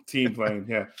 Team plane.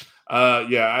 Yeah.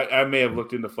 I may have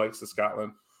looked into flights to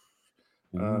Scotland.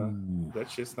 That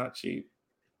shit's not cheap.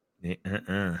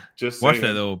 Just worth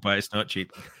saying. it though, but it's not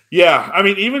cheap. Yeah, I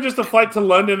mean, even just a flight to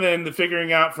London and the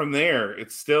figuring out from there,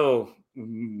 it's still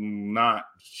not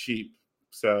cheap.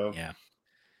 So yeah,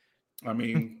 I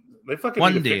mean, they fucking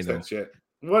one need to day fix though. that shit.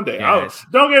 One day, Yeah,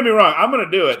 don't get me wrong, I'm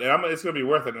gonna do it, and it's gonna be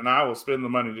worth it, and I will spend the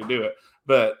money to do it.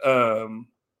 But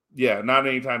yeah, not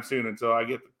anytime soon until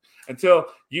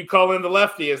you call in the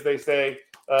lefty, as they say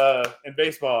in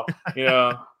baseball. You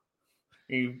know,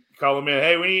 you call them in.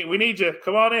 Hey, we need you.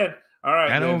 Come on in. All right,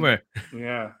 Get over.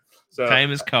 Yeah. So Time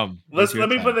has come. Let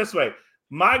me put it this way.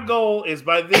 My goal is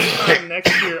by this time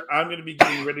next year, I'm going to be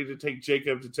getting ready to take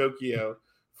Jacob to Tokyo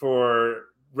for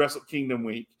Wrestle Kingdom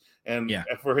week and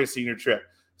for his senior trip.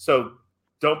 So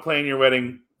don't plan your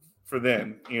wedding for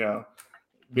then, you know.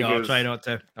 Because, no, I'll try not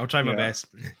to. I'll try my best.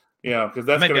 Yeah, because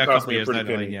that's going to cost me a pretty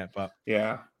penny. But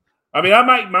yeah. I mean,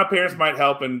 my parents might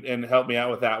help and help me out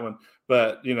with that one,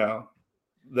 but you know,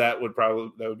 that would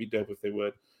be dope if they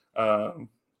would.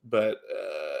 But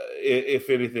if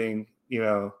anything, you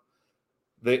know,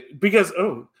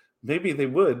 maybe they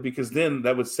would, because then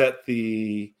that would set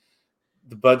the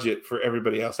budget for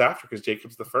everybody else after, because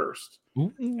Jacob's the first.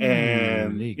 Ooh,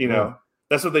 and you know,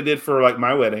 that's what they did for like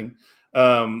my wedding.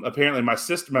 Apparently my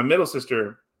middle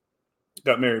sister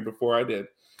got married before I did,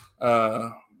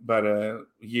 about a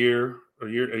year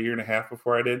and a half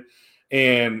before I did.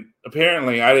 And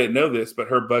apparently I didn't know this, but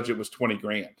her budget was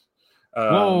 $20,000.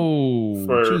 Whoa!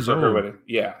 For her wedding,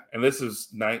 yeah. And this is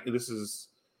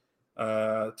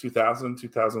 2000,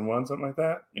 2001, something like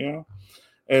that, you know.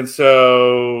 And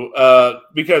so,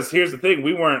 because here's the thing,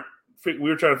 we were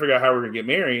trying to figure out how we were gonna get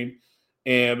married,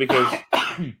 and because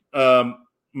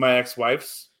my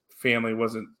ex-wife's family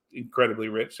wasn't incredibly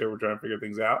rich, so we're trying to figure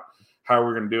things out how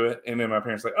we're gonna do it. And then my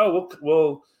parents were like, oh,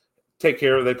 we'll take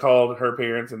care of it. They called her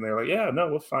parents, and they're like, yeah,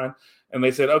 no, we're fine. And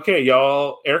they said, okay,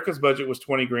 y'all, Erica's budget was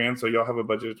 $20,000, so y'all have a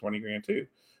budget of $20,000 too.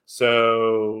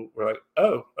 So we're like,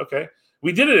 oh, okay.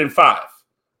 We did it in 5.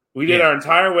 We did our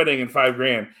entire wedding in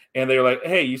 $5,000, and they were like,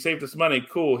 hey, you saved us money.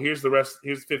 Cool. Here's the rest.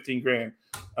 Here's $15,000.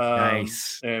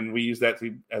 Nice. And we used that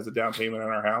as a down payment on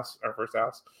our first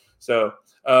house. So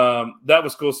that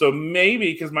was cool. So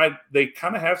maybe, because they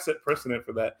kind of have set precedent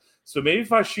for that. So maybe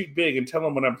if I shoot big and tell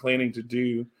them what I'm planning to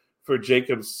do for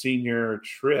Jacob's senior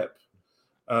trip,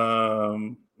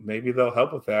 maybe they'll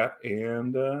help with that.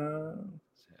 And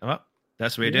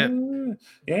that's what we did.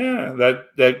 Yeah,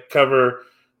 that cover.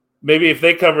 Maybe if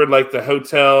they covered like the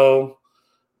hotel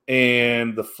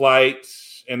and the flight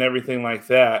and everything like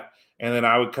that, and then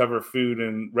I would cover food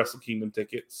and Wrestle Kingdom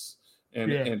tickets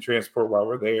and transport while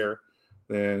we're there,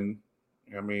 then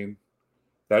I mean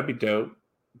that'd be dope.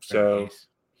 So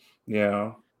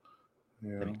yeah.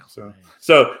 So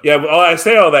yeah. Well, I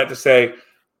say all that to say,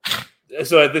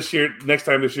 so next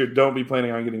time this year, don't be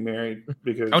planning on getting married,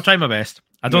 because I'll try my best.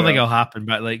 I don't think it'll happen,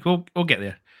 but like we'll get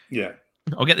there. Yeah.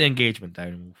 I'll get the engagement down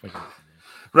and we'll figure it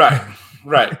out.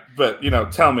 Right. But you know,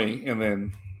 tell me, and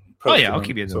then I'll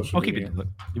keep you in the loop. I'll keep you in the loop.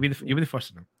 You'll be the first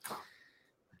to know.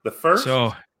 The first?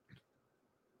 So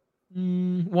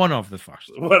one of the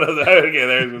first. Okay,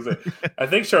 there's I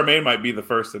think Charmaine might be the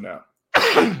first to know.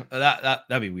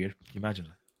 That'd be weird. Can you imagine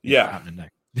that? Yeah. It's happening now.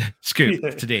 Scoop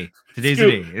today's the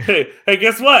day. Hey,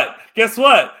 guess what?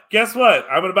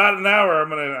 I'm in about an hour. I'm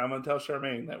gonna tell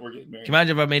Charmaine that we're getting married. Can you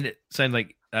imagine if I made it sound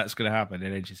like that's gonna happen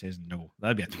and then she says no?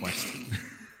 That'd be a twist.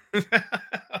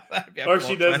 Or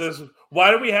she does this.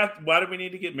 Why do we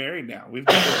need to get married now? We've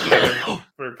been together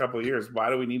for a couple of years. Why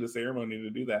do we need a ceremony to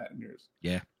do that?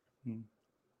 Yeah.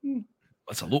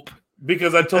 Let's elope.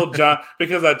 Because I told John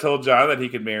that he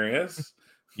could marry us.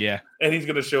 Yeah. And he's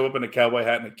gonna show up in a cowboy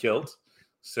hat and a kilt.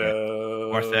 So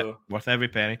Worth it. Worth every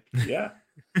penny. Yeah.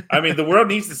 I mean, the world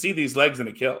needs to see these legs in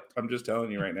a kilt. I'm just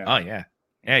telling you right now. Oh yeah.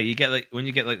 Yeah, you get like when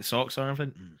you get like the socks or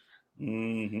anything.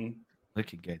 Mm-hmm.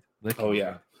 Looking good. Looking Oh good.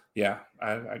 yeah. Yeah.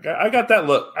 I got that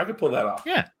look. I could pull that off.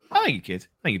 Yeah, I think you could.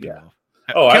 I think you'd be Yeah. off.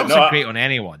 Oh, Kilts are great on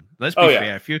anyone. Let's be Oh, yeah.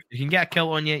 fair. If you can get a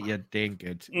kilt on you, you're doing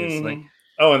good. It's like, Mhm.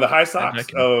 Oh, and the high socks.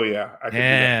 reckon- Oh yeah. I could do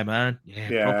yeah, man. Yeah,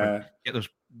 that. proper. Yeah. Get those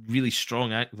really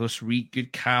strong, those really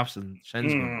good calves and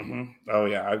shins. man. Mhm. Oh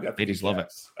yeah. I've got the Ladies good love it.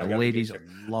 calves. I The got the ladies good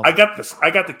calves. love I it. got this. I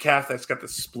got the calf that's got the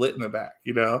split in the back.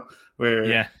 You know where?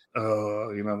 Yeah.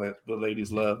 Oh, you know that the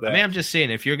ladies love that. I mean, I'm just saying,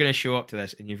 if you're going to show up to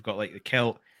this and you've got like the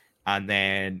kilt and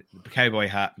then the cowboy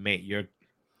hat, mate,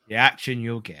 the action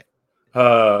you'll get.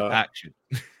 Action.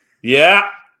 Yeah.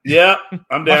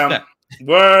 I'm Worth down. it.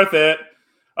 Worth it.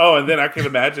 Oh, and then I can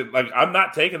imagine, like, I'm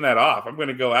not taking that off. I'm going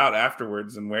to go out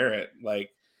afterwards and wear it. Like,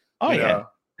 Oh you yeah. know,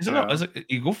 Is it not? Is it,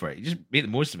 you go for it. You just make the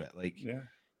most of it. Like yeah.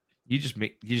 you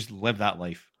just live that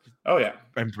life. Oh yeah.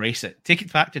 Embrace it. Take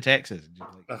it back to Texas. Just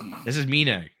like, this is me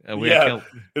now. I wear Yeah. a kilt.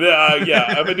 Yeah.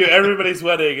 I'm gonna do everybody's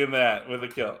wedding in that with a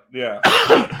kilt. Yeah.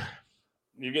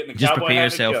 You're getting a Just cowboy prepare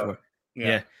hat and a yourself kilt. for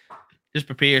yeah. Just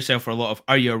prepare yourself for a lot of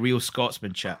 "Are you a real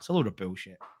Scotsman?" chat. It's a load of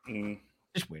bullshit. Mm,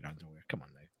 Just wear underwear. Come on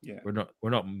now. yeah. We're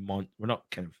not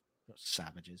kind of not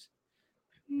savages.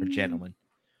 We're gentlemen.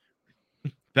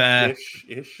 But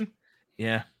Ish.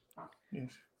 yeah. Ish.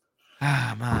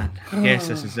 Ah man. Yes,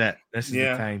 this is it. This is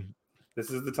Yeah. the time. This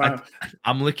is the time.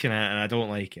 I'm looking at it and I don't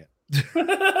like it.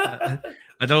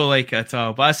 I don't like it at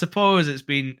all. But I suppose it's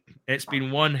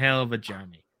been one hell of a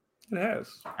journey. It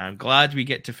has. I'm glad we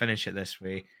get to finish it this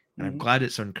way, and I'm Mhm. glad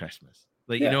it's on Christmas.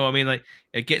 Like Yeah. you know what I mean? Like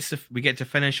we get to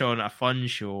finish on a fun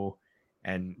show,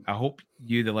 and I hope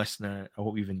you, the listener, I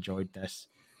hope you've enjoyed this.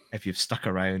 If you've stuck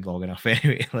around long enough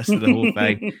anyway to listen to the whole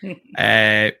thing.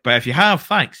 But if you have,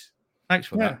 thanks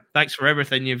for Yeah. that. Thanks for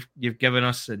everything you've given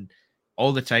us and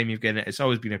all the time you've given it. It's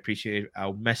always been appreciated.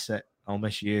 I'll miss it. I'll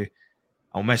miss you.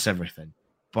 I'll miss everything.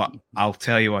 But I'll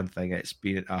tell you one thing: it's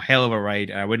been a hell of a ride,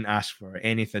 and I wouldn't ask for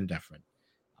anything different.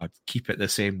 I'd keep it the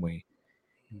same way.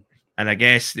 And I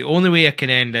guess the only way I can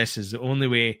end this is the only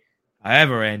way I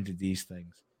ever ended these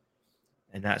things,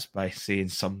 and that's by saying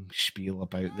some spiel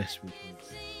about this weekend.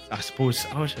 I suppose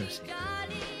I was going to say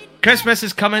Christmas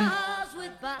is coming,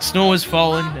 snow is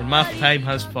falling, and my time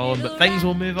has fallen, but things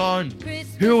will move on.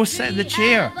 Who will sit in the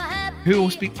chair? Who will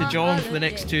speak to John for the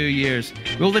next 2 years?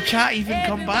 Will the chat even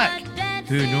come back?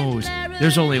 Who knows?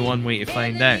 There's only one way to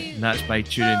find out, and that's by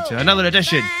tuning to another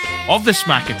edition of the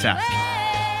Smack Attack.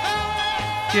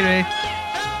 Cheerio.